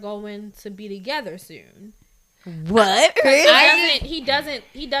they're going to be together soon. What? He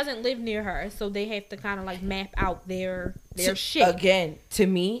doesn't live near her, so they have to kind of like map out their shit. Again, to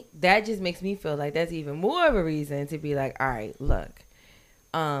me, that just makes me feel like that's even more of a reason to be like, all right, look,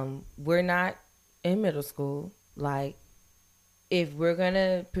 we're not in middle school. Like, if we're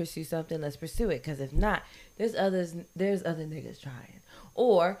gonna pursue something, let's pursue it. Because if not, there's other niggas trying.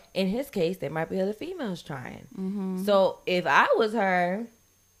 Or in his case, there might be other females trying. So if I was her,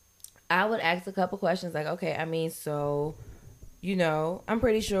 I would ask a couple questions like, okay, I mean, so, you know, I'm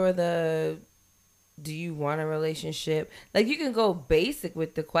pretty sure do you want a relationship? Like, you can go basic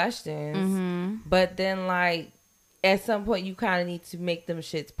with the questions, but then, like, at some point, you kind of need to make them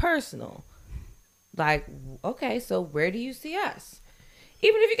shits personal. Like, okay, so where do you see us?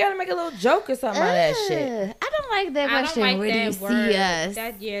 Even if you got to make a little joke or something out of that shit. I don't like that question. Like, where do you see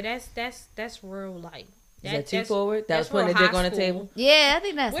us? That's real, like. Is that too forward? That was putting a dick on the table? Yeah, I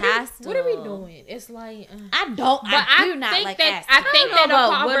think that's hostile. What are we doing? It's like... I do not like asking. I think that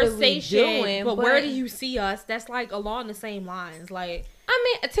about a conversation, doing, but where do you see us? That's like along the same lines. Like,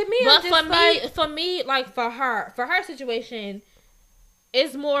 I mean, to me, but for me, like for her situation,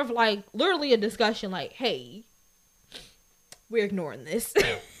 it's more of like literally a discussion. Like, hey, we're ignoring this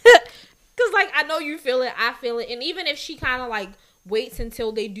because, like, I know you feel it, I feel it, and even if she kind of like waits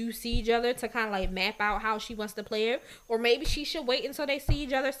until they do see each other to kind of like map out how she wants to play it, or maybe she should wait until they see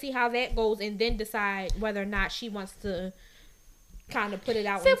each other, see how that goes, and then decide whether or not she wants to kind of put it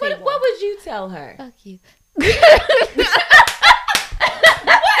out on the table. What would you tell her? Fuck you. I'm just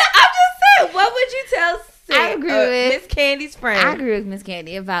saying, what would you tell I agree with Miss Candy's friend? I agree with Miss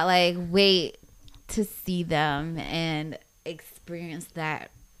Candy about like wait to see them and experience that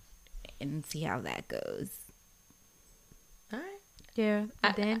and see how that goes. All right. Yeah,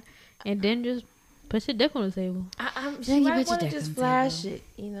 and then just put your dick on the table. She might want to just flash it,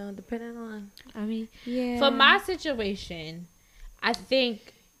 you know, depending on. I mean, yeah. For my situation, I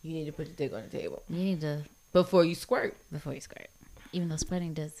think you need to put your dick on the table. You need to before you squirt. Even though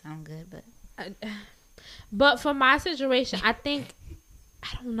squirting does sound good, but for my situation, I think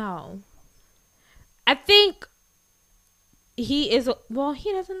I don't know. I think he is. Well,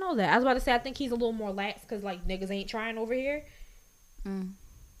 he doesn't know that. I was about to say I think he's a little more lax because like niggas ain't trying over here.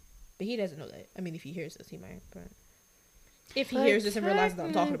 But he doesn't know that. I mean, if he hears this, he might. But if he hears this and realizes that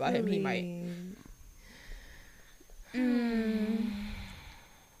I'm talking about him, he might.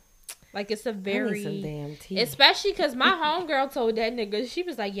 Like, it's a very... some damn tea. Especially because my homegirl told that nigga, she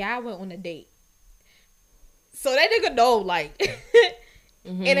was like, yeah, I went on a date. So that nigga know, like,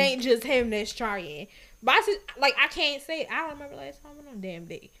 it ain't just him that's trying. But like, I can't say, I don't remember last time I went on a damn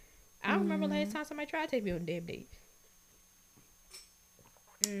date. I don't remember last time somebody tried to take me on a damn date.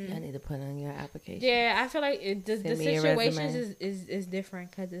 I need to put on your application. Yeah, I feel like the situations is different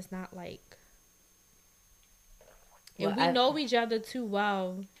because it's not like And we know each other too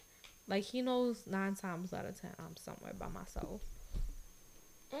well. Like, he knows 9 times out of 10 I'm somewhere by myself.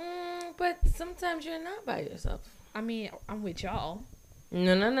 But sometimes you're not by yourself. I mean, I'm with y'all.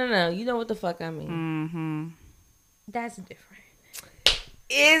 No. You know what the fuck I mean. Mm-hmm. That's different.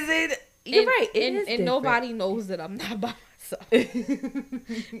 Is it? You're right. And nobody knows that I'm not by myself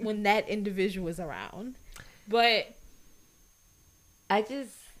when that individual is around. But I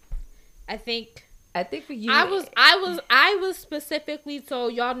think for you, I was specifically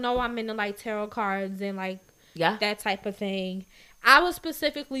told, y'all know I'm into like tarot cards and like that type of thing. I was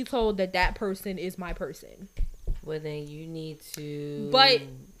specifically told that person is my person. Well, then you need to.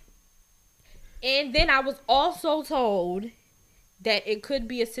 And then I was also told that it could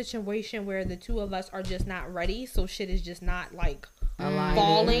be a situation where the two of us are just not ready, so shit is just not like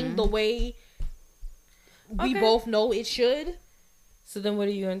falling the way we both know it should. So then, what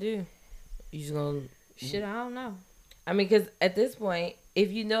are you gonna do? You just gonna shit? I don't know. I mean, because at this point,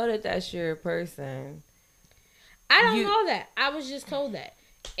 if you know that that's your person, I don't know that. I was just told that.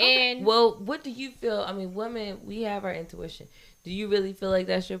 And well, what do you feel? I mean, women, we have our intuition. Do you really feel like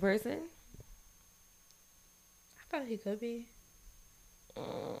that's your person? I thought he could be.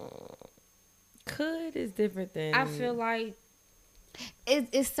 Could is different than. I feel like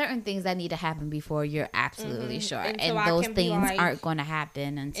it's certain things that need to happen before you're absolutely sure, and those things aren't going to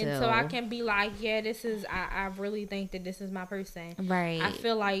happen until I can be like, yeah, this is. I really think that this is my person. Right. I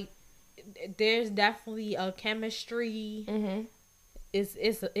feel like there's definitely a chemistry. Mm-hmm.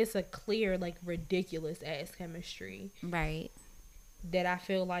 It's a clear, like, ridiculous ass chemistry. Right. That I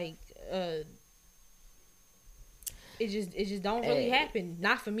feel like it just don't really happen.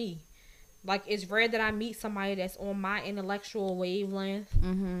 Not for me. Like, it's rare that I meet somebody that's on my intellectual wavelength,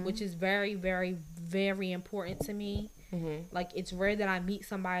 which is very, very, very important to me. Mm-hmm. Like, it's rare that I meet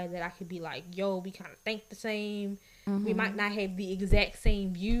somebody that I could be like, yo, we kind of think the same. Mm-hmm. We might not have the exact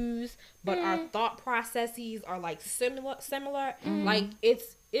same views, but our thought processes are like similar. Mm-hmm. Like,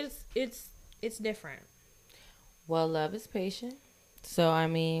 it's different. Well, love is patient. So, I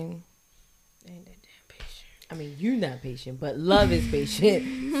mean, ain't that damn patient. I mean, you're not patient, but love is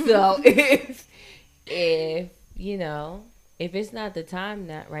patient. So if you know, if it's not the time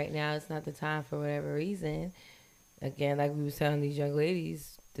right now, it's not the time for whatever reason. Again, like we were telling these young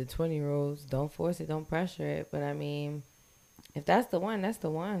ladies, the 20-year-olds, don't force it, don't pressure it. But I mean, if that's the one, that's the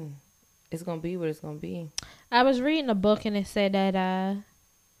one. It's gonna be what it's gonna be. I was reading a book and it said that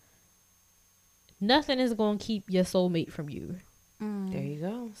nothing is gonna keep your soulmate from you. There you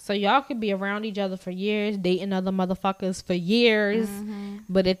go. So y'all could be around each other for years, dating other motherfuckers for years.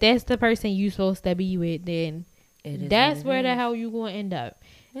 But if that's the person you supposed to be with, then that's where the hell you gonna end up.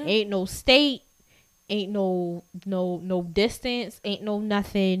 Yeah. Ain't no state, ain't no distance, ain't no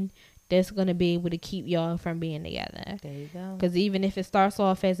nothing that's gonna be able to keep y'all from being together. There you go. Because even if it starts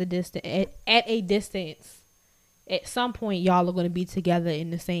off as a distance, at a distance, at some point y'all are gonna be together in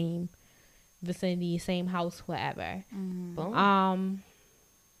the same vicinity, same house, whatever. Boom.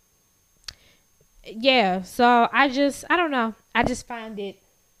 Yeah, so I don't know. I just find it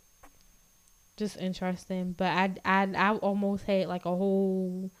just interesting. But I almost had like a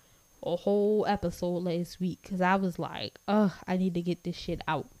whole episode last week because I was like, ugh, I need to get this shit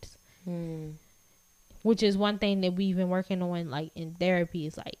out. Which is one thing that we've been working on, like in therapy,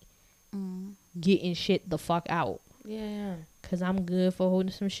 is like getting shit the fuck out. Yeah. Cause I'm good for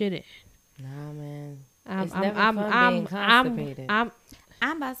holding some shit in. Nah, man. It's never fun being constipated. I'm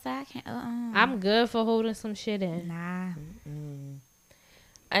about to say I can't. I'm good for holding some shit in. Nah.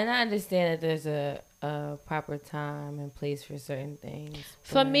 And I understand that there's a proper time and place for certain things.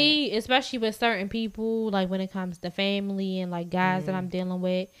 For me, especially with certain people, like when it comes to family and like guys that I'm dealing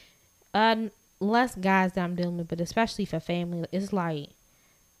with, less guys that I'm dealing with, but especially for family, it's like,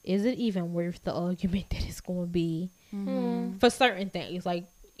 is it even worth the argument that it's going to be for certain things? Like,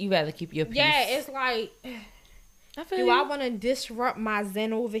 you rather keep your peace. Yeah, it's like, I want to disrupt my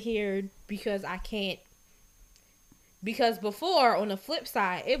zen over here because I can't? Because before, on the flip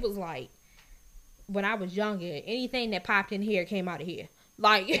side, it was like, when I was younger, anything that popped in here came out of here.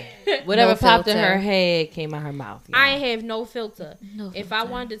 Like, whatever popped in her head came out her mouth. Yeah. I have no filter. If I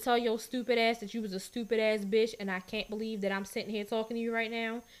wanted to tell your stupid ass that you was a stupid ass bitch, and I can't believe that I'm sitting here talking to you right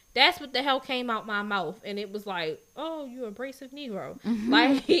now, that's what the hell came out my mouth. And it was like, oh, you abrasive Negro.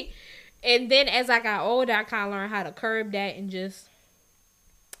 Like, and then as I got older, I kind of learned how to curb that and just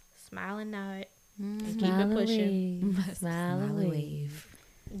smile and nod. Just keep it pushing. Smile and wave.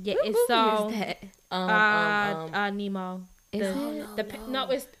 Yeah, it's so. Nemo. Is it? No,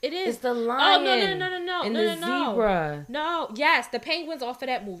 it is. It's the lion. No. And the zebra. No, yes, the penguins off of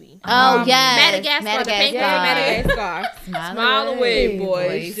that movie. Oh, yes. Madagascar. The penguins in Madagascar. Smile away,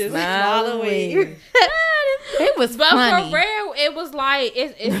 boys. Just smile away. It was but funny. for real, it was like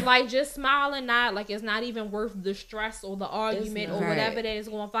it's like just smile and nod. Like it's not even worth the stress or the argument or whatever that is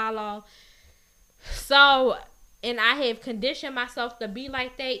going to follow. So, and I have conditioned myself to be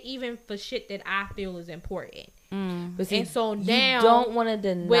like that, even for shit that I feel is important. But see, and so now, you don't want to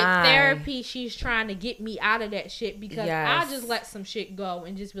deny. With therapy, she's trying to get me out of that shit because Yes. I just let some shit go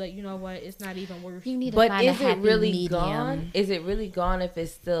and just be like, you know what, it's not even worth. You need to But find a is it happy really medium. gone? Is it really gone if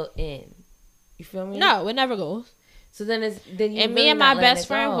it's still in? You feel me? No, it never goes. So then you And really me and not my letting best it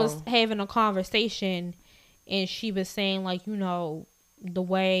friend go. was having a conversation, and she was saying like, you know, the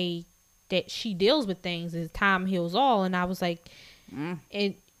way that she deals with things is time heals all, and I was like,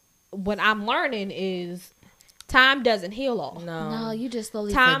 and what I'm learning is time doesn't heal all. No, you just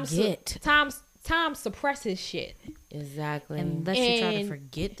slowly Time forget. Time suppresses shit, Exactly. And let you try to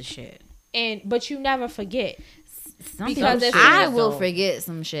forget the shit. but you never forget. Some Because people, if I you will don't. forget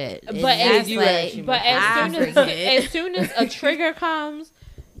some shit. But that's you like, actually But I forget. as soon as a trigger comes,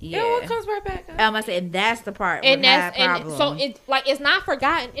 yeah. What comes right back up? I'm gonna say, and that's the part. and with that's my and problem. so it's like it's not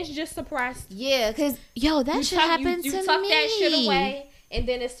forgotten. It's just suppressed. Yeah, cause that shit happened you to tuck me. that shit away, and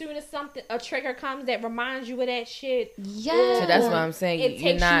then as soon as a trigger comes that reminds you of that shit, Yeah. So that's what I'm saying. it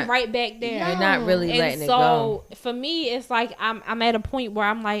You're takes not you right back there. You're not really And letting it so go. for me, it's like I'm at a point where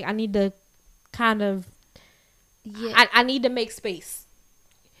I'm like I need to kind of I need to make space.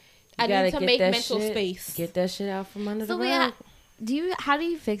 I gotta need to get make that mental shit- space. Get that shit out from under So the wait, rug. how do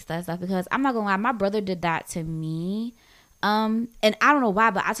you fix that stuff? Because I'm not gonna lie, my brother did that to me. And I don't know why,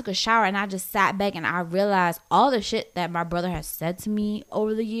 but I took a shower and I just sat back and I realized all the shit that my brother has said to me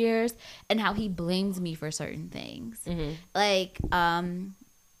over the years and how he blames me for certain things. Mm-hmm. Like,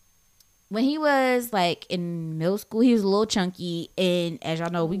 when he was like in middle school, he was a little chunky, and as y'all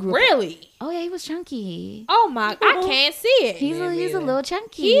know, we grew up. Really? Oh yeah, he was chunky. Oh my! I can't see it. He's a little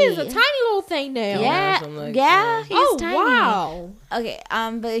chunky. He is a tiny little thing now. Yeah, something like yeah. that. He's Oh tiny. wow! Okay,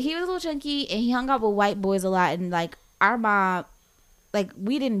 but he was a little chunky, and he hung out with white boys a lot, and like our mom, like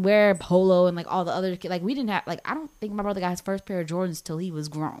we didn't wear polo and like all the other kids, like we didn't have like I don't think my brother got his first pair of Jordans till he was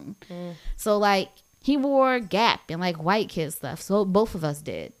grown. So like he wore Gap and like white kid stuff. So both of us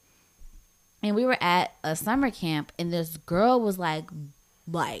did. And we were at a summer camp, and this girl was like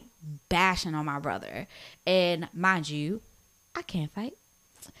bashing on my brother. And mind you, I can't fight.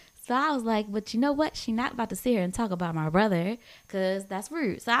 So I was like, but you know what? She not about to sit here and talk about my brother, because that's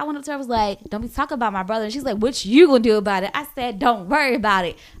rude. So I went up to her, I was like, don't be talking about my brother. And she's like, what you gonna do about it? I said, don't worry about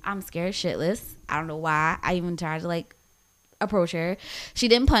it. I'm scared shitless. I don't know why. I even tried to like approach her. She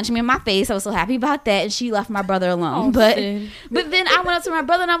didn't punch me in my face. I was so happy about that. And she left my brother alone. But then I went up to my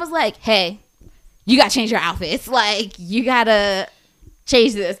brother and I was like, hey, you gotta change your outfits. Like, you gotta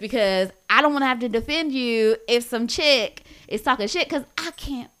change this, because I don't want to have to defend you if some chick is talking shit, because I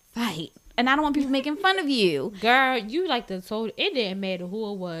can't fight. And I don't want people making fun of you. Girl, you like the told it didn't matter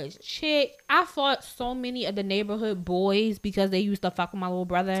who it was. Chick, I fought so many of the neighborhood boys because they used to fuck with my little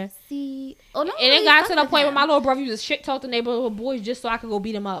brother. See, oh no, And it got to the point where my little brother used to shit talk the neighborhood boys just so I could go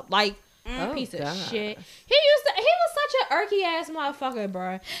beat him up. Like, a piece of shit. He was such an irky ass motherfucker,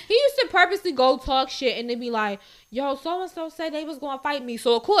 bro. He used to purposely go talk shit and then be like, yo, so and so said they was gonna fight me.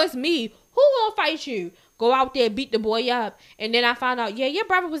 So of course me, who gonna fight you? Go out there, beat the boy up. And then I found out, yeah, your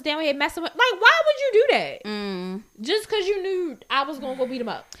brother was down here messing with, like, why would you do that? Just because you knew I was gonna go beat him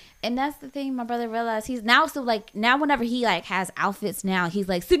up. And that's the thing my brother realized. He's now still like, now whenever he like has outfits now, he's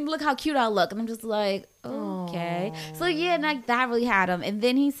like, see, look how cute I look. And I'm just like, okay. So yeah, and like that really had him. And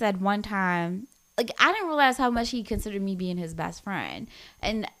then he said one time, like, I didn't realize how much he considered me being his best friend.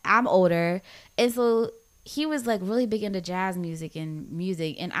 And I'm older. And so he was like really big into jazz music.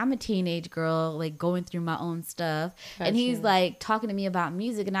 And I'm a teenage girl, like going through my own stuff. Gotcha. And he's like talking to me about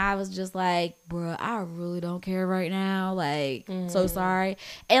music, and I was just like, bruh, I really don't care right now. Like, so sorry.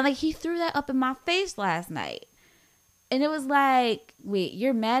 And like he threw that up in my face last night. And it was like, wait,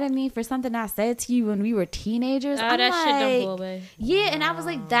 you're mad at me for something I said to you when we were teenagers? Oh, I'm that like, shit don't go away. yeah, and I was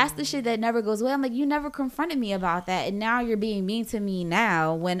like, that's the shit that never goes away. I'm like, you never confronted me about that, and now you're being mean to me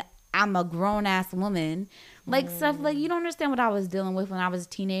now when I'm a grown ass woman. Like stuff like, you don't understand what I was dealing with when I was a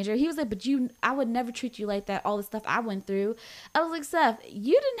teenager. He was like, but I would never treat you like that. All the stuff I went through. I was like, Seth,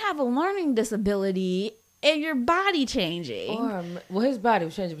 you didn't have a learning disability and your body changing. Well, his body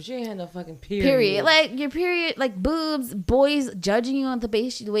was changing, but you ain't had no fucking period. Like your period, like boobs, boys judging you on the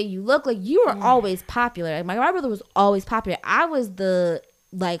way you look. Like you were always popular. Like my brother was always popular. I was the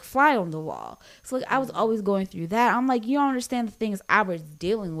like fly on the wall. So like I was always going through that. I'm like, you don't understand the things I was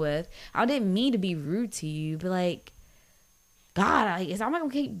dealing with. I didn't mean to be rude to you, but like, God, like, is I'm not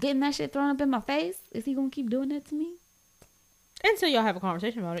gonna keep getting that shit thrown up in my face? Is he gonna keep doing that to me? Until y'all have a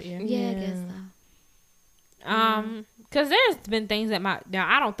conversation about it, Yeah, I guess so. Because there's been things that now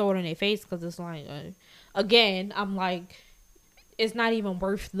I don't throw it in their face because it's like, again, I'm like, it's not even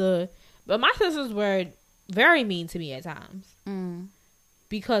worth the. But my sisters were very mean to me at times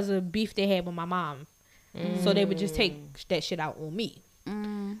because of beef they had with my mom. So they would just take that shit out on me.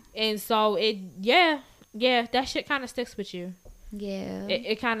 And so that shit kind of sticks with you. Yeah.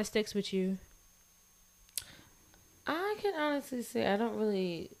 It kind of sticks with you. I can honestly say I don't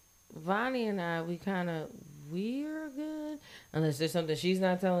really. Vonnie and I, we're good unless there's something she's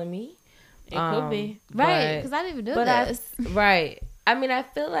not telling me. It could be right because I didn't even do this. Right. I mean, I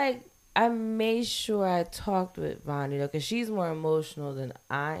feel like I made sure I talked with Vonnie though, because she's more emotional than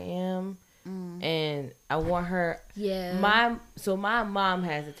I am, and I want her. Yeah. My mom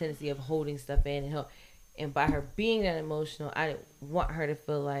has a tendency of holding stuff in, and by her being that emotional, I didn't want her to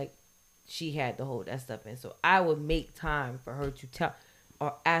feel like she had to hold that stuff in. So I would make time for her to tell.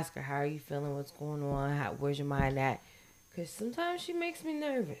 Or ask her, how are you feeling? What's going on? Where's your mind at? Because sometimes she makes me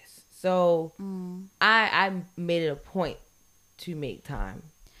nervous. So I made it a point to make time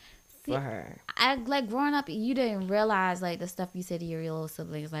for her. I like growing up, you didn't realize like the stuff you said to your little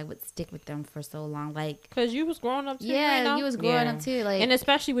siblings like would stick with them for so long. Like, because you was growing up too. Yeah, right you was growing up too. Like, and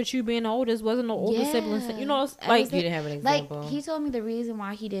especially with you being the oldest, wasn't no older siblings. You know, it's like you didn't have an example. Like he told me the reason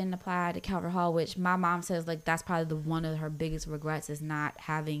why he didn't apply to Calvert Hall, which my mom says like that's probably one of her biggest regrets is not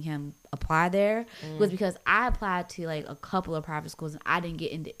having him apply there, was because I applied to like a couple of private schools and I didn't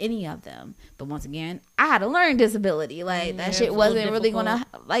get into any of them. But once again, I had a learning disability. Like that shit wasn't really gonna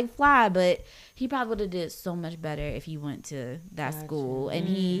like fly. But he probably would have did so much better if he went to that school. And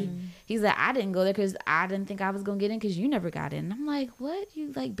he's like, I didn't go there because I didn't think I was gonna get in because you never got in. I'm like, what?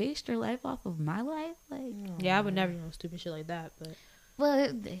 You like based your life off of my life? Like, yeah, I would never do no stupid shit like that.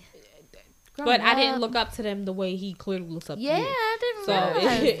 But but I didn't look up to them the way he clearly looks up to you. Yeah, I didn't so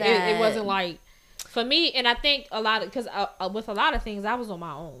realize that. It wasn't like for me. And I think a lot of because with a lot of things I was on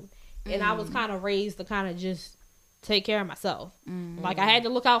my own, and I was kind of raised to kind of just take care of myself. Like I had to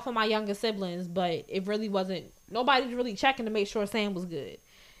look out for my younger siblings, but it really wasn't. Nobody's really checking to make sure Sam was good.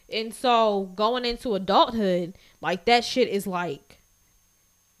 And so going into adulthood, like that shit is like,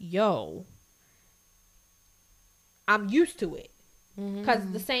 yo, I'm used to it.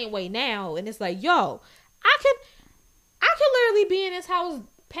 Because the same way now, and it's like, yo, I could literally be in this house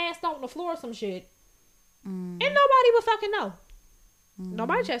passed out on the floor or some shit, and nobody would fucking know.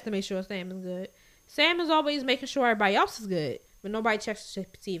 Nobody checks to make sure Sam is good. Sam is always making sure everybody else is good, but nobody checks to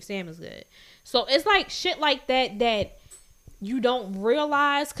see if Sam is good. So it's like shit like that you don't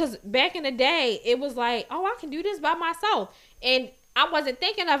realize, because back in the day, it was like, oh, I can do this by myself. And I wasn't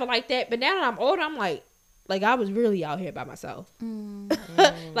thinking of it like that, but now that I'm older, I'm like I was really out here by myself.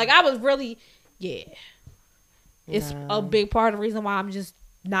 Like I was really, It's a big part of the reason why I'm just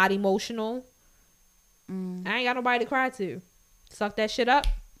not emotional. I ain't got nobody to cry to. Suck that shit up.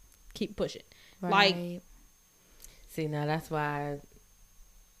 Keep pushing. Right. Like, see, now that's why,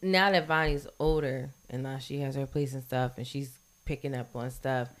 now that Vonnie's older and now she has her place and stuff and she's picking up on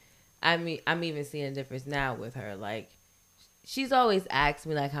stuff, I'm even seeing a difference now with her. Like, she's always asked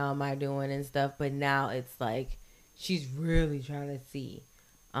me, like, how am I doing and stuff, but now it's like she's really trying to see,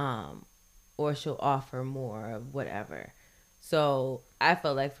 or she'll offer more of whatever. So I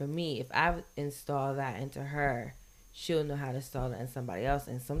felt like for me, if I install that into her, she'll know how to install that in somebody else.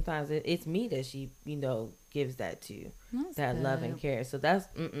 And sometimes it's me that she, gives that to. That's that good. love and care. So that's,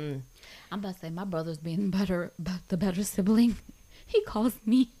 I'm about to say, my brother's being the better sibling. He calls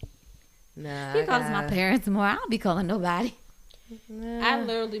me. Nah. He calls my parents more. I don't be calling nobody. Nah. I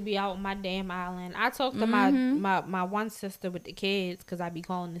literally be out on my damn island. I talk to my one sister with the kids because I be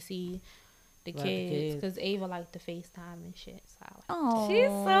calling to see the kids because Ava like to FaceTime and shit. So Oh, she's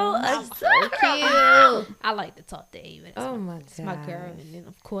so cute. I like to talk to Ava. That's my It's my girl. And then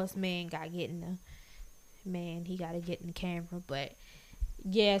of course man he got to get in the camera. But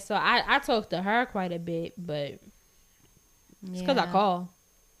yeah, so I talk to her quite a bit, but it's because I call.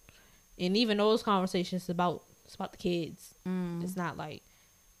 And even those conversations about the kids. It's not like,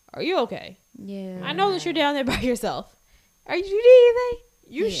 are you okay? Yeah. I know that you're down there by yourself. Are you need anything?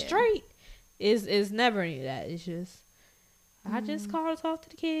 You Yeah. straight. It's never any of that. It's just I just call to talk to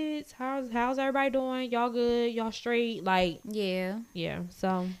the kids. How's everybody doing? Y'all good? Y'all straight? Like Yeah.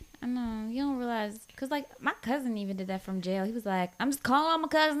 So I know. You don't realize. Because, like, my cousin even did that from jail. He was like, I'm just calling all my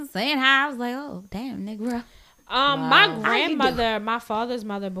cousins, saying hi. I was like, oh, damn, nigga. My Wow. grandmother, my father's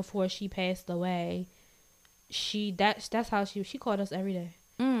mother, before she passed away, that's how she called us every day.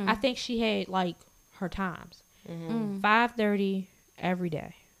 I think she had like her times. 5:30 every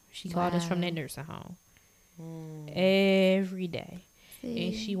day. She called us from that nursing home every day,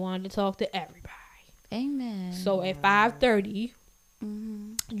 and she wanted to talk to everybody. Amen. So at 5:30,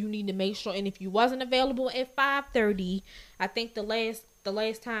 you need to make sure. And if you wasn't available at 5:30, I think the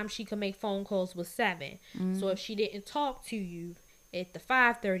last time she could make phone calls was 7. So if she didn't talk to you at the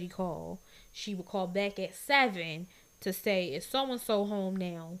 5:30 call, she would call back at 7 to say, "Is so and so home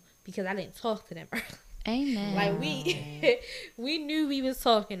now?" Because I didn't talk to them earlier. Amen. Like we knew we was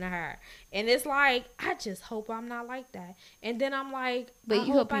talking to her, and it's like I just hope I'm not like that. And then I'm like, But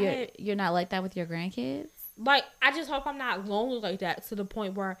you hope you're not like that with your grandkids? Like, I just hope I'm not lonely like that to the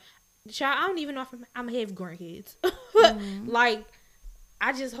point where, child, I don't even know if I'm gonna have grandkids. Like,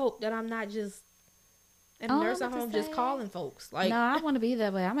 I just hope that I'm not just in a nursing home just calling folks. Like, no, I want to be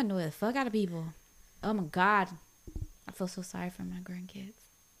that way. I'm gonna annoy the fuck out of people. Oh my God, I feel so sorry for my grandkids.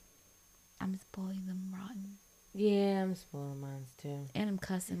 I'm spoiling them rotten. Yeah, I'm spoiling mine too. And I'm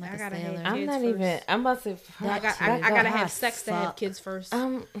cussing like a sailor. I'm not even. I'm about to say. I gotta have sex to have kids first.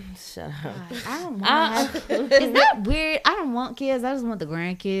 Shut up. I don't want to have. Is that weird? I don't want kids. I just want the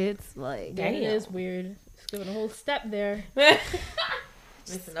grandkids. Like, that is weird. It's giving a whole step there.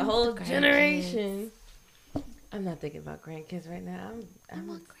 Listen, the whole generation. I'm not thinking about grandkids right now. I'm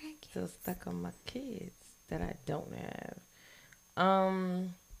want grandkids. Still stuck on my kids that I don't have.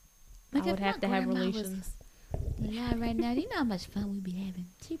 Like I would have to have relations. Yeah, right now. Do you know how much fun we'd be having?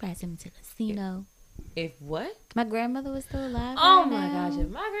 She rides him to the casino. If what? My grandmother was still alive. Oh right my now. gosh! If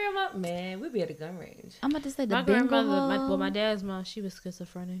my grandma, man, we'd be at a gun range. I'm about to say the My bingo grandmother, hall. my dad's mom, she was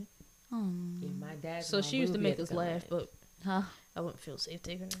schizophrenic. Yeah, my dad. So she used to make us laugh, but Huh? I wouldn't feel safe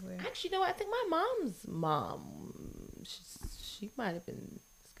taking her anywhere. Actually, you know what? I think my mom's mom, she might have been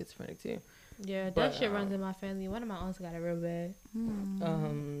schizophrenic too. Yeah, that But, shit runs in my family. One of my aunts got it real bad.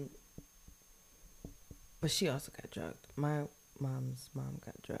 But she also got drugged. My mom's mom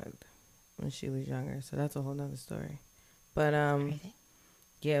got drugged when she was younger, so that's a whole nother story. But Crazy.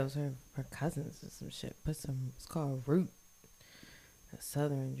 yeah, it was her cousins or some shit. It's called Root, a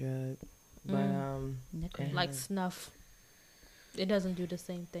southern drug. But Like snuff. It doesn't do the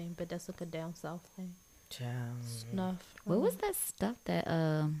same thing, but that's like a down south thing. Snuff. What was that stuff that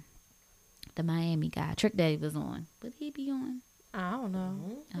the Miami guy Trick Daddy was on? Would he be on? I don't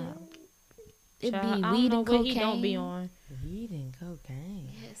know. It'd Child, be I weed don't know and what cocaine. he don't be on. Weed and cocaine.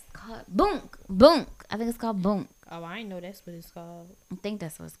 It's called Boonk. I think it's called Boonk. Oh, I didn't know that's what it's called. I think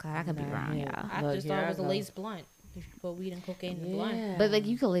that's what it's called. I could be Nah, wrong, yeah. y'all. I Look, just here thought I it was a go. lace blunt. If you put weed and cocaine in the blunt, But like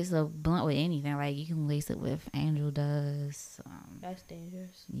you can lace a blunt with anything. Like you can lace it with angel dust. that's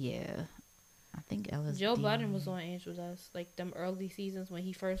dangerous. Yeah, I think LSD. Joe Budden was on Angel Dust, like them early seasons when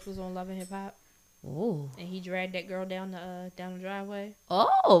he first was on Love and Hip Hop, Oh. and he dragged that girl down the driveway.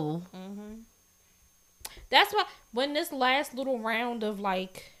 Oh. That's why when this last little round of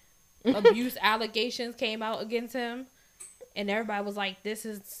like abuse allegations came out against him, and everybody was like, "This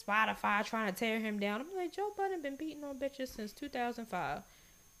is Spotify trying to tear him down." I'm like, Joe Budden been beating on bitches since 2005.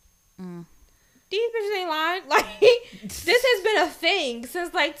 These bitches ain't lying. Like this has been a thing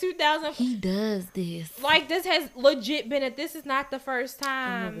since like 2000. He does this. Like this has legit been this is not the first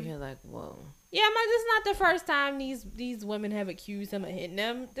I'm over time. here like, whoa. Yeah, I'm like, this is not the first time these women have accused him of hitting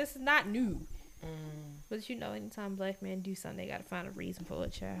them. This is not new. But you know, anytime black men do something, they gotta find a reason for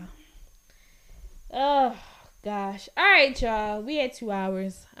it, child. Oh gosh. All right, y'all. We had 2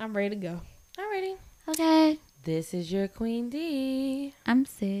 hours. I'm ready to go. Alrighty. Okay. This is your Queen D. I'm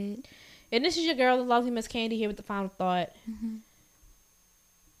Sid. And this is your girl, the lovely Miss Candy, here with the final thought.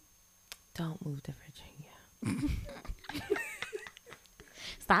 Don't move to Virginia.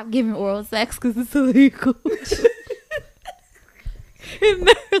 Stop giving oral sex because it's illegal.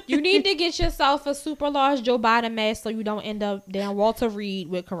 You need to get yourself a super large Joe Biden mask so you don't end up down Walter Reed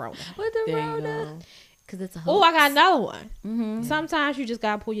with corona. With the There you Rona. go. Because it's a Oh, I got another one. Mm-hmm. Sometimes you just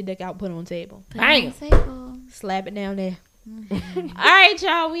gotta pull your dick out and put it on the table. Put it on the table. Slap it down there. All right,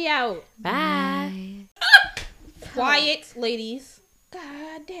 y'all. We out. Bye. Quiet, ladies.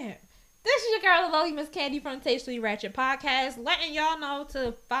 God damn. This is your girl, the lovely Miss Candy from the Tastefully Ratchet Podcast, letting y'all know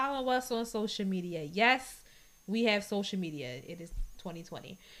to follow us on social media. Yes, we have social media. It is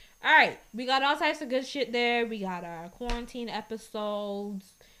 2020. All right, we got all types of good shit there. We got our quarantine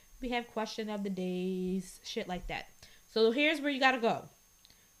episodes. We have question of the days, shit like that. So here's where you gotta go.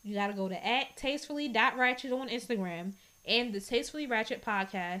 You gotta go to @tastefully.ratchet on Instagram and the Tastefully Ratchet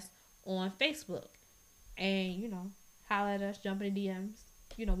Podcast on Facebook. And, you know, holla at us, jump in the DMs.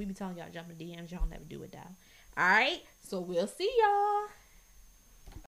 You know, we be telling y'all jump in the DMs. Y'all never do it, though. All right. So we'll see y'all.